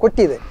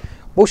ಕೊಟ್ಟಿದೆ.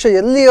 ಬಹುಶಃ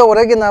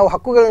ಎಲ್ಲಿಯವರೆಗೆ ನಾವು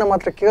ಹಕ್ಕುಗಳನ್ನ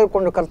ಮಾತ್ರ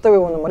ಕೇಳಿಕೊಂಡು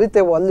ಕರ್ತವ್ಯವನ್ನು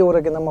ಮರಿತೇವೋ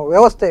ಅಲ್ಲಿವರೆಗೆ ನಮ್ಮ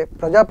ವ್ಯವಸ್ಥೆ,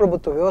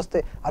 ಪ್ರಜಾಪ್ರಭುತ್ವ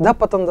ವ್ಯವಸ್ಥೆ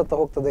ಅಧಪತನದತ್ತ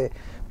ಹೋಗ್ತದೆ.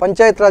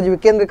 ಪಂಚಾಯತ್ ರಾಜ್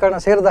ವಿಕೇಂದ್ರೀಕರಣ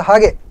ಸೇರಿದ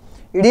ಹಾಗೆ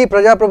ಇಡೀ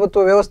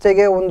ಪ್ರಜಾಪ್ರಭುತ್ವ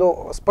ವ್ಯವಸ್ಥೆಗೆ ಒಂದು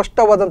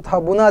ಸ್ಪಷ್ಟವಾದಂತಹ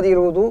ಬುನಾದಿ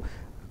ಇರುವುದು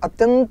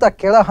ಅತ್ಯಂತ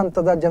ಕೆಳ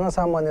ಹಂತದ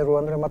ಜನಸಾಮಾನ್ಯರು,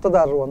 ಅಂದರೆ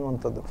ಮತದಾರರು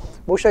ಅನ್ನುವಂಥದ್ದು.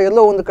 ಬಹುಶಃ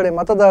ಎಲ್ಲೋ ಒಂದು ಕಡೆ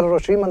ಮತದಾರರು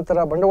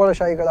ಶ್ರೀಮಂತರ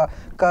ಬಂಡವಾಳಶಾಹಿಗಳ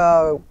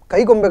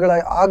ಕೈಗೊಂಬೆಗಳ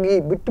ಆಗಿ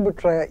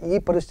ಬಿಟ್ಟರೆ ಈ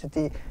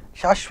ಪರಿಸ್ಥಿತಿ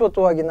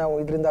ಶಾಶ್ವತವಾಗಿ ನಾವು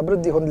ಇದರಿಂದ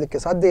ಅಭಿವೃದ್ಧಿ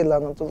ಹೊಂದಲಿಕ್ಕೆ ಸಾಧ್ಯ ಇಲ್ಲ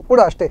ಅನ್ನೋಂಥದ್ದು ಕೂಡ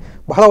ಅಷ್ಟೇ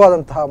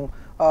ಬಹಳವಾದಂತಹ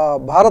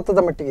ಭಾರತದ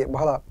ಮಟ್ಟಿಗೆ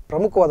ಬಹಳ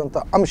ಪ್ರಮುಖವಾದಂಥ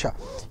ಅಂಶ.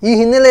 ಈ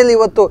ಹಿನ್ನೆಲೆಯಲ್ಲಿ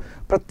ಇವತ್ತು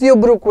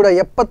ಪ್ರತಿಯೊಬ್ಬರೂ ಕೂಡ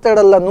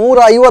 72 ಅಲ್ಲ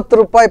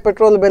 150 ರೂಪಾಯಿ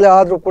ಪೆಟ್ರೋಲ್ ಬೆಲೆ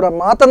ಆದರೂ ಕೂಡ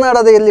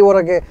ಮಾತನಾಡದೆ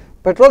ಎಲ್ಲಿವರೆಗೆ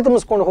ಪೆಟ್ರೋಲ್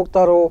ತುಂಬಿಸ್ಕೊಂಡು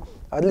ಹೋಗ್ತಾರೋ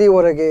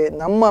ಅಲ್ಲಿವರೆಗೆ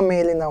ನಮ್ಮ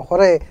ಮೇಲಿನ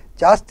ಹೊರೆ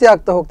ಜಾಸ್ತಿ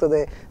ಆಗ್ತಾ ಹೋಗ್ತದೆ.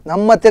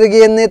 ನಮ್ಮ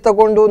ತೆರಿಗೆಯನ್ನೇ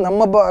ತಗೊಂಡು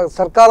ನಮ್ಮ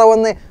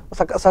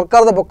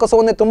ಸರ್ಕಾರದ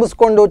ಬೊಕ್ಕಸವನ್ನೇ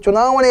ತುಂಬಿಸ್ಕೊಂಡು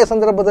ಚುನಾವಣೆಯ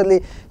ಸಂದರ್ಭದಲ್ಲಿ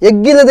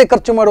ಎಗ್ಗಿಲ್ಲದೆ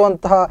ಖರ್ಚು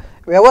ಮಾಡುವಂತಹ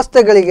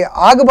ವ್ಯವಸ್ಥೆಗಳಿಗೆ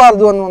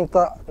ಆಗಬಾರ್ದು ಅನ್ನುವಂಥ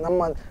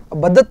ನಮ್ಮ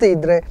ಬದ್ಧತೆ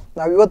ಇದ್ದರೆ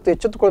ನಾವು ಇವತ್ತು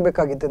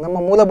ಎಚ್ಚೆತ್ತುಕೊಳ್ಬೇಕಾಗಿದೆ. ನಮ್ಮ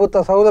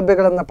ಮೂಲಭೂತ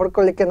ಸೌಲಭ್ಯಗಳನ್ನು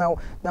ಪಡ್ಕೊಳ್ಳಿಕ್ಕೆ ನಾವು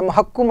ನಮ್ಮ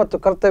ಹಕ್ಕು ಮತ್ತು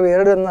ಕರ್ತವ್ಯ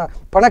ಎರಡನ್ನ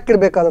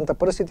ಪಣಕ್ಕಿಡಬೇಕಾದಂಥ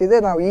ಪರಿಸ್ಥಿತಿ ಇದೆ.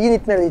 ನಾವು ಈ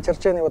ನಿಟ್ಟಿನಲ್ಲಿ ಈ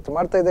ಚರ್ಚೆಯನ್ನು ಇವತ್ತು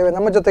ಮಾಡ್ತಾ ಇದ್ದೇವೆ.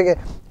 ನಮ್ಮ ಜೊತೆಗೆ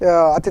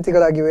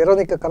ಅತಿಥಿಗಳಾಗಿ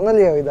ವೆರೋನಿಕಾ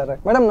ಇದ್ದಾರೆ.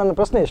 ಮೇಡಮ್, ನನ್ನ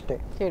ಪ್ರಶ್ನೆ ಅಷ್ಟೇ,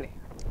 ಹೇಳಿ.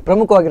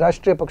 ಪ್ರಮುಖವಾಗಿ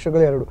ರಾಷ್ಟ್ರೀಯ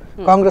ಪಕ್ಷಗಳು ಎರಡು,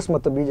 ಕಾಂಗ್ರೆಸ್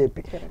ಮತ್ತು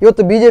ಬಿಜೆಪಿ.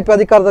 ಇವತ್ತು ಬಿಜೆಪಿ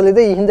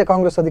ಅಧಿಕಾರದಲ್ಲಿದೆ, ಈ ಹಿಂದೆ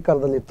ಕಾಂಗ್ರೆಸ್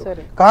ಅಧಿಕಾರದಲ್ಲಿತ್ತು.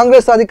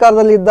 ಕಾಂಗ್ರೆಸ್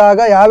ಅಧಿಕಾರದಲ್ಲಿದ್ದಾಗ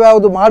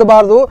ಯಾವ್ಯಾವುದು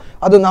ಮಾಡಬಾರ್ದು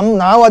ಅದು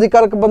ನಾವು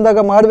ಅಧಿಕಾರಕ್ಕೆ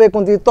ಬಂದಾಗ ಮಾಡಬೇಕು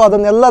ಅಂತ ಇತ್ತು,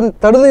 ಅದನ್ನೆಲ್ಲ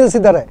ತಡೆದು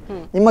ನಿಲ್ಲಿಸಿದ್ದಾರೆ.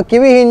 ನಿಮ್ಮ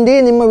ಕಿವಿ ಹಿಂಡಿ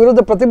ನಿಮ್ಮ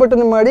ವಿರುದ್ಧ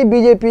ಪ್ರತಿಭಟನೆ ಮಾಡಿ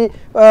ಬಿಜೆಪಿ,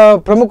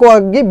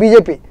 ಪ್ರಮುಖವಾಗಿ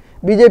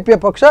ಬಿಜೆಪಿಯ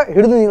ಪಕ್ಷ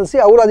ಹಿಡಿದು ನಿಲ್ಲಿಸಿ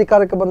ಅವರು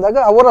ಅಧಿಕಾರಕ್ಕೆ ಬಂದಾಗ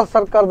ಅವರ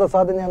ಸರ್ಕಾರದ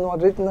ಸಾಧನೆ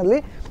ಅನ್ನುವ ರೀತಿಯಲ್ಲಿ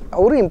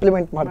ಅವರು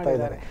ಇಂಪ್ಲಿಮೆಂಟ್ ಮಾಡ್ತಾ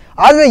ಇದ್ದಾರೆ.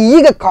 ಆದರೆ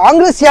ಈಗ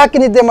ಕಾಂಗ್ರೆಸ್ ಯಾಕೆ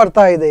ನಿದ್ದೆ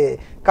ಮಾಡ್ತಾ ಇದೆ,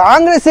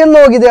 ಕಾಂಗ್ರೆಸ್ ಎಲ್ಲ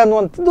ಹೋಗಿದೆ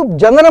ಅನ್ನುವಂಥದ್ದು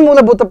ಜನರ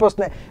ಮೂಲಭೂತ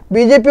ಪ್ರಶ್ನೆ.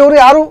 ಬಿಜೆಪಿಯವರು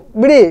ಯಾರು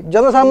ಬಿಡಿ,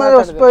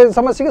 ಜನಸಾಮಾನ್ಯರ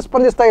ಸಮಸ್ಯೆಗೆ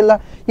ಸ್ಪಂದಿಸ್ತಾ ಇಲ್ಲ.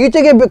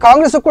 ಈಚೆಗೆ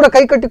ಕಾಂಗ್ರೆಸ್ ಕೂಡ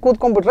ಕೈಕಟ್ಟಿ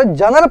ಕೂತ್ಕೊಂಡ್ಬಿಟ್ರೆ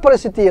ಜನರ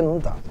ಪರಿಸ್ಥಿತಿ ಏನು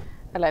ಅಂತ.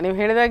 ಅಲ್ಲ, ನೀವು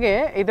ಹೇಳಿದಾಗೆ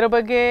ಇದರ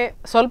ಬಗ್ಗೆ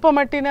ಸ್ವಲ್ಪ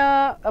ಮಟ್ಟಿನ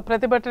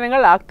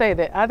ಪ್ರತಿಭಟನೆಗಳು ಆಗ್ತಾ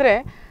ಇದೆ. ಆದರೆ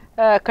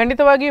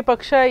ಖಂಡಿತವಾಗಿ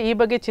ಪಕ್ಷ ಈ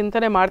ಬಗ್ಗೆ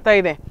ಚಿಂತನೆ ಮಾಡ್ತಾ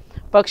ಇದೆ.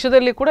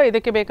 ಪಕ್ಷದಲ್ಲಿ ಕೂಡ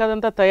ಇದಕ್ಕೆ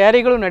ಬೇಕಾದಂಥ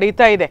ತಯಾರಿಗಳು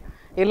ನಡೀತಾ ಇದೆ,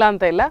 ಇಲ್ಲ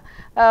ಅಂತ ಇಲ್ಲ.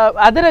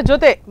 ಅದರ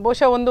ಜೊತೆ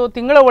ಬಹುಶಃ ಒಂದು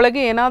ತಿಂಗಳ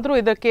ಒಳಗೆ ಏನಾದರೂ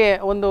ಇದಕ್ಕೆ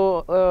ಒಂದು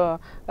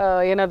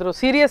ಏನಾದರೂ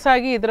ಸೀರಿಯಸ್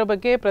ಆಗಿ ಇದರ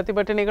ಬಗ್ಗೆ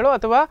ಪ್ರತಿಭಟನೆಗಳು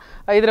ಅಥವಾ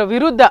ಇದರ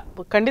ವಿರುದ್ಧ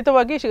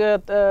ಖಂಡಿತವಾಗಿ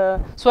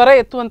ಸ್ವರ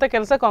ಎತ್ತುವಂಥ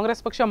ಕೆಲಸ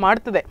ಕಾಂಗ್ರೆಸ್ ಪಕ್ಷ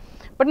ಮಾಡ್ತದೆ.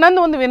 ಬಟ್ ನನ್ನ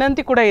ಒಂದು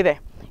ವಿನಂತಿ ಕೂಡ ಇದೆ,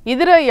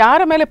 ಇದರ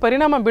ಯಾರ ಮೇಲೆ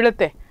ಪರಿಣಾಮ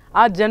ಬೀಳುತ್ತೆ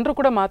ಆ ಜನರು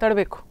ಕೂಡ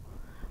ಮಾತಾಡಬೇಕು,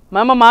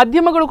 ನಮ್ಮ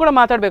ಮಾಧ್ಯಮಗಳು ಕೂಡ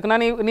ಮಾತಾಡಬೇಕು.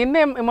 ನಾನು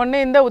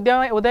ಮೊನ್ನೆಯಿಂದ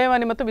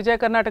ಉದಯವಾಣಿ ಮತ್ತು ವಿಜಯ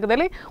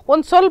ಕರ್ನಾಟಕದಲ್ಲಿ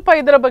ಒಂದು ಸ್ವಲ್ಪ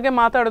ಇದರ ಬಗ್ಗೆ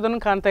ಮಾತಾಡೋದನ್ನು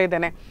ಕಾಣ್ತಾ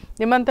ಇದ್ದೇನೆ.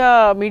 ನಿಮ್ಮಂಥ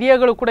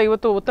ಮೀಡಿಯಾಗಳು ಕೂಡ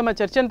ಇವತ್ತು ಉತ್ತಮ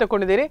ಚರ್ಚೆಯನ್ನು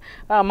ತಗೊಂಡಿದ್ದೀರಿ.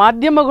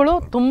 ಮಾಧ್ಯಮಗಳು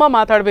ತುಂಬ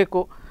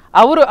ಮಾತಾಡಬೇಕು,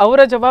 ಅವರ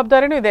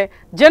ಜವಾಬ್ದಾರಿನೂ ಇದೆ.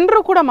 ಜನರು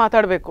ಕೂಡ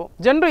ಮಾತಾಡಬೇಕು.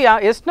 ಜನರು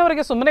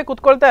ಎಷ್ಟನವರೆಗೆ ಸುಮ್ಮನೆ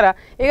ಕೂತ್ಕೊಳ್ತಾರ.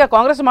 ಈಗ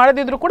ಕಾಂಗ್ರೆಸ್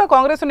ಮಾಡದಿದ್ರು ಕೂಡ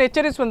ಕಾಂಗ್ರೆಸ್ಸನ್ನು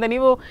ಎಚ್ಚರಿಸುವಂತೆ,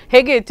 ನೀವು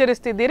ಹೇಗೆ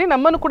ಎಚ್ಚರಿಸ್ತಿದ್ದೀರಿ,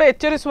 ನಮ್ಮನ್ನು ಕೂಡ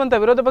ಎಚ್ಚರಿಸುವಂಥ,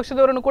 ವಿರೋಧ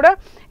ಪಕ್ಷದವರನ್ನು ಕೂಡ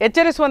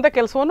ಎಚ್ಚರಿಸುವಂಥ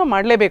ಕೆಲಸವನ್ನು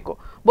ಮಾಡಲೇಬೇಕು.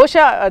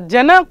 ಬಹುಶಃ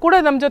ಜನ ಕೂಡ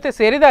ನಮ್ಮ ಜೊತೆ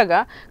ಸೇರಿದಾಗ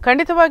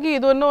ಖಂಡಿತವಾಗಿ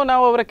ಇದನ್ನು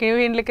ನಾವು ಅವರ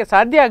ಕಿವಿ ಹಿಂಡಲಿಕ್ಕೆ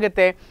ಸಾಧ್ಯ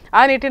ಆಗುತ್ತೆ.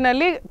 ಆ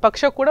ನಿಟ್ಟಿನಲ್ಲಿ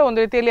ಪಕ್ಷ ಕೂಡ ಒಂದು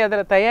ರೀತಿಯಲ್ಲಿ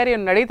ಅದರ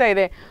ತಯಾರಿಯನ್ನು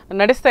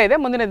ನಡೆಸ್ತಾ ಇದೆ.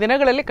 ಮುಂದಿನ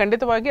ದಿನಗಳಲ್ಲಿ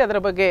ಖಂಡಿತವಾಗಿ ಅದರ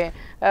ಬಗ್ಗೆ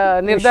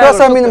ನಿರ್ಧಾರ.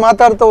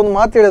 ಮಾತಾಡ್ತಾ ಒಂದು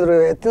ಮಾತು ಹೇಳಿದ್ರು,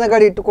 ಎತ್ತಿನ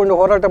ಗಾಡಿ ಇಟ್ಟುಕೊಂಡು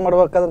ಹೋರಾಟ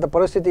ಮಾಡಬೇಕಾದಂಥ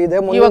ಪರಿಸ್ಥಿತಿ ಇದೆ.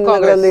 ಮುಂದಿನ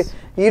ದಿನಗಳಲ್ಲಿ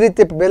ಈ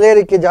ರೀತಿ ಬೆಲೆ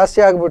ಏರಿಕೆ ಜಾಸ್ತಿ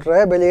ಆಗ್ಬಿಟ್ರೆ,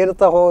 ಬೆಲೆ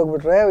ಏರ್ತಾ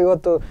ಹೋಗ್ಬಿಟ್ರೆ,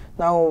 ಇವತ್ತು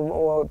ನಾವು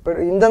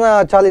ಇಂಧನ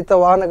ಚಾಲಿತ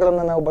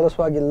ವಾಹನಗಳನ್ನು ನಾವು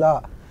ಬಳಸುವಾಗಿಲ್ಲ.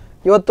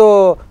 ಇವತ್ತು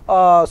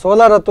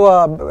ಸೋಲಾರ್ ಅಥವಾ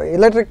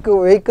ಎಲೆಕ್ಟ್ರಿಕ್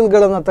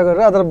ವೆಹಿಕಲ್ಗಳನ್ನು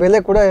ತಗೊಂಡ್ರೆ ಅದರ ಬೆಲೆ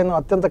ಕೂಡ ಏನು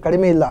ಅತ್ಯಂತ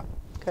ಕಡಿಮೆ ಇಲ್ಲ.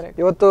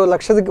 ಇವತ್ತು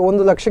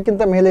 1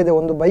 ಲಕ್ಷಕ್ಕಿಂತ ಮೇಲೆ ಇದೆ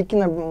ಒಂದು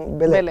ಬೈಕಿನ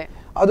ಬೆಲೆ.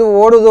 ಅದು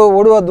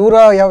ಓಡುವ ದೂರ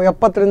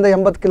 70ರಿಂದ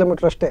 80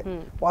 ಕಿಲೋಮೀಟರ್ ಅಷ್ಟೇ.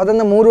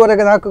 ಅದನ್ನು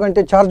 3-4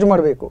 ಗಂಟೆ ಚಾರ್ಜ್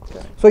ಮಾಡಬೇಕು.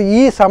 ಸೊ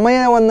ಈ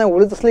ಸಮಯವನ್ನು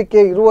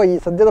ಉಳಿಸಲಿಕ್ಕೆ ಇರುವ ಈ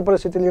ಸದ್ಯದ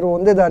ಪರಿಸ್ಥಿತಿಯಲ್ಲಿ ಇರುವ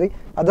ಒಂದೇ ದಾರಿ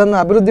ಅದನ್ನು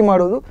ಅಭಿವೃದ್ಧಿ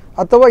ಮಾಡೋದು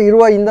ಅಥವಾ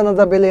ಇರುವ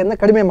ಇಂಧನದ ಬೆಲೆಯನ್ನು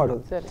ಕಡಿಮೆ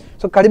ಮಾಡೋದು.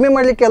 ಸೊ ಕಡಿಮೆ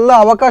ಮಾಡಲಿಕ್ಕೆ ಎಲ್ಲ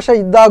ಅವಕಾಶ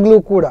ಇದ್ದಾಗಲೂ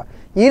ಕೂಡ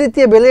ಈ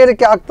ರೀತಿಯ ಬೆಲೆ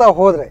ಏರಿಕೆ ಆಗ್ತಾ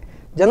ಹೋದರೆ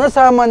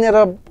ಜನಸಾಮಾನ್ಯರ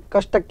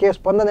ಕಷ್ಟಕ್ಕೆ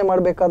ಸ್ಪಂದನೆ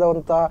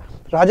ಮಾಡಬೇಕಾದಂಥ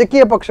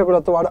ರಾಜಕೀಯ ಪಕ್ಷಗಳು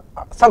ಅಥವಾ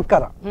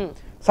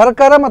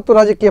ಸರ್ಕಾರ ಮತ್ತು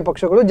ರಾಜಕೀಯ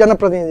ಪಕ್ಷಗಳು,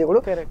 ಜನಪ್ರತಿನಿಧಿಗಳು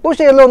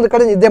ಬಹುಶಃ ಎಲ್ಲ ಒಂದು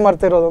ಕಡೆ ನಿದ್ದೆ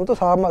ಮಾಡ್ತಾ ಇರೋದಂತೂ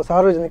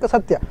ಸಾರ್ವಜನಿಕ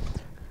ಸತ್ಯ.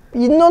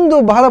 ಇನ್ನೊಂದು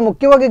ಬಹಳ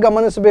ಮುಖ್ಯವಾಗಿ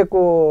ಗಮನಿಸಬೇಕು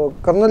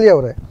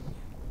ಅವರೇ,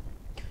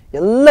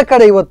 ಎಲ್ಲ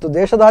ಕಡೆ ಇವತ್ತು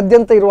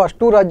ದೇಶದಾದ್ಯಂತ ಇರುವ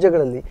ಅಷ್ಟೂ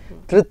ರಾಜ್ಯಗಳಲ್ಲಿ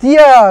ತೃತೀಯ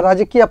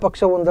ರಾಜಕೀಯ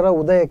ಪಕ್ಷವೊಂದರ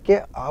ಉದಯಕ್ಕೆ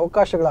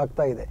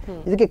ಅವಕಾಶಗಳಾಗ್ತಾ ಇದೆ.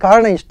 ಇದಕ್ಕೆ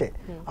ಕಾರಣ ಇಷ್ಟೇ,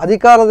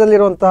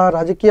 ಅಧಿಕಾರದಲ್ಲಿರುವಂತಹ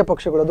ರಾಜಕೀಯ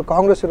ಪಕ್ಷಗಳು, ಅದು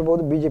ಕಾಂಗ್ರೆಸ್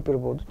ಇರ್ಬೋದು, ಬಿಜೆಪಿ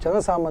ಇರ್ಬೋದು,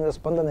 ಜನಸಾಮಾನ್ಯರ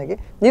ಸ್ಪಂದನೆಗೆ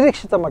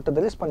ನಿರೀಕ್ಷಿತ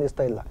ಮಟ್ಟದಲ್ಲಿ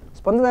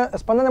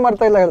ಸ್ಪಂದನೆ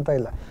ಮಾಡ್ತಾ ಇಲ್ಲ, ಹೇಳ್ತಾ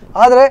ಇಲ್ಲ.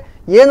 ಆದರೆ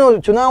ಏನು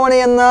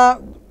ಚುನಾವಣೆಯನ್ನ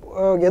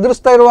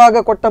ಎದುರಿಸ್ತಾ ಇರುವಾಗ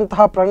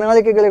ಕೊಟ್ಟಂತಹ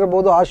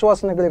ಪ್ರಣಾಳಿಕೆಗಳಿರ್ಬೋದು,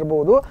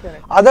 ಆಶ್ವಾಸನೆಗಳಿರ್ಬೋದು,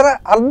 ಅದರ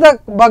ಅರ್ಧ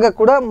ಭಾಗ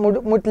ಕೂಡ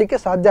ಮುಟ್ಲಿಕ್ಕೆ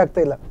ಸಾಧ್ಯ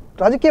ಆಗ್ತಾ ಇಲ್ಲ.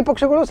 ರಾಜಕೀಯ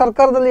ಪಕ್ಷಗಳು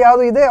ಸರ್ಕಾರದಲ್ಲಿ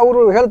ಯಾವುದು ಇದೆ ಅವರು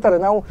ಹೇಳ್ತಾರೆ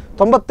ನಾವು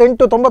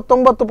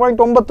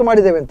 99.9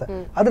 ಮಾಡಿದ್ದೇವೆ ಅಂತ.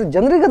 ಆದ್ರೆ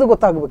ಜನರಿಗೆ ಅದು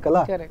ಗೊತ್ತಾಗಬೇಕಲ್ಲ,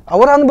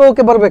 ಅವರ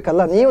ಅನುಭವಕ್ಕೆ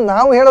ಬರಬೇಕಲ್ಲ.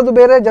 ನಾವು ಹೇಳೋದು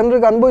ಬೇರೆ,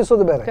 ಜನರಿಗೆ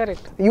ಅನುಭವಿಸೋದು ಬೇರೆ.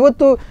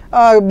 ಇವತ್ತು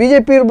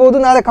ಬಿಜೆಪಿ ಇರ್ಬೋದು,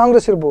 ನಾಳೆ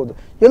ಕಾಂಗ್ರೆಸ್ ಇರ್ಬೋದು,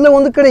 ಎಲ್ಲ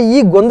ಒಂದು ಕಡೆ ಈ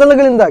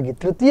ಗೊಂದಲಗಳಿಂದಾಗಿ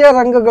ತೃತೀಯ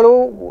ರಂಗಗಳು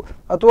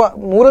ಅಥವಾ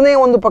ಮೂರನೇ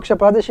ಒಂದು ಪಕ್ಷ,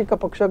 ಪ್ರಾದೇಶಿಕ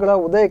ಪಕ್ಷಗಳ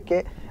ಉದಯಕ್ಕೆ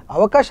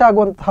ಅವಕಾಶ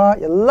ಆಗುವಂತಹ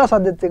ಎಲ್ಲ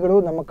ಸಾಧ್ಯತೆಗಳು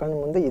ನಮ್ಮ ಕಣ್ಣ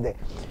ಮುಂದೆ ಇದೆ.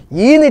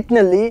 ಈ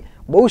ನಿಟ್ಟಿನಲ್ಲಿ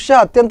ಬಹುಶಃ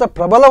ಅತ್ಯಂತ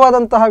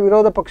ಪ್ರಬಲವಾದಂತಹ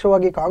ವಿರೋಧ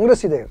ಪಕ್ಷವಾಗಿ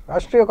ಕಾಂಗ್ರೆಸ್ ಇದೆ,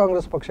 ರಾಷ್ಟ್ರೀಯ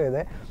ಕಾಂಗ್ರೆಸ್ ಪಕ್ಷ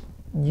ಇದೆ.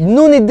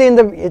 ಇನ್ನೂ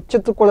ನಿದ್ದೆಯಿಂದ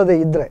ಎಚ್ಚೆತ್ತುಕೊಳ್ಳದೆ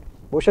ಇದ್ದರೆ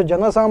ಬಹುಶಃ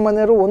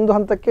ಜನಸಾಮಾನ್ಯರು ಒಂದು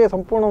ಹಂತಕ್ಕೆ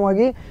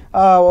ಸಂಪೂರ್ಣವಾಗಿ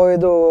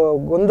ಇದು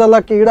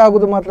ಗೊಂದಲಕ್ಕೆ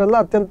ಈಡಾಗೋದು ಮಾತ್ರ ಅಲ್ಲ,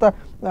 ಅತ್ಯಂತ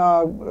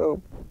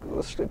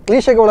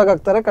ಕ್ಲೀಶೆಗೆ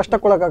ಒಳಗಾಗ್ತಾರೆ,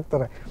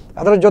 ಕಷ್ಟಕ್ಕೊಳಗಾಗ್ತಾರೆ.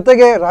 ಅದರ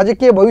ಜೊತೆಗೆ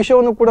ರಾಜಕೀಯ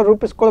ಭವಿಷ್ಯವನ್ನು ಕೂಡ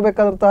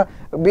ರೂಪಿಸ್ಕೊಳ್ಬೇಕಾದಂಥ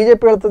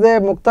BJP ಹೇಳ್ತದೆ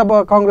ಮುಕ್ತ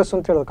ಕಾಂಗ್ರೆಸ್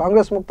ಅಂತ ಹೇಳೋದು,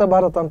 ಕಾಂಗ್ರೆಸ್ ಮುಕ್ತ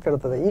ಭಾರತ ಅಂತ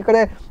ಹೇಳ್ತದೆ. ಈ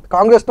ಕಡೆ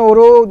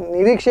ಕಾಂಗ್ರೆಸ್ನವರು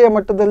ನಿರೀಕ್ಷೆಯ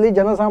ಮಟ್ಟದಲ್ಲಿ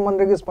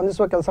ಜನಸಾಮಾನ್ಯರಿಗೆ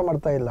ಸ್ಪಂದಿಸುವ ಕೆಲಸ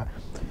ಮಾಡ್ತಾ ಇಲ್ಲ.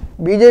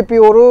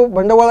 BJPಯವರು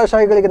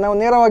ಬಂಡವಾಳಶಾಹಿಗಳಿಗೆ, ನಾವು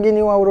ನೇರವಾಗಿ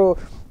ನೀವು ಅವರು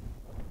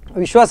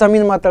ವಿಶ್ವಾಸ್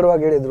ಅಮೀನ್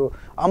ಮಾತಾಡುವಾಗ ಹೇಳಿದರು,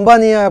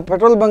 ಅಂಬಾನಿಯ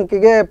ಪೆಟ್ರೋಲ್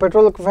ಬಂಕಿಗೆ,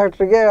 ಪೆಟ್ರೋಲ್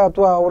ಫ್ಯಾಕ್ಟ್ರಿಗೆ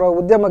ಅಥವಾ ಅವರ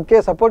ಉದ್ಯಮಕ್ಕೆ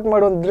ಸಪೋರ್ಟ್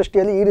ಮಾಡುವ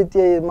ದೃಷ್ಟಿಯಲ್ಲಿ ಈ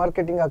ರೀತಿಯ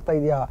ಮಾರ್ಕೆಟಿಂಗ್ ಆಗ್ತಾ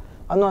ಇದೆಯಾ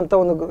ಅನ್ನುವಂಥ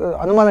ಒಂದು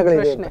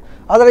ಅನುಮಾನಗಳಿದೆ.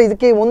 ಆದರೆ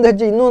ಇದಕ್ಕೆ ಒಂದು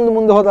ಹೆಜ್ಜೆ ಇನ್ನೊಂದು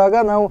ಮುಂದೆ ಹೋದಾಗ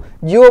ನಾವು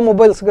ಜಿಯೋ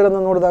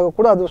ಮೊಬೈಲ್ಸ್ಗಳನ್ನು ನೋಡಿದಾಗ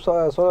ಕೂಡ ಅದು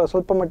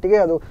ಸ್ವಲ್ಪ ಮಟ್ಟಿಗೆ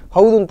ಅದು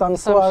ಹೌದು ಅಂತ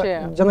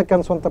ಜನಕ್ಕೆ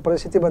ಅನಿಸುವಂಥ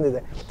ಪರಿಸ್ಥಿತಿ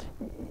ಬಂದಿದೆ.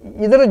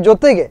 ಇದರ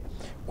ಜೊತೆಗೆ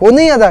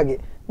ಕೊನೆಯದಾಗಿ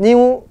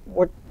ನೀವು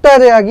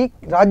ಒಟ್ಟಾರೆಯಾಗಿ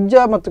ರಾಜ್ಯ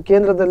ಮತ್ತು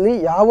ಕೇಂದ್ರದಲ್ಲಿ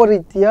ಯಾವ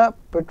ರೀತಿಯ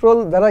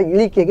ಪೆಟ್ರೋಲ್ ದರ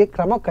ಇಳಿಕೆಗೆ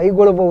ಕ್ರಮ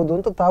ಕೈಗೊಳ್ಳಬಹುದು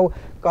ಅಂತ ತಾವು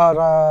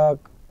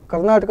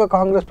ಕರ್ನಾಟಕ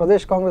ಕಾಂಗ್ರೆಸ್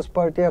ಪ್ರದೇಶ ಕಾಂಗ್ರೆಸ್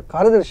ಪಾರ್ಟಿಯ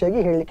ಕಾರ್ಯದರ್ಶಿಯಾಗಿ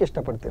ಹೇಳಲಿಕ್ಕೆ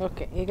ಇಷ್ಟಪಡ್ತೀವಿ.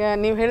 ಓಕೆ, ಈಗ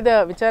ನೀವು ಹೇಳಿದ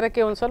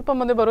ವಿಚಾರಕ್ಕೆ ಒಂದು ಸ್ವಲ್ಪ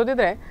ಮುಂದೆ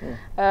ಬರೋದಿದ್ರೆ,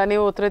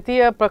 ನೀವು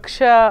ತೃತೀಯ ಪಕ್ಷ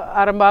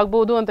ಆರಂಭ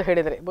ಆಗ್ಬೋದು ಅಂತ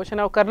ಹೇಳಿದರೆ, ಬಹುಶಃ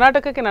ನಾವು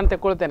ಕರ್ನಾಟಕಕ್ಕೆ ನಾನು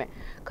ತೆಕ್ಕೊಳ್ತೇನೆ.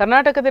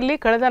 ಕರ್ನಾಟಕದಲ್ಲಿ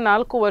ಕಳೆದ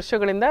 4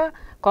 ವರ್ಷಗಳಿಂದ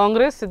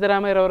ಕಾಂಗ್ರೆಸ್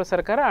ಸಿದ್ದರಾಮಯ್ಯರವರ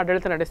ಸರ್ಕಾರ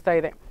ಆಡಳಿತ ನಡೆಸ್ತಾ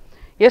ಇದೆ.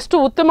 ಎಷ್ಟು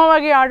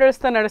ಉತ್ತಮವಾಗಿ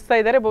ಆಡಳಿತ ನಡೆಸ್ತಾ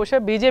ಇದ್ದಾರೆ. ಬಹುಶಃ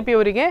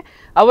BJPಯವರಿಗೆ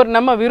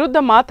ನಮ್ಮ ವಿರುದ್ಧ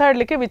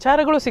ಮಾತಾಡಲಿಕ್ಕೆ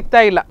ವಿಚಾರಗಳು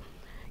ಸಿಗ್ತಾ ಇಲ್ಲ.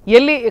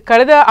 ಎಲ್ಲಿ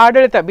ಕಳೆದ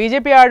ಆಡಳಿತ,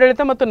 BJP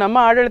ಆಡಳಿತ ಮತ್ತು ನಮ್ಮ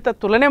ಆಡಳಿತ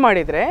ತುಲನೆ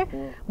ಮಾಡಿದರೆ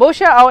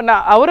ಬಹುಶಃ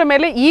ಅವರ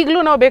ಮೇಲೆ ಈಗಲೂ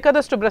ನಾವು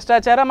ಬೇಕಾದಷ್ಟು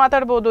ಭ್ರಷ್ಟಾಚಾರ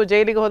ಮಾತಾಡ್ಬೋದು,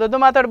 ಜೈಲಿಗೆ ಹೋದದ್ದು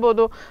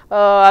ಮಾತಾಡ್ಬೋದು,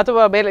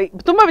 ಅಥವಾ ಬೇರೆ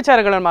ತುಂಬ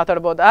ವಿಚಾರಗಳನ್ನು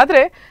ಮಾತಾಡ್ಬೋದು.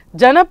 ಆದರೆ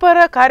ಜನಪರ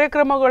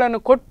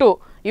ಕಾರ್ಯಕ್ರಮಗಳನ್ನು ಕೊಟ್ಟು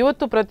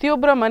ಇವತ್ತು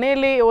ಪ್ರತಿಯೊಬ್ಬರ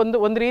ಮನೆಯಲ್ಲಿ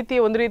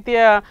ಒಂದು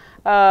ರೀತಿಯ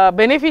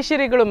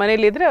ಬೆನಿಫಿಷರಿಗಳು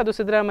ಮನೆಯಲ್ಲಿದ್ದರೆ ಅದು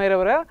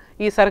ಸಿದ್ದರಾಮಯ್ಯರವರ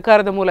ಈ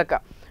ಸರ್ಕಾರದ ಮೂಲಕ.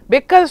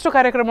 ಬೇಕಾದಷ್ಟು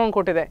ಕಾರ್ಯಕ್ರಮವನ್ನು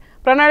ಕೊಟ್ಟಿದೆ.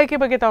 ಪ್ರಣಾಳಿಕೆ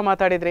ಬಗ್ಗೆ ತಾವು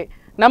ಮಾತಾಡಿದ್ರಿ.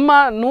 ನಮ್ಮ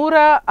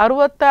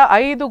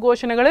 165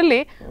 ಘೋಷಣೆಗಳಲ್ಲಿ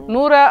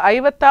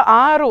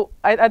 156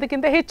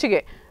 ಅದಕ್ಕಿಂತ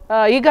ಹೆಚ್ಚಿಗೆ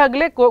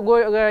ಈಗಾಗಲೇ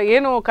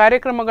ಏನು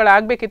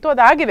ಕಾರ್ಯಕ್ರಮಗಳಾಗಬೇಕಿತ್ತು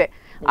ಅದಾಗಿದೆ.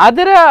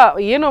 ಅದರ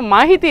ಏನು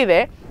ಮಾಹಿತಿ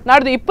ಇದೆ,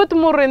 ನಾಡ್ದು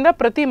 23ರಿಂದ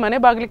ಪ್ರತಿ ಮನೆ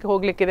ಬಾಗಿಲಿಗೆ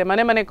ಹೋಗ್ಲಿಕ್ಕಿದೆ.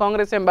 ಮನೆ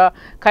ಕಾಂಗ್ರೆಸ್ ಎಂಬ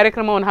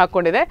ಕಾರ್ಯಕ್ರಮವನ್ನು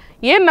ಹಾಕ್ಕೊಂಡಿದೆ.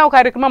 ಏನು ನಾವು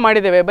ಕಾರ್ಯಕ್ರಮ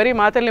ಮಾಡಿದ್ದೇವೆ, ಬರೀ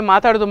ಮಾತಲ್ಲಿ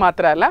ಮಾತಾಡೋದು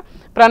ಮಾತ್ರ ಅಲ್ಲ,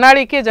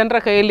 ಪ್ರಣಾಳಿಕೆ ಜನರ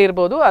ಕೈಯಲ್ಲಿ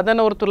ಇರ್ಬೋದು,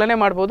 ಅದನ್ನು ಅವರು ತುಲನೆ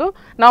ಮಾಡ್ಬೋದು,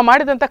 ನಾವು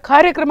ಮಾಡಿದಂಥ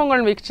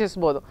ಕಾರ್ಯಕ್ರಮಗಳನ್ನ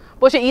ವೀಕ್ಷಿಸ್ಬೋದು.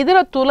 ಬಹುಶಃ ಇದರ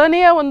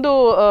ತುಲನೆಯ ಒಂದು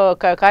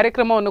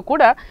ಕಾರ್ಯಕ್ರಮವನ್ನು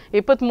ಕೂಡ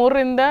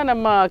 23ರಿಂದ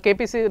ನಮ್ಮ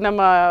KPC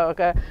ನಮ್ಮ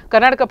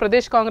ಕರ್ನಾಟಕ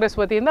ಪ್ರದೇಶ ಕಾಂಗ್ರೆಸ್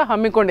ವತಿಯಿಂದ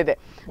ಹಮ್ಮಿಕೊಂಡಿದೆ.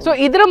 ಸೊ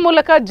ಇದರ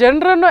ಮೂಲಕ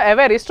ಜನರನ್ನು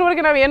ಅವೇರ್,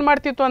 ಇಷ್ಟರವರೆಗೆ ನಾವು ಏನು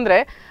ಮಾಡ್ತಿತ್ತು ಅಂದರೆ,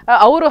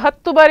 ಅವರು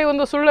 10 ಬಾರಿ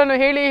ಒಂದು ಸುಳ್ಳನ್ನು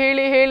ಹೇಳಿ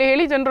ಹೇಳಿ ಹೇಳಿ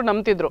ಹೇಳಿ ಜನರು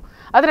ನಂಬ್ತಿದ್ರು.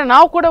 ಆದರೆ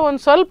ನಾವು ಕೂಡ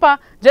ಒಂದು ಸ್ವಲ್ಪ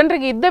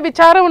ಜನರಿಗೆ ಇದ್ದ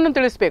ವಿಚಾರವನ್ನು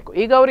ತಿಳಿಸ್ಬೇಕು.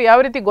 ಈಗ ಅವರು ಯಾವ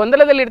ರೀತಿ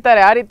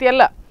ಗೊಂದಲದಲ್ಲಿರ್ತಾರೆ ಆ ರೀತಿ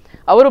ಅಲ್ಲ,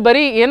 ಅವರು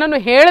ಬರೀ ಏನನ್ನು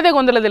ಹೇಳದೆ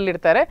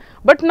ಗೊಂದಲದಲ್ಲಿರ್ತಾರೆ.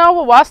 ಬಟ್ ನಾವು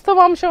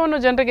ವಾಸ್ತವಾಂಶವನ್ನು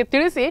ಜನರಿಗೆ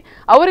ತಿಳಿಸಿ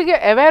ಅವರಿಗೆ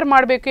ಅವೇರ್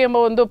ಮಾಡಬೇಕು ಎಂಬ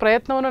ಒಂದು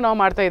ಪ್ರಯತ್ನವನ್ನು ನಾವು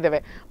ಮಾಡ್ತಾ ಇದ್ದೇವೆ.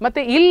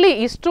 ಮತ್ತು ಇಲ್ಲಿ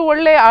ಇಷ್ಟು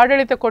ಒಳ್ಳೆಯ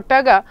ಆಡಳಿತ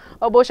ಕೊಟ್ಟಾಗ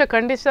ಬಹುಶಃ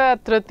ಖಂಡಿತ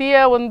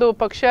ತೃತೀಯ ಒಂದು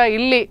ಪಕ್ಷ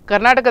ಇಲ್ಲಿ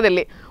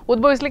ಕರ್ನಾಟಕದಲ್ಲಿ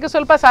ಉದ್ಭವಿಸಲಿಕ್ಕೆ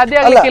ಸ್ವಲ್ಪ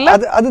ಸಾಧ್ಯ ಆಗಲಿಕ್ಕಿಲ್ಲ.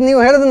 ಅದು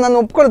ನೀವು ಹೇಳೋದು ನಾನು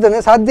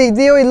ಒಪ್ಕೊಳ್ತೇನೆ, ಸಾಧ್ಯ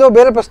ಇದೆಯೋ ಇಲ್ಲೋ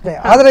ಬೇರೆ ಪ್ರಶ್ನೆ.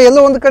 ಆದರೆ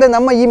ಎಲ್ಲೋ ಒಂದು ಕಡೆ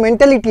ನಮ್ಮ ಈ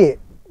ಮೆಂಟಾಲಿಟಿ,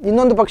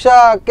 ಇನ್ನೊಂದು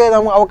ಪಕ್ಷಕ್ಕೆ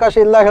ನಮ್ಮ ಅವಕಾಶ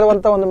ಇಲ್ಲ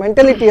ಹೇಳುವಂಥ ಒಂದು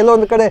ಮೆಂಟಾಲಿಟಿ ಎಲ್ಲೋ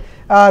ಒಂದು ಕಡೆ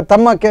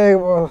ತಮ್ಮ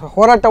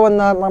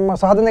ಹೋರಾಟವನ್ನು, ನಮ್ಮ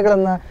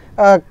ಸಾಧನೆಗಳನ್ನು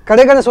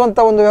ಕಡೆಗಣಿಸುವಂಥ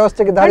ಒಂದು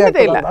ವ್ಯವಸ್ಥೆಗೆ ದಾರಿ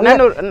ಆಗ್ತದೆ.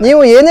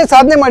 ನೀವು ಏನೇ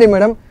ಸಾಧನೆ ಮಾಡಿ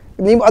ಮೇಡಮ್,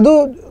 ನೀವು ಅದು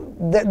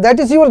ದಟ್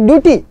ಈಸ್ ಯುವರ್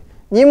ಡ್ಯೂಟಿ.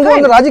 ನಿಮ್ಗೆ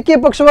ಒಂದು ರಾಜಕೀಯ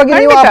ಪಕ್ಷವಾಗಿ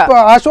ನೀವು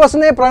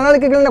ಆಶ್ವಾಸನೆ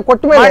ಪ್ರಣಾಳಿಕೆಗಳನ್ನ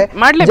ಕೊಟ್ಟ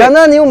ಮೇಲೆ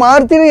ಜನ ನೀವು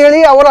ಮಾಡ್ತೀರಿ ಹೇಳಿ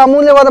ಅವರ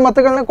ಅಮೂಲ್ಯವಾದ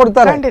ಮತಗಳನ್ನ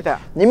ಕೊಡ್ತಾರೆ.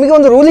 ನಿಮಗೆ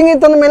ಒಂದು ರೂಲಿಂಗ್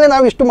ಇತ್ತಂದ ಮೇಲೆ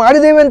ನಾವು ಇಷ್ಟು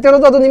ಮಾಡಿದ್ದೇವೆ ಅಂತ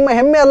ಹೇಳೋದು ಅದು ನಿಮ್ಮ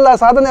ಹೆಮ್ಮೆ ಅಲ್ಲ,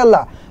 ಸಾಧನೆ ಅಲ್ಲ.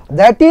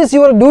 That is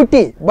your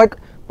duty. But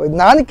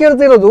ನಾನು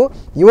ಕೇಳ್ತಿರೋದು,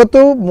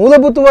 ಇವತ್ತು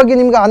ಮೂಲಭೂತವಾಗಿ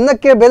ನಿಮ್ಗೆ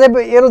ಅನ್ನಕ್ಕೆ ಬೆಲೆ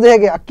ಏರೋದು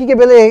ಹೇಗೆ, ಅಕ್ಕಿಗೆ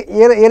ಬೆಲೆ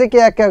ಏರಿಕೆ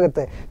ಯಾಕೆ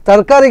ಆಗುತ್ತೆ,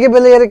 ತರಕಾರಿಗೆ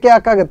ಬೆಲೆ ಏರಿಕೆ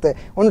ಯಾಕಾಗುತ್ತೆ,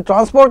 ಒಂದು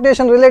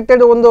ಟ್ರಾನ್ಸ್ಪೋರ್ಟೇಷನ್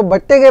ರಿಲೇಟೆಡ್ ಒಂದು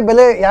ಬಟ್ಟೆಗೆ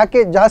ಬೆಲೆ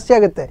ಯಾಕೆ ಜಾಸ್ತಿ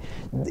ಆಗುತ್ತೆ,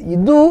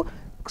 ಇದು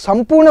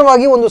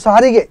ಸಂಪೂರ್ಣವಾಗಿ ಒಂದು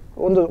ಸಾರಿಗೆ,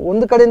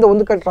 ಒಂದು ಕಡೆಯಿಂದ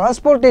ಒಂದು ಕಡೆ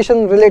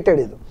ಟ್ರಾನ್ಸ್ಪೋರ್ಟೇಷನ್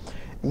ರಿಲೇಟೆಡ್. ಇದು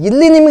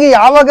ಇಲ್ಲಿ ನಿಮಗೆ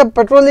ಯಾವಾಗ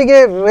ಪೆಟ್ರೋಲಿಗೆ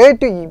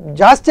ರೇಟ್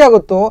ಜಾಸ್ತಿ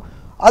ಆಗುತ್ತೋ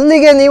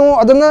ಅಲ್ಲಿಗೆ ನೀವು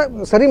ಅದನ್ನು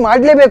ಸರಿ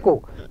ಮಾಡಲೇಬೇಕು,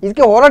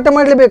 ಇದಕ್ಕೆ ಹೋರಾಟ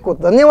ಮಾಡಲೇಬೇಕು.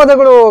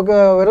 ಧನ್ಯವಾದಗಳು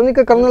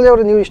ವೆರೋನಿಕಾ ಕರ್ನಲಿ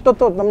ಅವರು, ನೀವು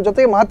ಇಷ್ಟೊತ್ತು ನಮ್ಮ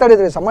ಜೊತೆಗೆ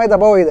ಮಾತಾಡಿದ್ರಿ. ಸಮಯದ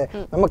ಅಭಾವ ಇದೆ,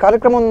 ನಮ್ಮ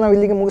ಕಾರ್ಯಕ್ರಮವನ್ನು ನಾವು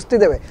ಇಲ್ಲಿಗೆ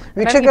ಮುಗಿಸ್ತಿದ್ದೇವೆ.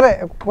 ವೀಕ್ಷಕರೇ,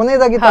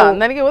 ಕೊನೆಯದಾಗಿ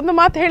ನನಗೆ ಒಂದು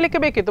ಮಾತು ಹೇಳಲಿಕ್ಕೆ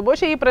ಬೇಕಿತ್ತು.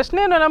 ಬಹುಶಃ ಈ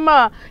ಪ್ರಶ್ನೆಯನ್ನು ನಮ್ಮ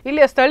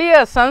ಇಲ್ಲಿಯ ಸ್ಥಳೀಯ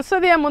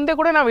ಸಂಸದೆಯ ಮುಂದೆ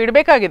ಕೂಡ ನಾವು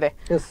ಇಡಬೇಕಾಗಿದೆ.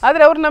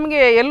 ಆದರೆ ಅವರು ನಮಗೆ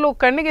ಎಲ್ಲೂ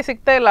ಕಣ್ಣಿಗೆ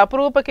ಸಿಗ್ತಾ ಇಲ್ಲ.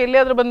 ಅಪರೂಪಕ್ಕೆ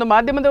ಎಲ್ಲಿಯಾದ್ರೂ ಬಂದು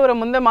ಮಾಧ್ಯಮದವರ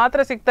ಮುಂದೆ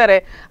ಮಾತ್ರ ಸಿಗ್ತಾರೆ.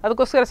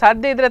 ಅದಕ್ಕೋಸ್ಕರ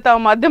ಸಾಧ್ಯ ಇದ್ರೆ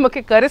ತಾವು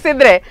ಮಾಧ್ಯಮಕ್ಕೆ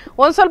ಕರೆಸಿದ್ರೆ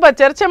ಒಂದು ಸ್ವಲ್ಪ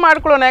ಚರ್ಚೆ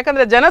ಮಾಡ್ಕೊಳ್ಳೋಣ.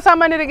 ಯಾಕಂದ್ರೆ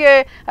ಜನಸಾಮಾನ್ಯರಿಗೆ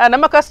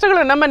ನಮ್ಮ ಕಷ್ಟಗಳು,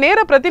 ನಮ್ಮ ನೇರ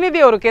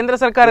ಪ್ರತಿನಿಧಿಯವರು ಕೇಂದ್ರ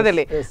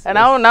ಸರ್ಕಾರದಲ್ಲಿ,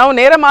 ನಾವು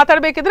ನೇರ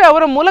ಮಾತಾಡಬೇಕಿದ್ರೆ ಬೇಕಿದ್ರೆ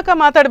ಅವರ ಮೂಲಕ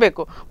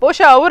ಮಾತಾಡಬೇಕು.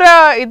 ಬಹುಶಃ ಅವರ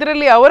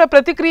ಇದರಲ್ಲಿ ಅವರ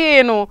ಪ್ರತಿಕ್ರಿಯೆ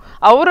ಏನು,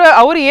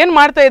 ಅವರು ಏನು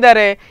ಮಾಡ್ತಾ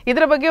ಇದ್ದಾರೆ,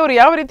 ಇದರ ಬಗ್ಗೆ ಅವರು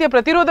ಯಾವ ರೀತಿಯ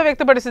ಪ್ರತಿರೋಧ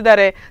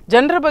ವ್ಯಕ್ತಪಡಿಸಿದ್ದಾರೆ,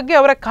 ಜನರ ಬಗ್ಗೆ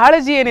ಅವರ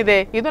ಕಾಳಜಿ ಏನಿದೆ,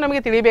 ಇದು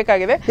ನಮಗೆ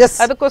ತಿಳಿಯಬೇಕಾಗಿದೆ.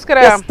 ಅದಕ್ಕೋಸ್ಕರ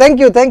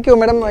ಥ್ಯಾಂಕ್ ಯು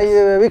ಮೇಡಮ್.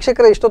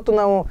 ವೀಕ್ಷಕರ, ಇಷ್ಟೊತ್ತು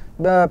ನಾವು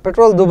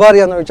ಪೆಟ್ರೋಲ್ ದುಬಾರಿ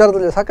ಅನ್ನೋ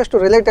ವಿಚಾರದಲ್ಲಿ ಸಾಕಷ್ಟು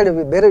ರಿಲೇಟೆಡ್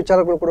ಬೇರೆ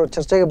ವಿಚಾರಗಳು ಕೂಡ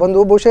ಚರ್ಚೆಗೆ ಬಂದು,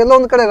 ಬಹುಶಃ ಎಲ್ಲ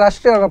ಒಂದು ಕಡೆ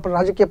ರಾಷ್ಟ್ರೀಯ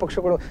ರಾಜಕೀಯ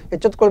ಪಕ್ಷಗಳು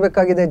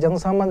ಎಚ್ಚೆತ್ತುಕೊಳ್ಬೇಕಾಗಿದೆ,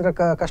 ಜನಸಾಮಾನ್ಯರ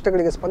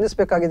ಕಷ್ಟಗಳಿಗೆ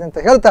ಸ್ಪಂದಿಸಬೇಕಾಗಿದೆ ಅಂತ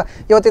ಹೇಳ್ತಾ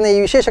ಇವತ್ತಿನ ಈ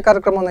ವಿಶೇಷ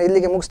ಕಾರ್ಯಕ್ರಮವನ್ನು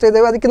ಇಲ್ಲಿಗೆ ಮುಗಿಸ್ತಾ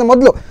ಇದ್ದೇವೆ. ಅದಕ್ಕಿಂತ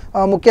ಮೊದಲು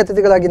ಮುಖ್ಯ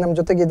ಅತಿಥಿಗಳಾಗಿ ನಮ್ಮ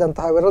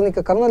ಜೊತೆಗಿದ್ದಂತಹ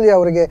ವೆರೋನಿಕಾ ಕರ್ನಲಿ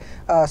ಅವರಿಗೆ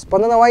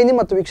ಸ್ಪಂದನ ವಾಹಿನಿ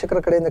ಮತ್ತು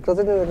ವೀಕ್ಷಕರ ಕಡೆಯಿಂದ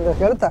ಕೃತಜ್ಞತೆ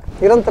ಹೇಳ್ತಾ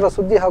ನಿರಂತರ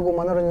ಸುದ್ದಿ ಹಾಗೂ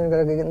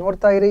ಮನೋರಂಜನೆಗಳಿಗೆ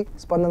ನೋಡ್ತಾ ಇರಿ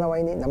ಸ್ಪಂದನ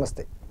ವಾಹಿನಿ.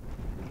 ನಮಸ್ತೆ.